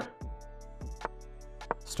here.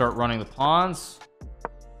 Start running the pawns.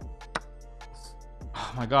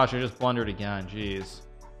 Oh my gosh, I just blundered again. Jeez.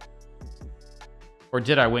 Or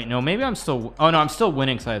did I? Wait, no, maybe I'm still, oh no, I'm still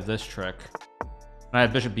winning because I have this trick. And I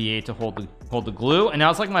have bishop B8 to hold the glue, and now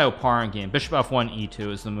it's like my Oparin game. Bishop F1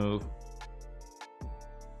 E2 is the move.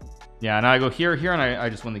 Yeah, now I go here, and I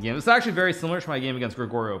just win the game. It's actually very similar to my game against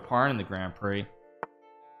Grigori Oparin in the Grand Prix.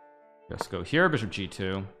 Just go here, bishop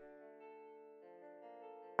G2.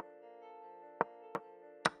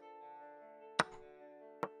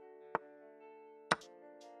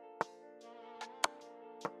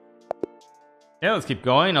 Yeah, let's keep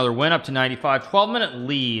going. Another win up to 95. 12-minute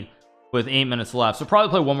lead with 8 minutes left. So probably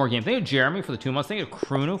play one more game. Think of Jeremy for the 2 months. Think of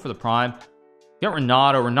Krunu for the prime. Get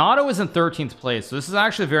Renato. Renato is in 13th place. So this is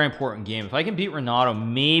actually a very important game. If I can beat Renato,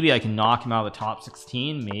 maybe I can knock him out of the top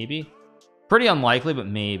 16. Maybe. Pretty unlikely, but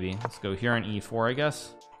maybe. Let's go here on E4, I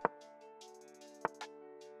guess.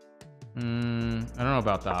 I don't know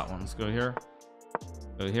about that one. Let's go here.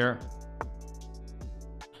 Go here.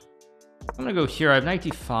 I'm gonna go here. I have knight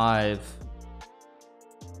D5.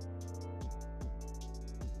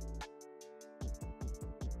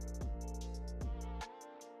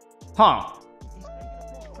 Huh.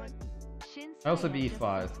 I also have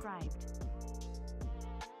E5.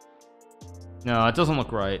 No, it doesn't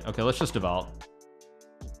look right. Okay, let's just develop.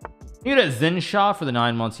 You get a Zinsha for the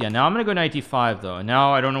 9 months. Yeah, now I'm gonna go knight d5 though, and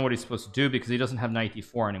now I don't know what he's supposed to do because he doesn't have knight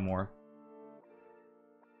d4 anymore.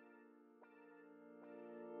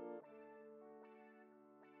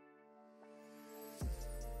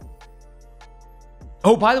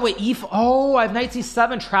 Oh, by the way, oh, I have knight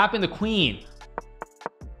c7 trapping the queen.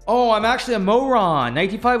 Oh, I'm actually a moron. Knight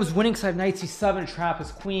d5 was winning because I have knight c7 to trap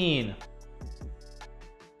his queen.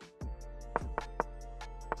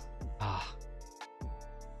 Ah.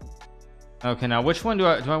 Okay, now which one do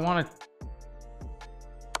I want to?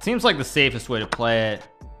 Seems like the safest way to play it.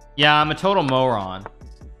 Yeah, I'm a total moron.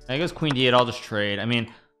 I guess queen d8. I'll just trade. I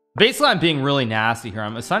mean, basically, I'm being really nasty here.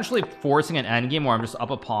 I'm essentially forcing an endgame where I'm just up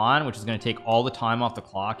a pawn, which is going to take all the time off the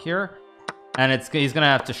clock here. And he's going to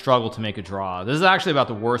have to struggle to make a draw. This is actually about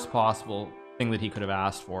the worst possible thing that he could have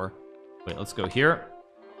asked for. Wait, let's go here.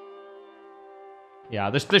 Yeah,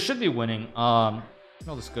 this should be winning. I'll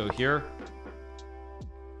just go here.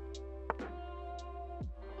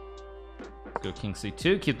 Let's go king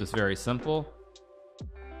c2. Keep this very simple.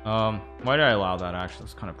 Why did I allow that? Actually,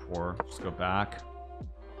 it's kind of poor. Just go back.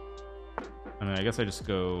 I mean, I guess I just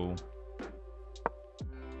go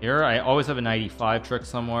here. I always have a knight e5 trick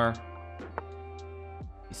somewhere.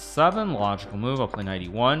 e7, logical move. I'll play knight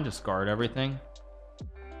e1, discard everything.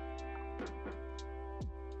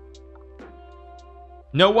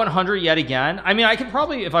 No 100 yet again. I mean, I can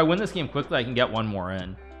probably, if I win this game quickly, I can get one more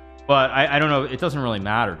in, but I don't know. It doesn't really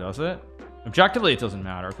matter, does it? Objectively, it doesn't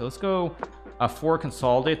matter. Okay, let's go f4,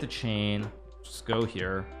 consolidate the chain. Just go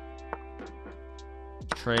here.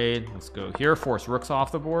 Trade. Let's go here. Force rooks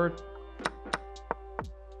off the board.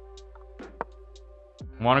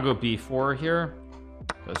 Want to go b4 here.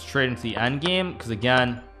 Let's trade into the end game because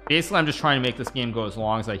again, basically, I'm just trying to make this game go as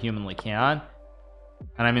long as I humanly can.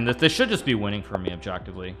 And I mean, this should just be winning for me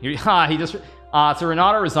objectively. He just so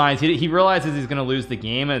Renato resigns. He realizes he's going to lose the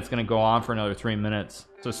game and it's going to go on for another 3 minutes.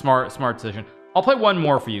 So smart decision. I'll play one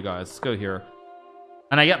more for you guys. Let's go here,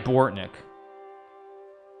 and I get Bortnik.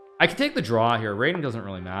 I can take the draw here. Rating doesn't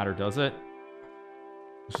really matter, does it?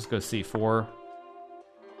 Let's just go c4.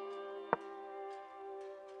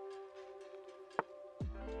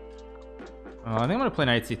 I think I'm gonna play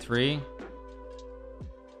knight c3.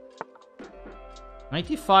 Knight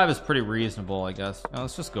d5 is pretty reasonable, I guess. Now,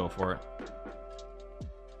 let's just go for it.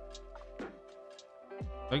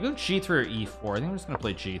 Do I go g3 or e4? I think I'm just gonna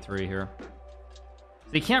play g3 here.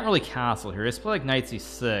 So he can't really castle here. He has to play like knight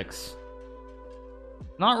c6.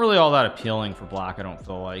 Not really all that appealing for black, I don't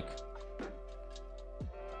feel like.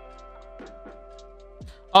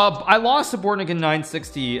 I lost to Bortnik in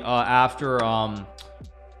 960 after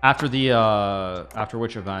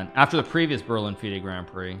which event? After the previous Berlin FIDE Grand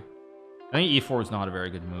Prix. I think e4 was not a very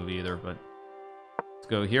good move either, but let's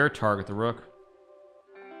go here, target the rook.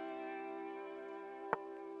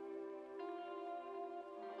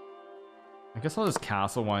 I guess I'll just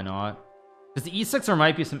castle, why not? Because the e6 there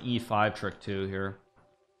might be some e5 trick too here.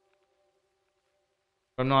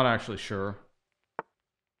 I'm not actually sure.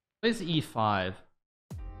 Plays e5.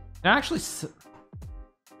 And actually,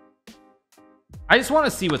 I just want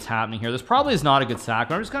to see what's happening here. This probably is not a good sack,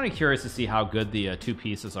 but I'm just kind of curious to see how good the two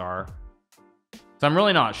pieces are. So I'm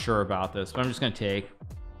really not sure about this, but I'm just going to take.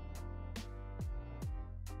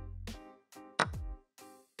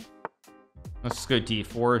 Let's just go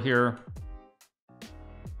d4 here.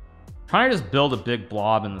 Trying to just build a big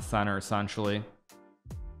blob in the center, essentially.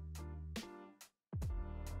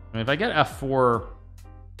 I mean, if I get f4,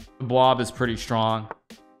 the blob is pretty strong.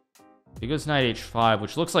 He goes knight h5,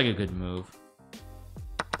 which looks like a good move.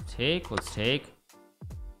 Take, let's take.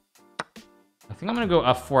 I think I'm gonna go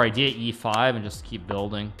f4, idea e5, and just keep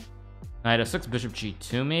building. Knight f6, bishop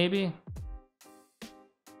g2, maybe.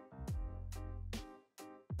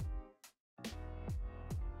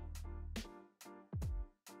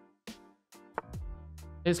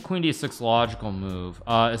 Is queen d6 logical move?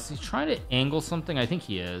 Is he trying to angle something? I think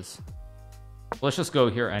he is. Let's just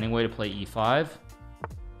go here anyway to play e5.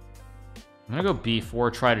 I'm gonna go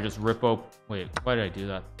b4, try to just rip open. Wait, why did I do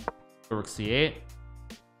that? Go rook c8.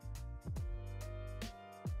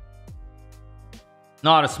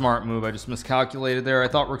 Not a smart move. I just miscalculated there. I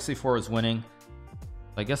thought rook c4 was winning.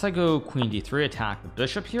 I guess I go queen d3, attack the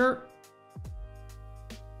bishop here.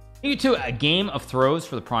 You to a game of throws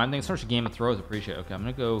for the prime thing. Such a game of throws. Appreciate it. Okay, I'm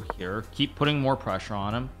gonna go here. Keep putting more pressure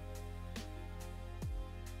on him.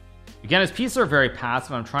 Again, his pieces are very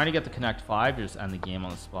passive. I'm trying to get the connect 5 to just end the game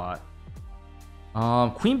on the spot.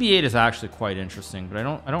 Queen b8 is actually quite interesting, but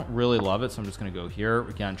I don't really love it, so I'm just gonna go here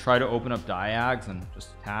again. Try to open up diags and just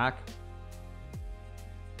attack.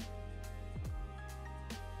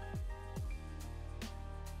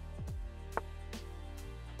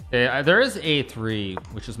 Okay, there is a3,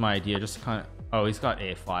 which is my idea. Just kind of. Oh, he's got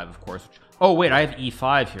a5, of course. Oh wait, I have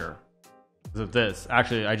e5 here. Because of this.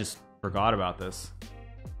 Actually, I just forgot about this.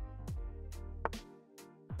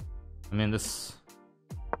 I mean, this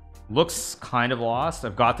looks kind of lost.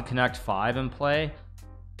 I've got the connect 5 in play.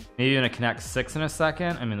 Maybe gonna connect 6 in a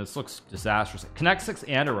second. I mean, this looks disastrous. Connect 6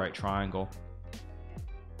 and a right triangle.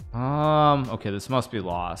 Okay, this must be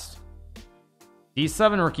lost.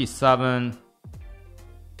 d7 rook e7.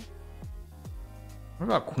 What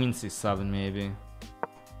about queen c7 maybe?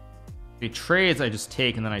 If he trades, I just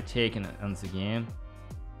take and then I take and it ends the game.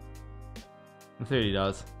 Let's see what he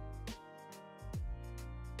does.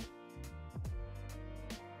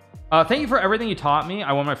 Thank you for everything you taught me.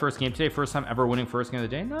 I won my first game today. First time ever winning first game of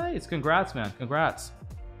the day. Nice. Congrats, man. Congrats.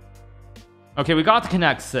 Okay, we got to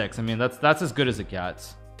connect 6. I mean, that's as good as it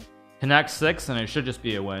gets. Connect 6 and it should just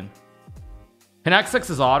be a win. Connect 6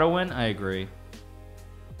 is auto win. I agree.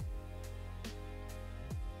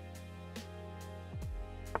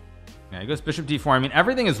 Yeah, he goes bishop d4. I mean,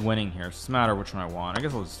 everything is winning here. It's just a matter of which one I want. I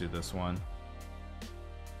guess I'll just do this one.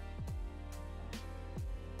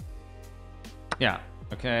 Yeah.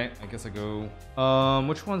 Okay, I guess I go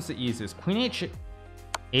which one's the easiest? Queen h8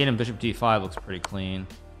 and bishop d5 looks pretty clean.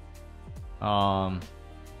 Yeah,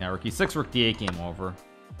 rook e6, rook d8, game over.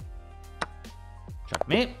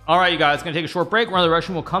 Checkmate. All right, you guys, gonna take a short break. We're on the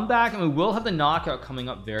direction. We'll come back and we will have the knockout coming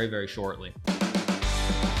up very, very shortly.